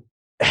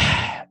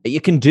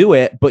 You can do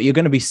it, but you're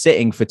going to be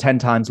sitting for 10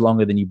 times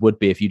longer than you would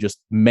be if you just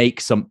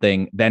make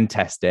something, then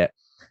test it.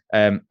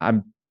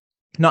 I'm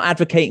not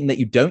advocating that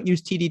you don't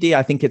use TDD.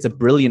 I think it's a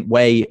brilliant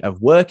way of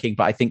working,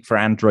 but I think for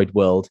Android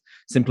world,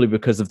 simply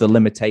because of the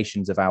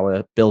limitations of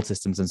our build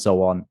systems and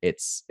so on,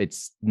 it's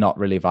not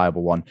really a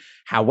viable one.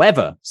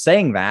 However,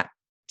 saying that,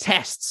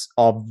 tests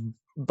are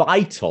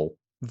vital.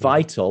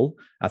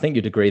 I think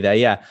you'd agree there,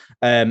 yeah.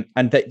 And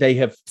they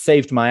have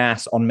saved my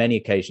ass on many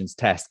occasions,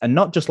 tests, and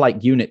not just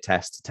like unit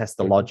tests to test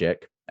the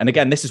logic. And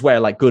again, this is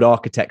where like good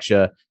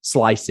architecture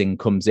slicing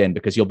comes in,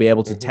 because you'll be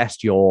able to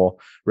test your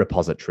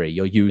repository,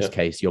 your use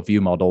case, your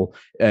view model,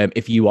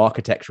 if you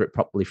architecture it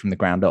properly from the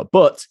ground up.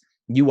 But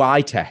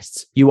UI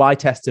tests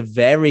are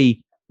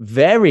very,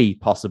 very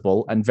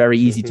possible and very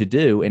easy to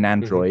do in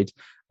Android.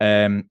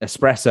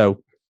 Espresso,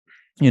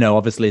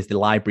 obviously is the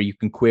library. You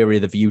can query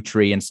the view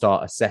tree and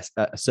start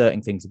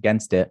asserting things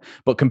against it.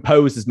 But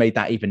Compose has made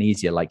that even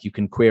easier. Like you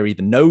can query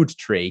the node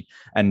tree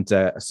and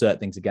assert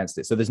things against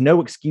it. So there's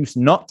no excuse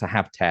not to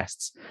have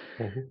tests.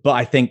 But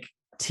I think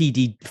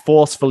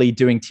forcefully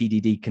doing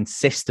TDD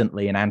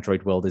consistently in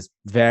Android world is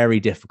very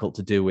difficult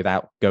to do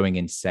without going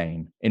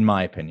insane, in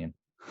my opinion.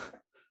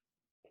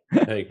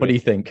 What do you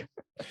think?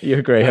 You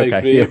agree? I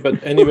agree.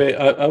 But anyway,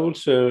 I will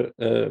share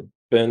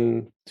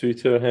Ben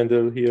Twitter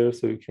handle here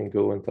so you can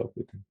go and talk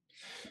with him.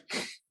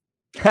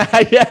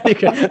 Yeah, you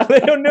can.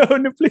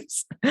 No,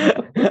 please.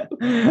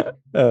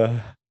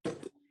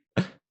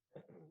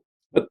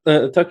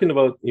 But talking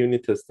about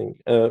unit testing,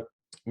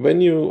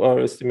 when you are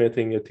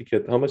estimating a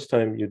ticket, how much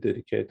time you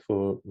dedicate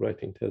for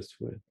writing tests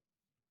for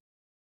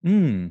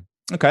it?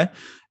 Okay.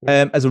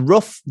 As a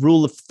rough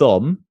rule of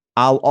thumb,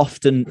 I'll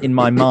often, in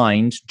my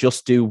mind,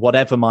 just do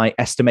whatever my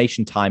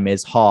estimation time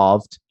is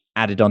halved,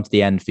 added onto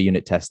the end for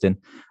unit testing.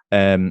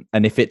 And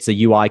if it's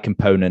a UI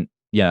component,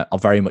 I'll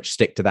very much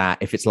stick to that.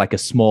 If it's like a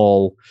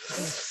small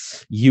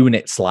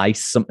unit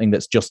slice, something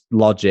that's just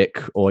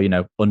logic or,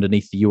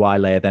 underneath the UI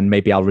layer, then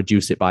maybe I'll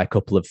reduce it by a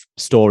couple of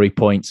story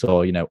points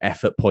or,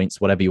 effort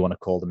points, whatever you want to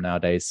call them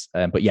nowadays.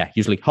 But yeah,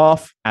 usually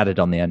half added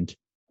on the end.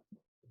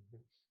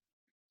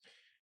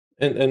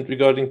 And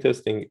regarding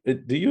testing,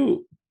 do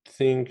you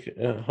think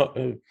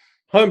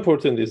how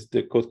important is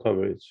the code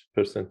coverage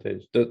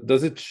percentage?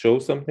 Does it show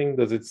something?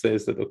 Does it say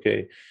that,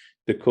 okay,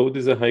 the code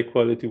is a high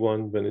quality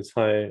one when it's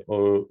high,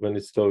 or when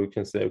it's low, you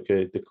can say,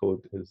 okay, the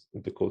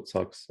code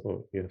sucks,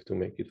 or you have to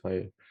make it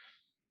higher?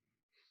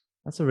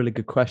 That's a really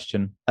good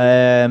question.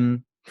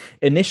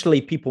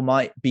 Initially, people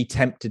might be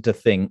tempted to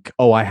think,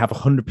 oh, I have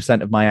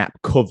 100% of my app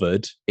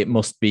covered, it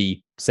must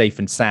be safe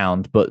and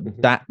sound,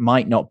 but that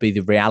might not be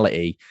the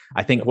reality.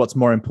 I think what's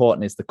more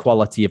important is the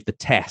quality of the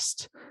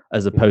test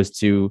as opposed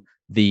to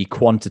the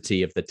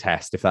quantity of the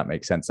test, if that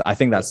makes sense. I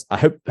think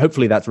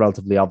hopefully that's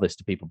relatively obvious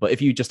to people. But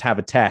if you just have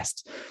a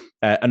test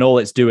and all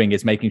it's doing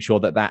is making sure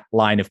that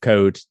line of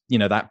code,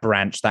 that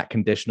branch, that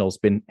conditional's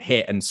been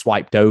hit and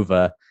swiped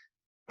over.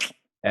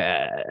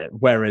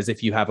 Whereas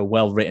if you have a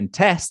well-written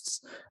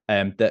tests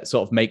that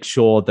sort of make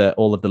sure that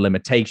all of the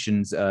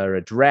limitations are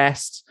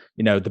addressed,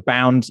 the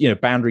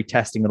boundary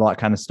testing and all that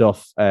kind of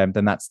stuff,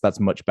 then that's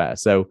much better.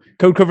 So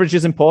code coverage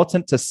is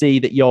important to see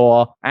that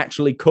you're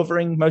actually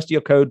covering most of your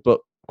code,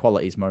 but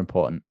quality is more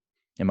important,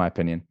 in my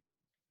opinion.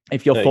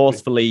 If you're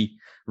forcefully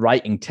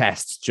writing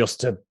tests just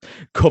to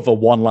cover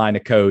one line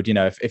of code,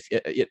 if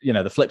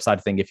the flip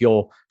side thing, if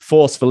you're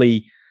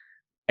forcefully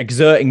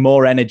exerting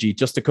more energy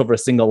just to cover a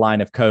single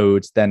line of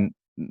code, then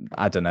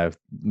I don't know,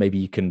 maybe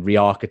you can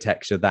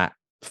re-architecture that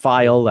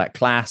file, that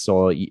class,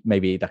 or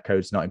maybe that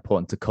code's not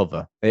important to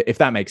cover. If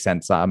that makes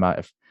sense. I might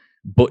have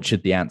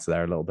butchered the answer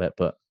there a little bit,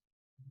 but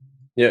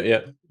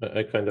yeah,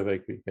 I kind of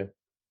agree. Yeah,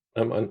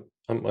 I'm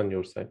on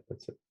your side.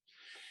 That's it.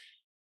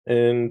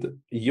 And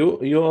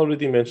you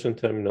already mentioned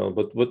Terminal,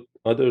 but what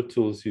other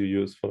tools you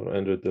use for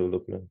Android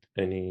development?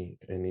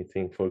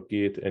 Anything for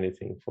Git?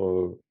 Anything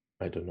for,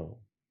 I don't know.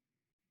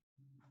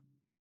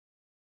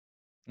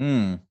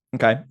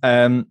 Okay.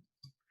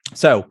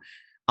 So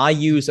I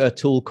use a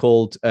tool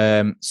called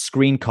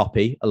Screen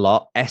Copy a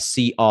lot,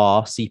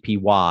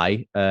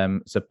 SCRCPY.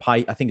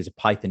 I think it's a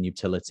Python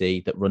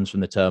utility that runs from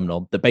the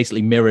terminal that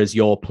basically mirrors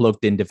your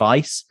plugged-in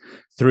device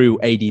through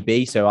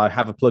ADB. So I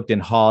have a plugged-in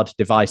hard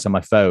device on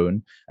my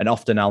phone, and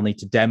often I'll need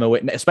to demo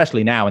it,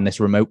 especially now in this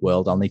remote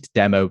world, I'll need to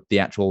demo the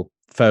actual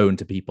phone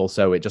to people.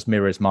 So it just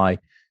mirrors my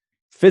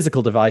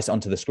physical device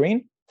onto the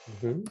screen.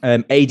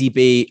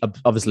 ADB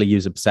obviously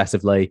use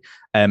obsessively.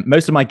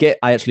 Most of my Git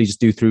I actually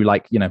just do through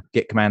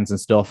Git commands and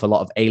stuff, a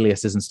lot of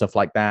aliases and stuff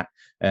like that,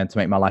 to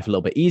make my life a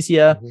little bit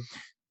easier.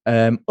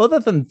 Other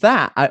than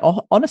that, I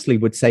honestly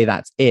would say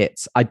that's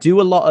it. I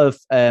do a lot of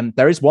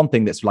there is one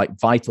thing that's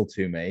vital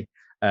to me.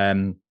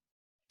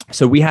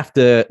 So we have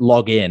to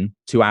log in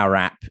to our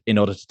app in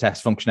order to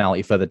test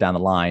functionality further down the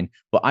line,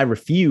 but I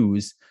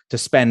refuse to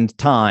spend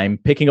time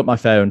picking up my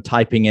phone,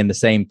 typing in the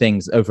same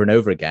things over and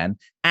over again.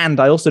 And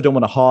I also don't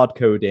want to hard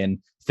code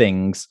in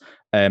things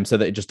so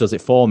that it just does it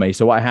for me.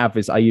 So what I have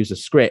is I use a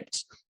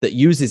script that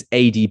uses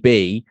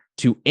ADB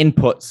to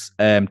input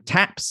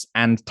taps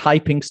and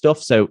typing stuff.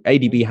 So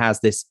ADB has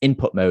this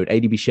input mode,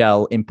 ADB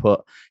shell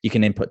input. You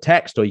can input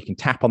text or you can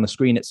tap on the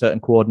screen at certain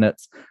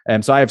coordinates.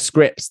 So I have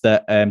scripts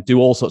that do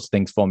all sorts of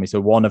things for me. So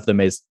one of them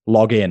is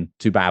log in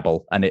to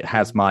Babel, and it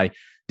has my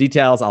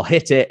details. I'll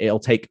hit it. It'll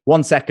take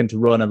 1 second to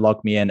run and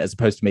log me in, as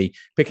opposed to me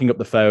picking up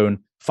the phone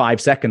 5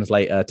 seconds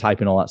later,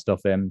 typing all that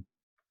stuff in.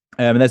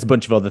 And there's a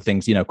bunch of other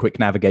things, quick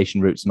navigation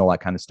routes and all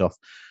that kind of stuff.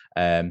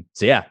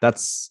 So yeah,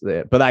 that's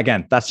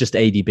just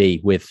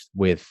ADB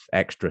with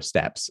extra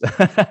steps.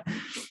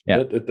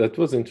 Yeah, that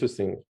was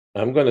interesting.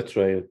 I'm gonna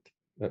try it.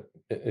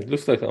 It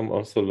looks like I'm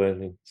also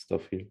learning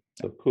stuff here.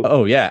 So cool.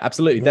 Oh yeah,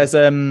 absolutely. There's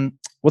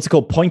what's it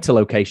called, pointer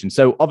location.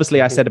 So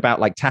obviously I said about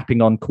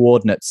tapping on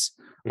coordinates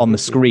on the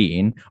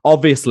screen.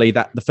 Obviously,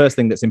 that the first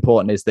thing that's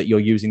important is that you're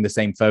using the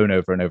same phone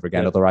over and over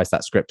again. Otherwise,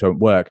 that script won't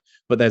work.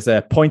 But there's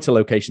a pointer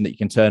location that you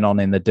can turn on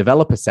in the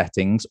developer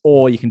settings,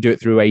 or you can do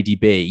it through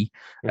ADB.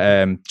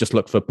 Just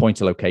look for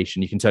pointer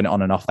location. You can turn it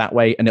on and off that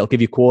way, and it'll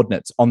give you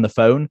coordinates on the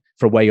phone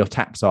for where your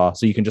taps are.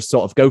 So you can just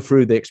sort of go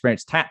through the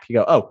experience tap. You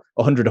go, oh,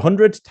 100,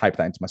 100, type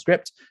that into my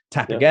script,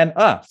 tap again,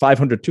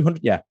 500, 200.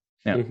 Yeah.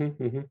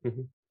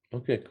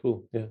 Okay,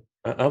 cool. Yeah,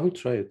 I will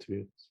try it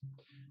too.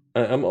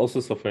 I'm also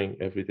suffering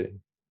every day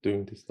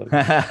doing this stuff.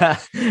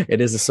 It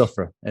is a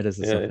suffer. It is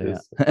a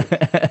suffer.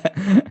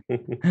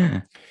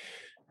 Yeah.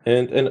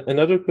 And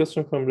another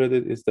question from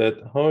Reddit is that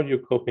how are you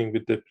coping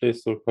with the Play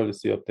Store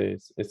policy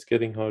updates? It's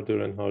getting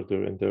harder and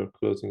harder, and they're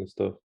closing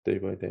stuff day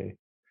by day.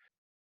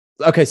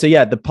 Okay, so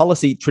yeah, the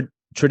policy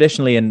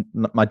traditionally in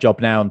my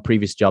job now and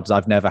previous jobs,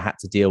 I've never had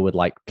to deal with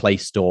Play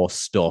Store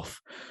stuff.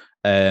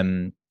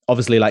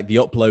 Obviously, the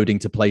uploading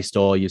to Play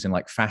Store using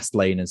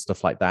Fastlane and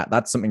stuff like that,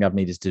 that's something I've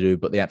needed to do.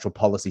 But the actual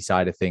policy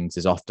side of things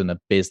is often a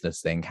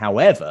business thing.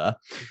 However,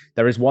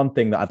 there is one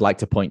thing that I'd like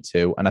to point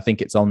to, and I think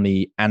it's on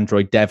the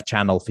Android dev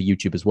channel for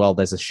YouTube as well.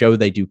 There's a show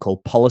they do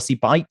called Policy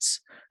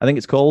Bites, I think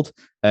it's called,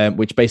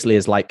 which basically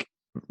is like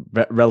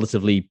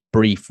relatively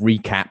brief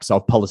recaps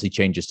of policy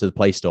changes to the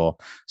Play Store.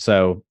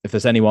 So if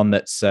there's anyone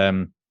that's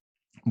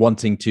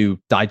wanting to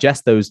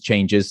digest those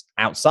changes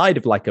outside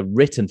of like a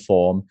written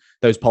form,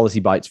 those Policy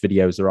Bites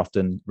videos are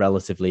often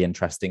relatively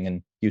interesting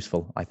and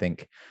useful, I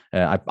think.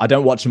 I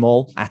don't watch them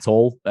all at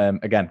all,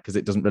 again, because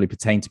it doesn't really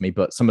pertain to me,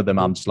 but some of them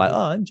I'm just like,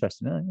 oh,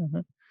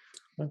 interesting.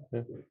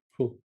 Okay,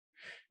 cool.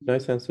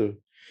 Nice answer.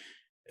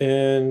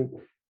 And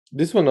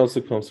this one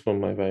also comes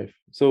from my wife.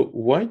 So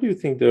why do you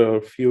think there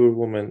are fewer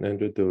women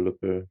Android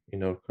developers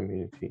in our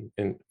community?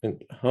 And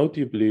how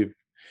do you believe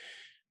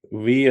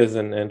we as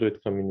an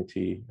Android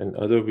community and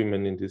other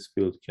women in this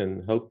field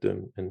can help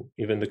them, and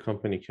even the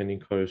company can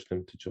encourage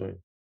them to join?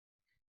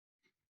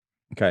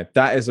 Okay,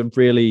 that is a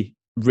really,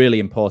 really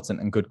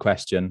important and good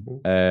question.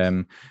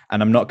 And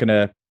I'm not going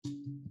to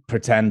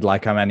pretend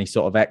like I'm any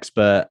sort of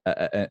expert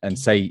and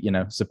say, you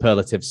know,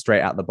 superlatives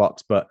straight out the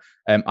box. But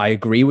I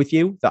agree with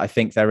you that I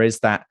think there is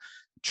that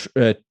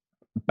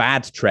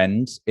bad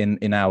trend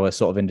in our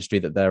sort of industry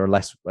that there are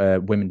less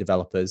women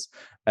developers.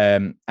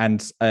 And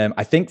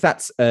I think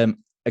that's,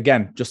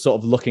 again, just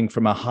sort of looking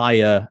from a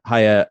higher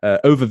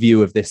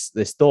overview of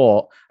this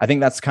thought. I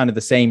think that's kind of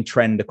the same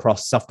trend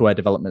across software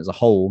development as a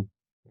whole.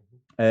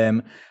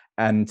 And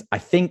I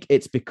think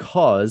it's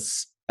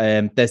because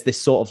there's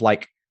this sort of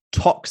like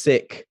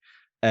toxic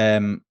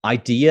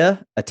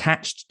idea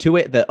attached to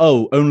it that,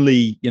 oh,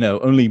 only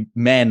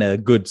men are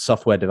good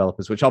software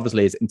developers, which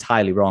obviously is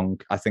entirely wrong.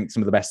 I think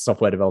some of the best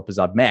software developers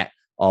I've met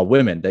are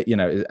women, that, you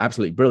know, is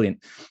absolutely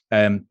brilliant.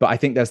 But I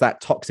think there's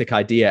that toxic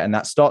idea, and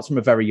that starts from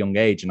a very young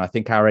age. And I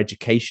think our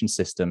education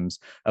systems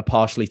are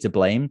partially to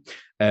blame.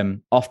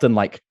 Often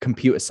like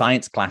computer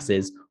science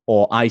classes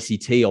or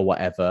ICT or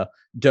whatever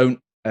don't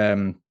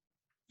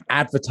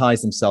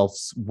advertise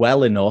themselves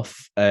well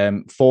enough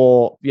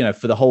for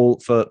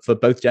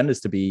both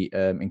genders to be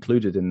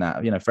included in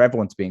that, you know, for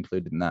everyone to be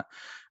included in that.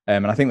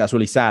 And I think that's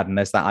really sad. And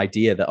there's that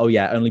idea that, oh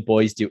yeah, only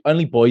boys do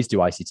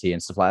ICT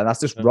and stuff like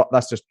that.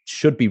 That's just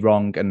should be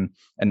wrong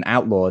and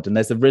outlawed. And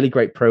there's a really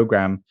great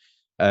program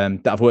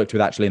that I've worked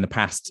with actually in the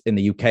past in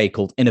the UK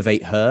called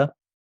Innovate Her.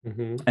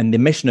 Mm-hmm. And the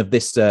mission of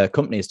this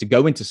company is to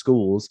go into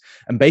schools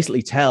and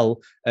basically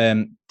tell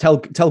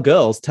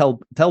girls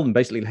them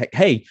basically like,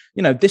 hey,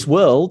 you know, this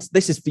world,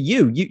 this is for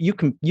you.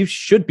 You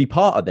should be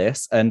part of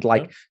this, and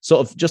like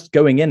sort of just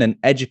going in and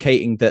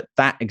educating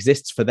that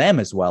exists for them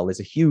as well is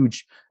a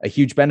huge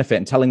benefit,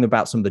 and telling them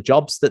about some of the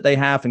jobs that they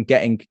have and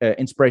getting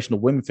inspirational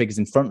women figures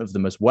in front of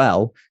them as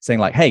well, saying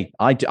like, hey,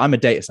 I'm a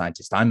data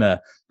scientist, I'm a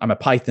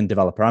Python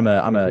developer, I'm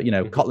a you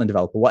know, Kotlin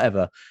developer,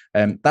 whatever.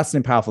 That's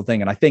an powerful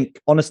thing. And I think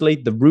honestly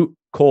the root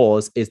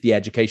cause is the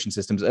education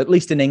systems. At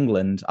least in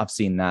England, I've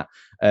seen that.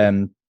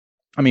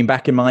 I mean,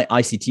 back in my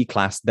ICT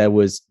class, there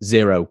was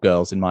 0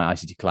 girls in my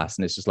ICT class,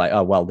 and it's just like,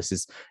 oh well,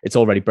 it's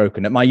already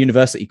broken. At my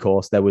university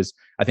course, there was,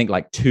 I think,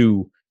 like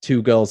two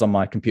girls on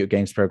my computer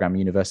games program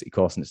university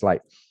course, and it's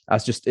like,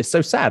 it's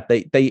so sad.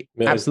 They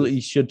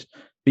absolutely should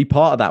be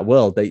part of that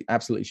world. They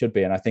absolutely should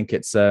be, and I think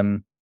it's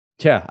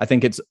I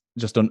think it's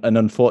just an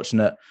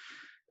unfortunate.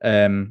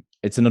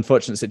 It's an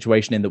unfortunate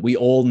situation in that we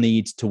all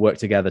need to work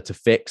together to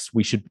fix.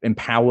 We should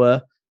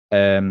empower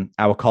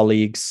our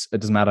colleagues. It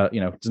doesn't matter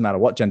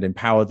what gender.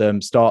 Empower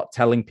them. Start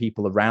telling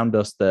people around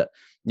us that,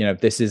 you know,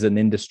 this is an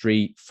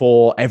industry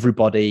for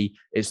everybody.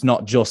 It's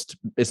not just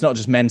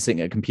men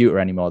sitting at a computer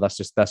anymore. That's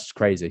just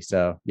crazy.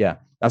 So yeah,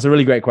 that's a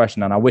really great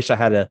question, and I wish I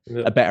had a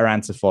better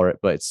answer for it,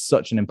 but it's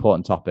such an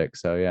important topic.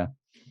 So yeah.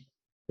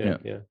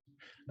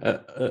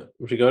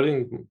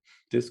 Regarding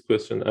this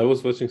question, I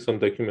was watching some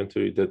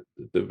documentary that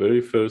the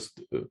very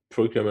first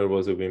programmer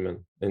was a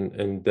woman,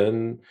 and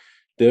then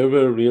they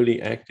were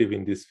really active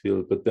in this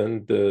field, but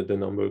then the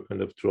number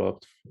kind of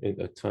dropped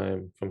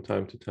from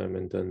time to time,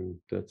 and then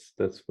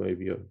that's why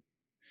we are.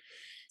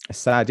 It's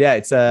sad. Yeah,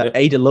 it's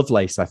Ada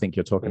Lovelace, I think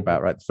you're talking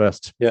about, right? The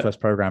first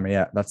programmer.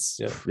 Yeah, it's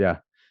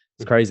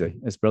crazy.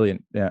 It's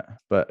brilliant. Yeah,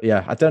 but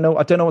yeah, I don't know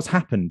what's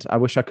happened. I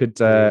wish I could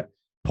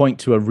point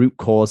to a root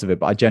cause of it,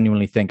 but I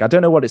genuinely think, I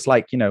don't know what it's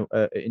like, you know,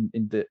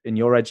 in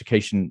your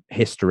education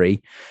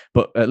history,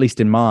 but at least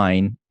in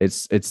mine,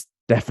 it's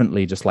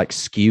definitely just like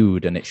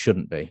skewed, and it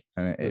shouldn't be,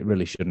 and it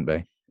really shouldn't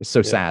be. It's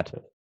so sad,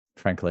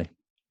 frankly.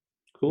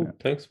 Cool.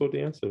 Thanks for the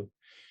answer.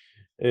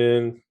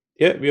 And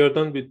we are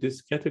done with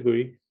this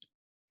category.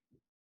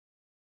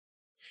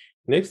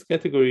 Next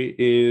category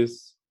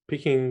is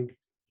picking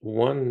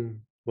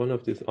one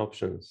of these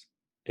options,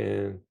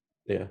 and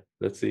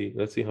let's see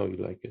how you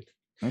like it.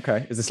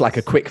 Okay. Is this like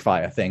a quick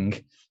fire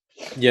thing?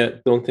 Yeah,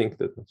 don't think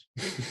that much.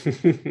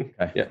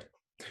 Okay. Yeah,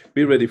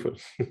 be ready for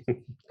it.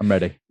 I'm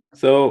ready.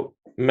 So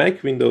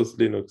Mac, Windows,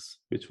 Linux,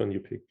 which one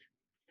you pick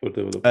for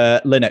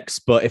development?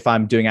 Linux, but if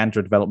I'm doing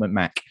Android development,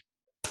 Mac.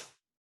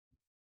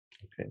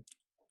 Okay.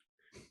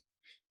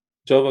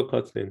 Java,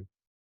 Kotlin.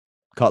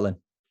 Kotlin.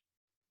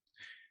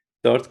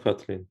 Dart,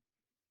 Kotlin.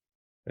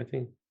 I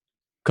think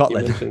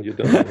Kotlin. You mentioned you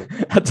don't know.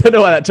 I don't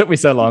know why that took me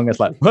so long. It's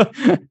like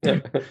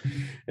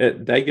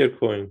Dagger,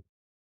 Coin.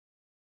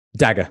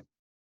 Dagger.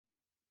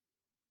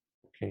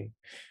 Okay.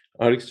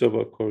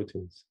 RxJava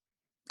coroutines.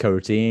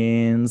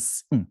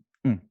 Coroutines.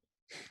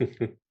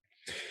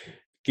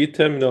 Git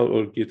terminal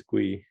or Git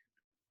GUI?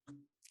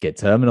 Git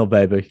terminal,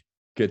 baby.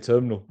 Git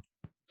terminal.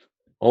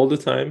 All the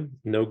time,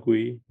 no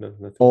GUI, no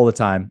nothing. All the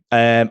time.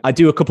 I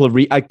do a couple of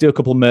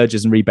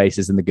merges and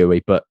rebases in the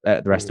GUI, but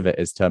the rest of it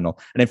is terminal.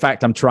 And in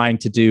fact, I'm trying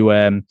to do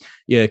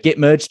Git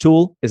merge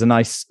tool is a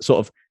nice sort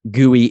of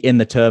GUI in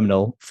the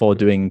terminal for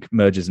doing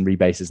merges and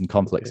rebases and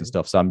conflicts and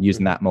stuff. So I'm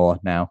using that more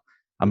now.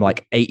 I'm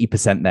like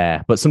 80%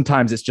 there, but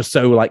sometimes it's just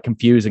so like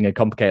confusing and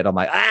complicated. I'm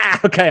like,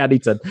 okay, I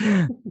need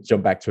to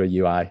jump back to a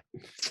UI.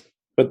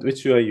 But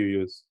which UI you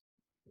use?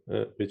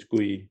 Which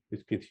GUI?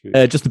 Which Git you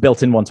use? Just the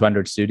built-in one to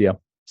Android Studio.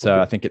 So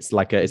I think it's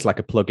like a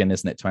plugin,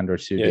 isn't it, to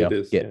Android Studio? Yeah, it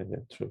is. Yeah,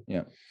 true.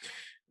 Yeah.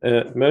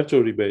 Merge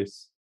or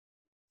rebase?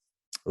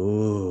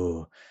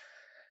 Ooh,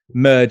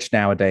 merge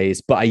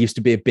nowadays. But I used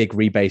to be a big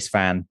rebase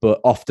fan. But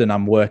often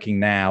I'm working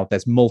now.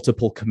 There's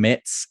multiple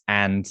commits,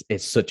 and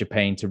it's such a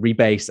pain to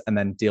rebase and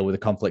then deal with the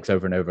conflicts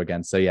over and over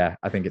again. So yeah,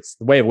 I think it's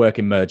the way of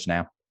working merge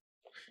now.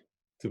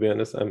 To be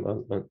honest, I'm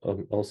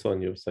also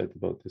on your side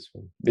about this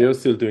one. They're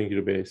still doing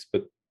rebase,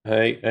 but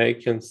I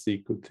can see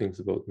good things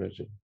about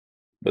merging.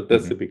 But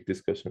that's a big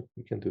discussion.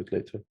 We can do it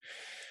later.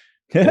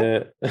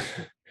 MVP,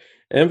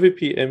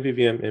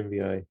 MVVM,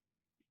 MVI.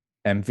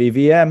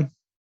 MVVM.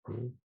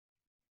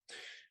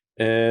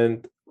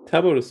 And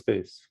tab or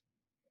space?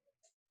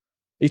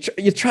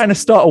 You're trying to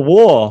start a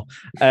war.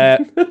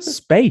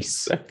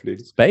 Space. Exactly.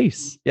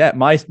 Space. Yeah,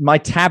 my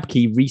tab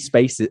key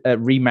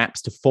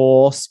remaps to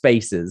 4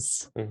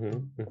 spaces.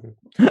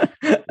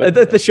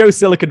 The show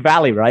Silicon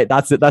Valley, right?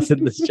 That's it. That's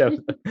in the show.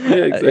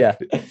 Yeah,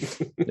 exactly.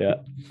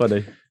 Yeah,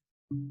 funny.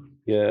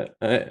 Yeah,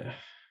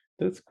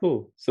 that's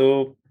cool.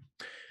 So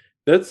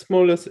that's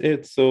more or less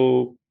it.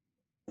 So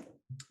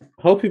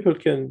how people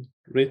can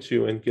reach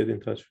you and get in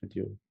touch with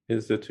you?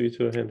 Is the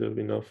Twitter handle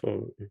enough,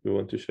 or if you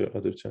want to share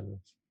other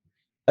channels?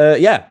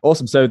 Yeah,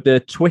 awesome. So the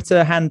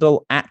Twitter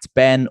handle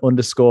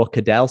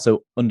 @Ben_Kadel.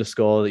 So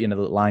underscore, the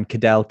line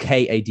Kadel,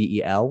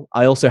 Kadel.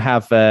 I also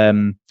have,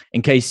 in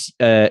case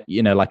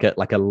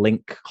like a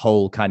link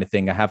hole kind of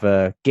thing, I have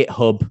a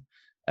GitHub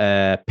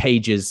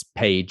pages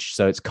page.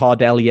 So it's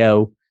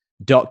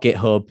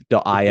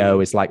cardelio.github.io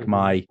is like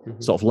my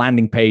sort of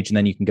landing page, and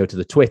then you can go to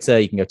the Twitter,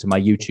 you can go to my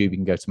YouTube, you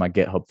can go to my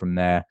GitHub from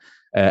there.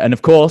 And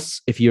of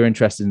course, if you're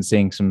interested in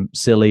seeing some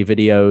silly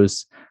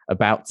videos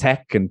about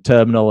tech and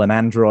terminal and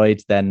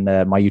Android, then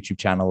my YouTube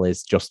channel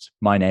is just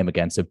my name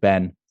again. So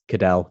Ben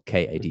Kadel,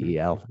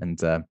 Kadel. And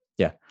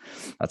yeah,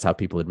 that's how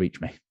people would reach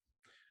me.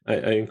 I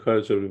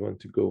encourage everyone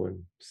to go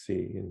and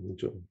see and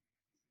enjoy.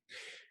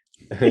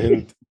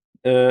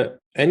 And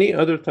any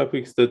other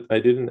topics that I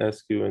didn't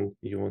ask you and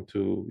you want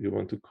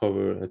to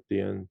cover at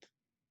the end?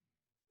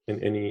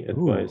 And any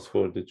advice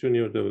for the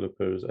junior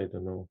developers? I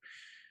don't know.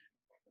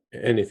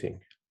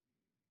 Anything.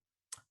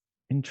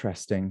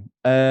 Interesting.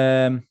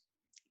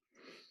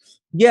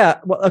 Yeah,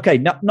 well, okay,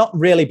 not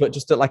really, but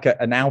just like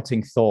an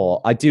outing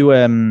thought. I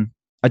do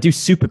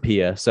super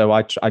peer, so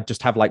I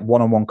just have like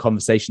one-on-one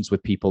conversations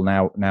with people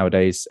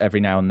nowadays every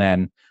now and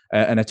then.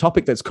 And a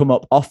topic that's come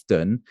up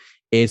often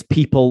is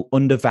people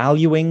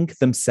undervaluing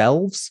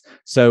themselves.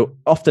 So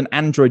often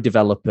Android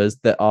developers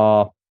that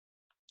are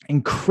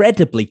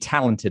incredibly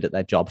talented at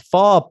their job,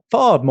 far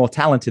more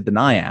talented than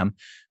I am,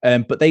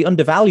 but they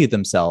undervalue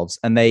themselves,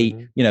 and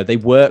they they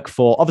work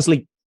for,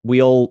 obviously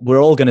we're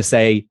all going to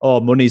say, oh,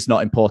 money's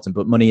not important,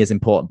 but money is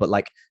important. But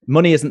like,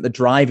 money isn't the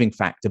driving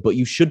factor, but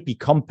you should be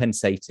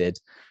compensated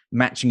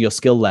matching your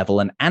skill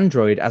level. And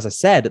Android, as I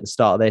said at the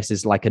start of this,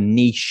 is like a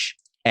niche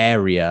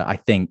area. I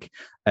think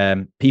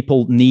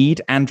people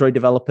need Android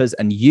developers,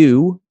 and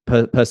you,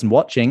 person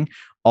watching,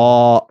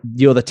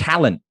 you're the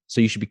talent. So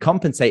you should be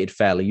compensated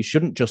fairly. You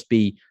shouldn't just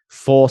be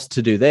forced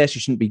to do this.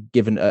 You shouldn't be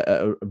given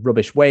a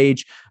rubbish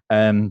wage.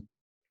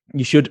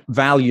 You should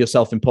value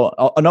yourself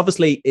important. And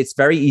obviously, it's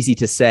very easy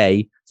to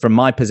say from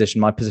my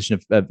position of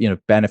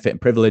benefit and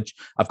privilege,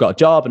 I've got a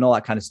job and all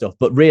that kind of stuff.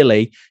 But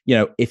really,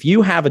 if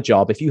you have a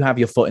job, if you have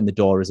your foot in the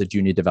door as a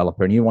junior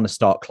developer and you want to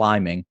start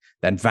climbing,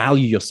 then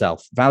value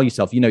yourself.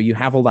 You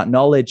have all that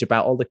knowledge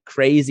about all the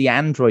crazy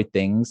Android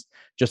things.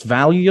 Just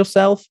value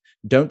yourself.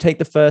 Don't take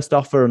the first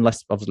offer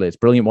unless obviously it's a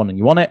brilliant one and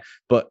you want it.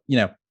 But,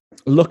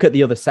 look at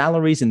the other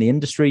salaries in the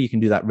industry. You can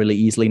do that really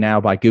easily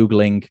now by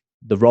Googling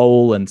the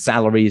role and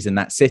salaries in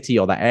that city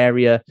or that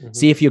area.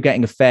 See if you're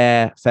getting a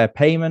fair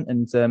payment,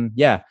 and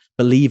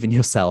believe in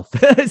yourself.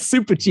 It's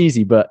super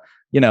cheesy, but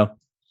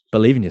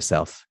believe in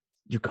yourself.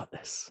 You got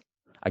this.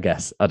 I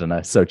guess. I don't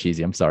know. So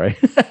cheesy. I'm sorry.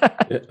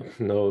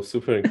 No,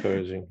 super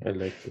encouraging. I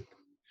liked it.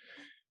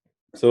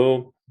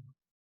 So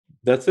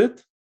that's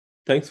it.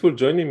 Thanks for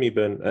joining me,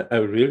 Ben. I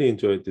really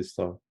enjoyed this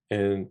talk.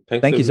 And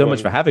thank you so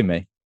much for having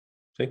me.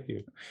 Thank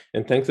you.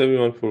 And thanks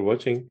everyone for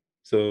watching.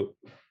 So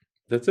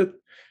that's it.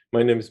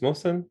 My name is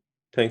Mohsen.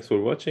 Thanks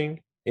for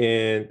watching.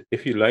 And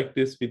if you like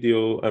this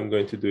video, I'm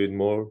going to do it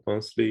more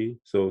monthly.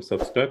 So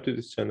subscribe to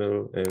this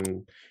channel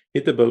and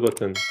hit the bell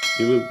button.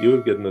 You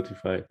will get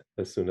notified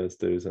as soon as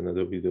there is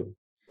another video.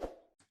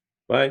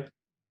 Bye.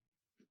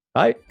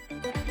 Bye.